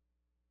shall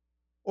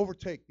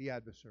overtake the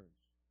adversaries.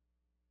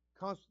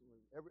 Constantly,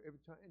 every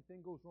time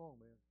anything goes wrong,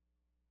 man,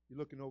 you're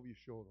looking over your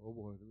shoulder. Oh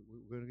boy,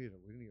 we're going to get it.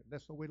 We're going to get it.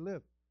 That's no way to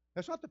live.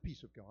 That's not the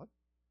peace of God.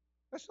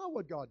 That's not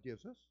what God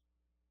gives us.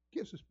 He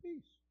gives us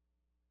peace.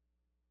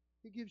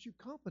 He gives you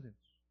confidence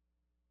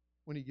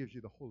when He gives you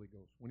the Holy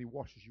Ghost, when He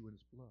washes you in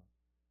His blood,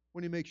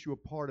 when He makes you a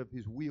part of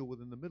His wheel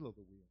within the middle of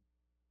the wheel.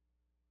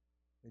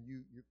 And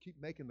you keep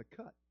making the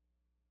cut,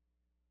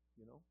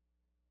 you know,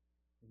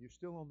 and you're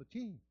still on the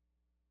team.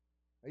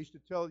 I used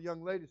to tell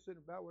young ladies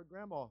sitting about where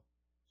Grandma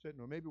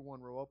sitting, or maybe one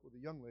row up with the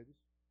young ladies,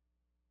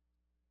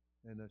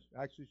 and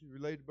actually she's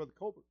related to Brother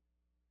Colbert.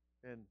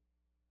 And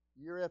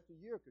year after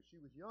year, because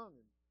she was young,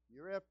 and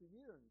year after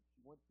year, and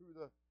she went through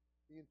the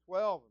being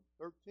 12 and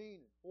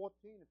 13 and 14,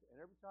 and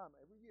every time,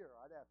 every year,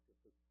 I'd ask her,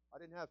 because I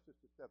didn't have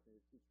Sister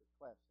Stephanie to teach her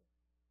class then.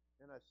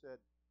 And I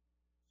said,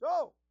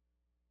 so,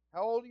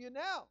 how old are you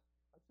now?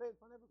 I'd say it in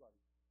front of everybody.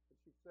 And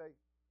she'd say,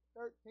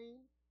 13.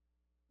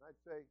 And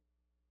I'd say,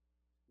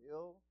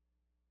 still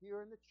here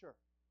in the church.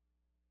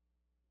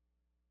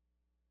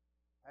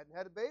 Hadn't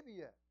had a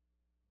baby yet.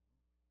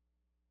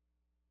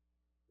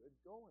 Good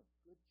going.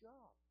 Good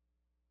job.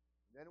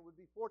 And then it would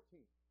be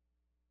 14.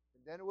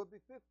 And then it would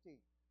be 15.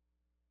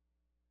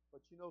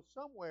 But you know,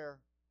 somewhere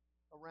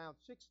around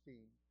 16,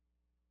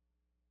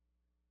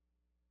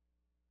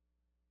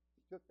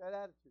 she took that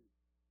attitude.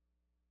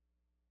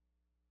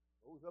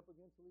 Rose up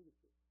against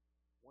leadership.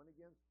 Went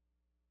against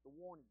the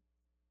warning.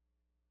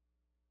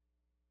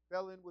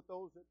 Fell in with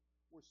those that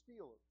were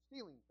stealing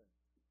things.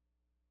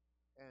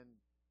 And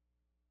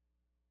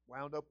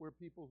wound up where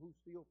people who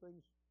steal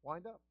things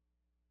wind up.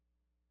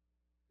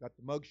 Got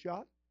the mug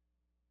shot.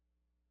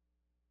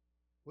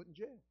 Put in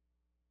jail.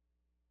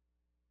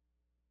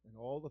 And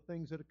all the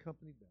things that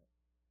accompanied that.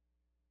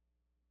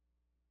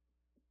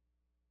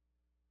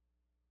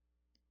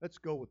 Let's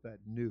go with that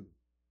new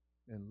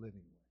and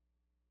living way.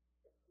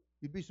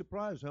 You'd be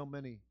surprised how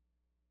many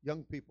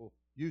young people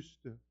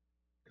used to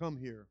come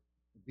here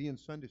and be in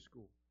Sunday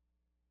school,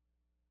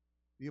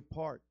 be a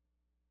part.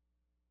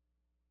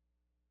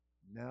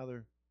 Now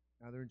they're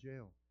in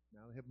jail. Now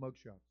they have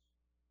mugshots.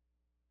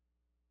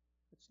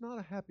 It's not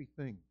a happy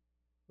thing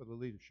for the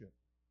leadership.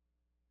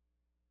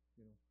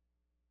 You know,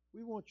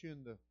 we want you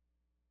to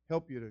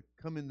help you to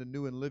come in the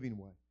new and living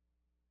way.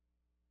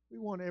 We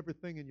want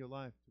everything in your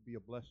life to be a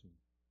blessing.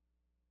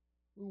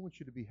 We want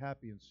you to be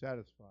happy and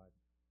satisfied,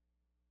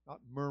 not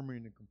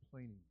murmuring and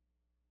complaining.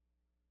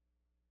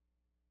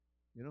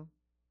 You know?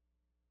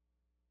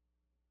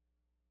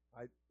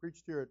 I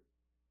preached here at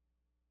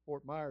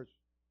Fort Myers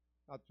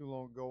not too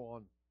long ago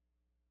on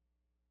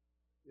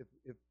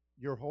if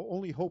your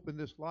only hope in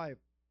this life,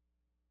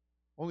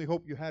 only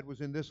hope you had was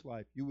in this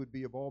life, you would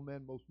be of all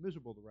men most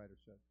miserable, the writer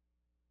said.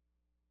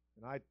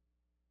 And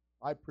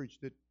I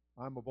preached it,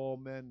 I'm of all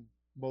men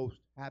most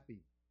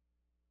happy,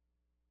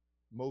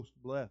 most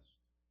blessed.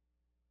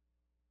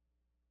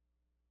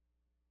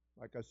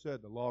 Like I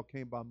said, the law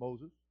came by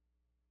Moses.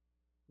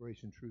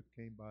 Grace and truth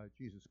came by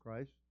Jesus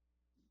Christ.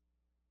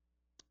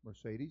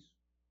 Mercedes.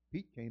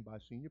 Pete came by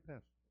senior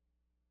pastor.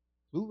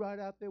 Flew right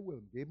out there with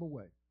him, gave him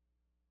away.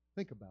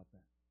 Think about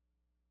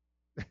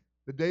that.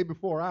 The day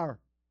before our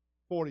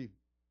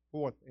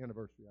 44th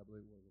anniversary, I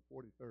believe it was,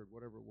 or 43rd,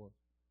 whatever it was.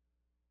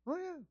 Oh,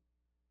 yeah.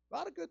 A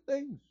lot of good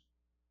things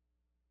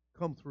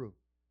come through.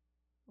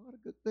 A lot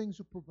of good things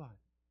are provided.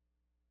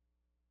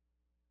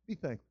 Be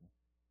thankful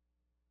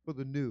for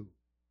the new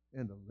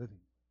and the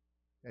living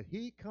that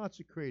He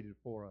consecrated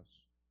for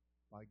us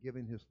by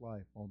giving His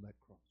life on that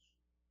cross.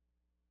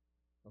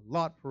 A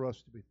lot for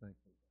us to be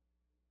thankful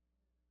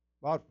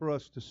for. A lot for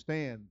us to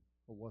stand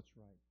for what's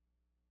right.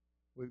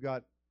 We've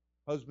got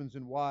husbands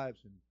and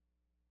wives and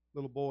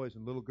little boys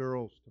and little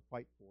girls to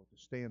fight for,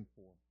 to stand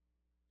for,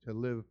 to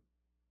live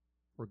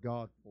for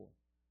God for.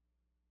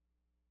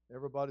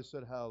 Everybody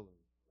said hallelujah.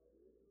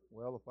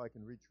 Well, if I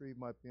can retrieve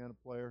my piano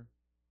player,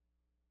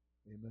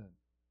 amen.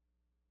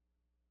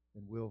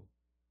 And we'll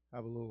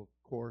have a little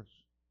chorus.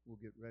 We'll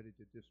get ready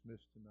to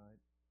dismiss tonight.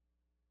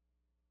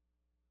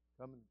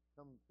 Come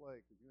and play,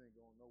 because you ain't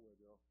going nowhere,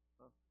 Joe.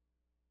 Huh?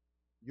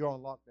 You're on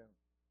lockdown.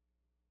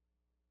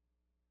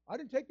 I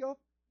didn't take you off.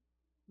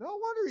 No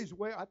wonder he's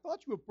away. I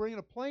thought you were bringing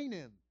a plane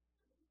in.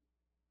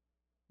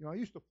 You know, I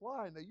used to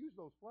fly, and they use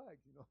those flags,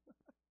 you know.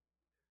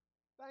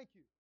 Thank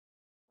you.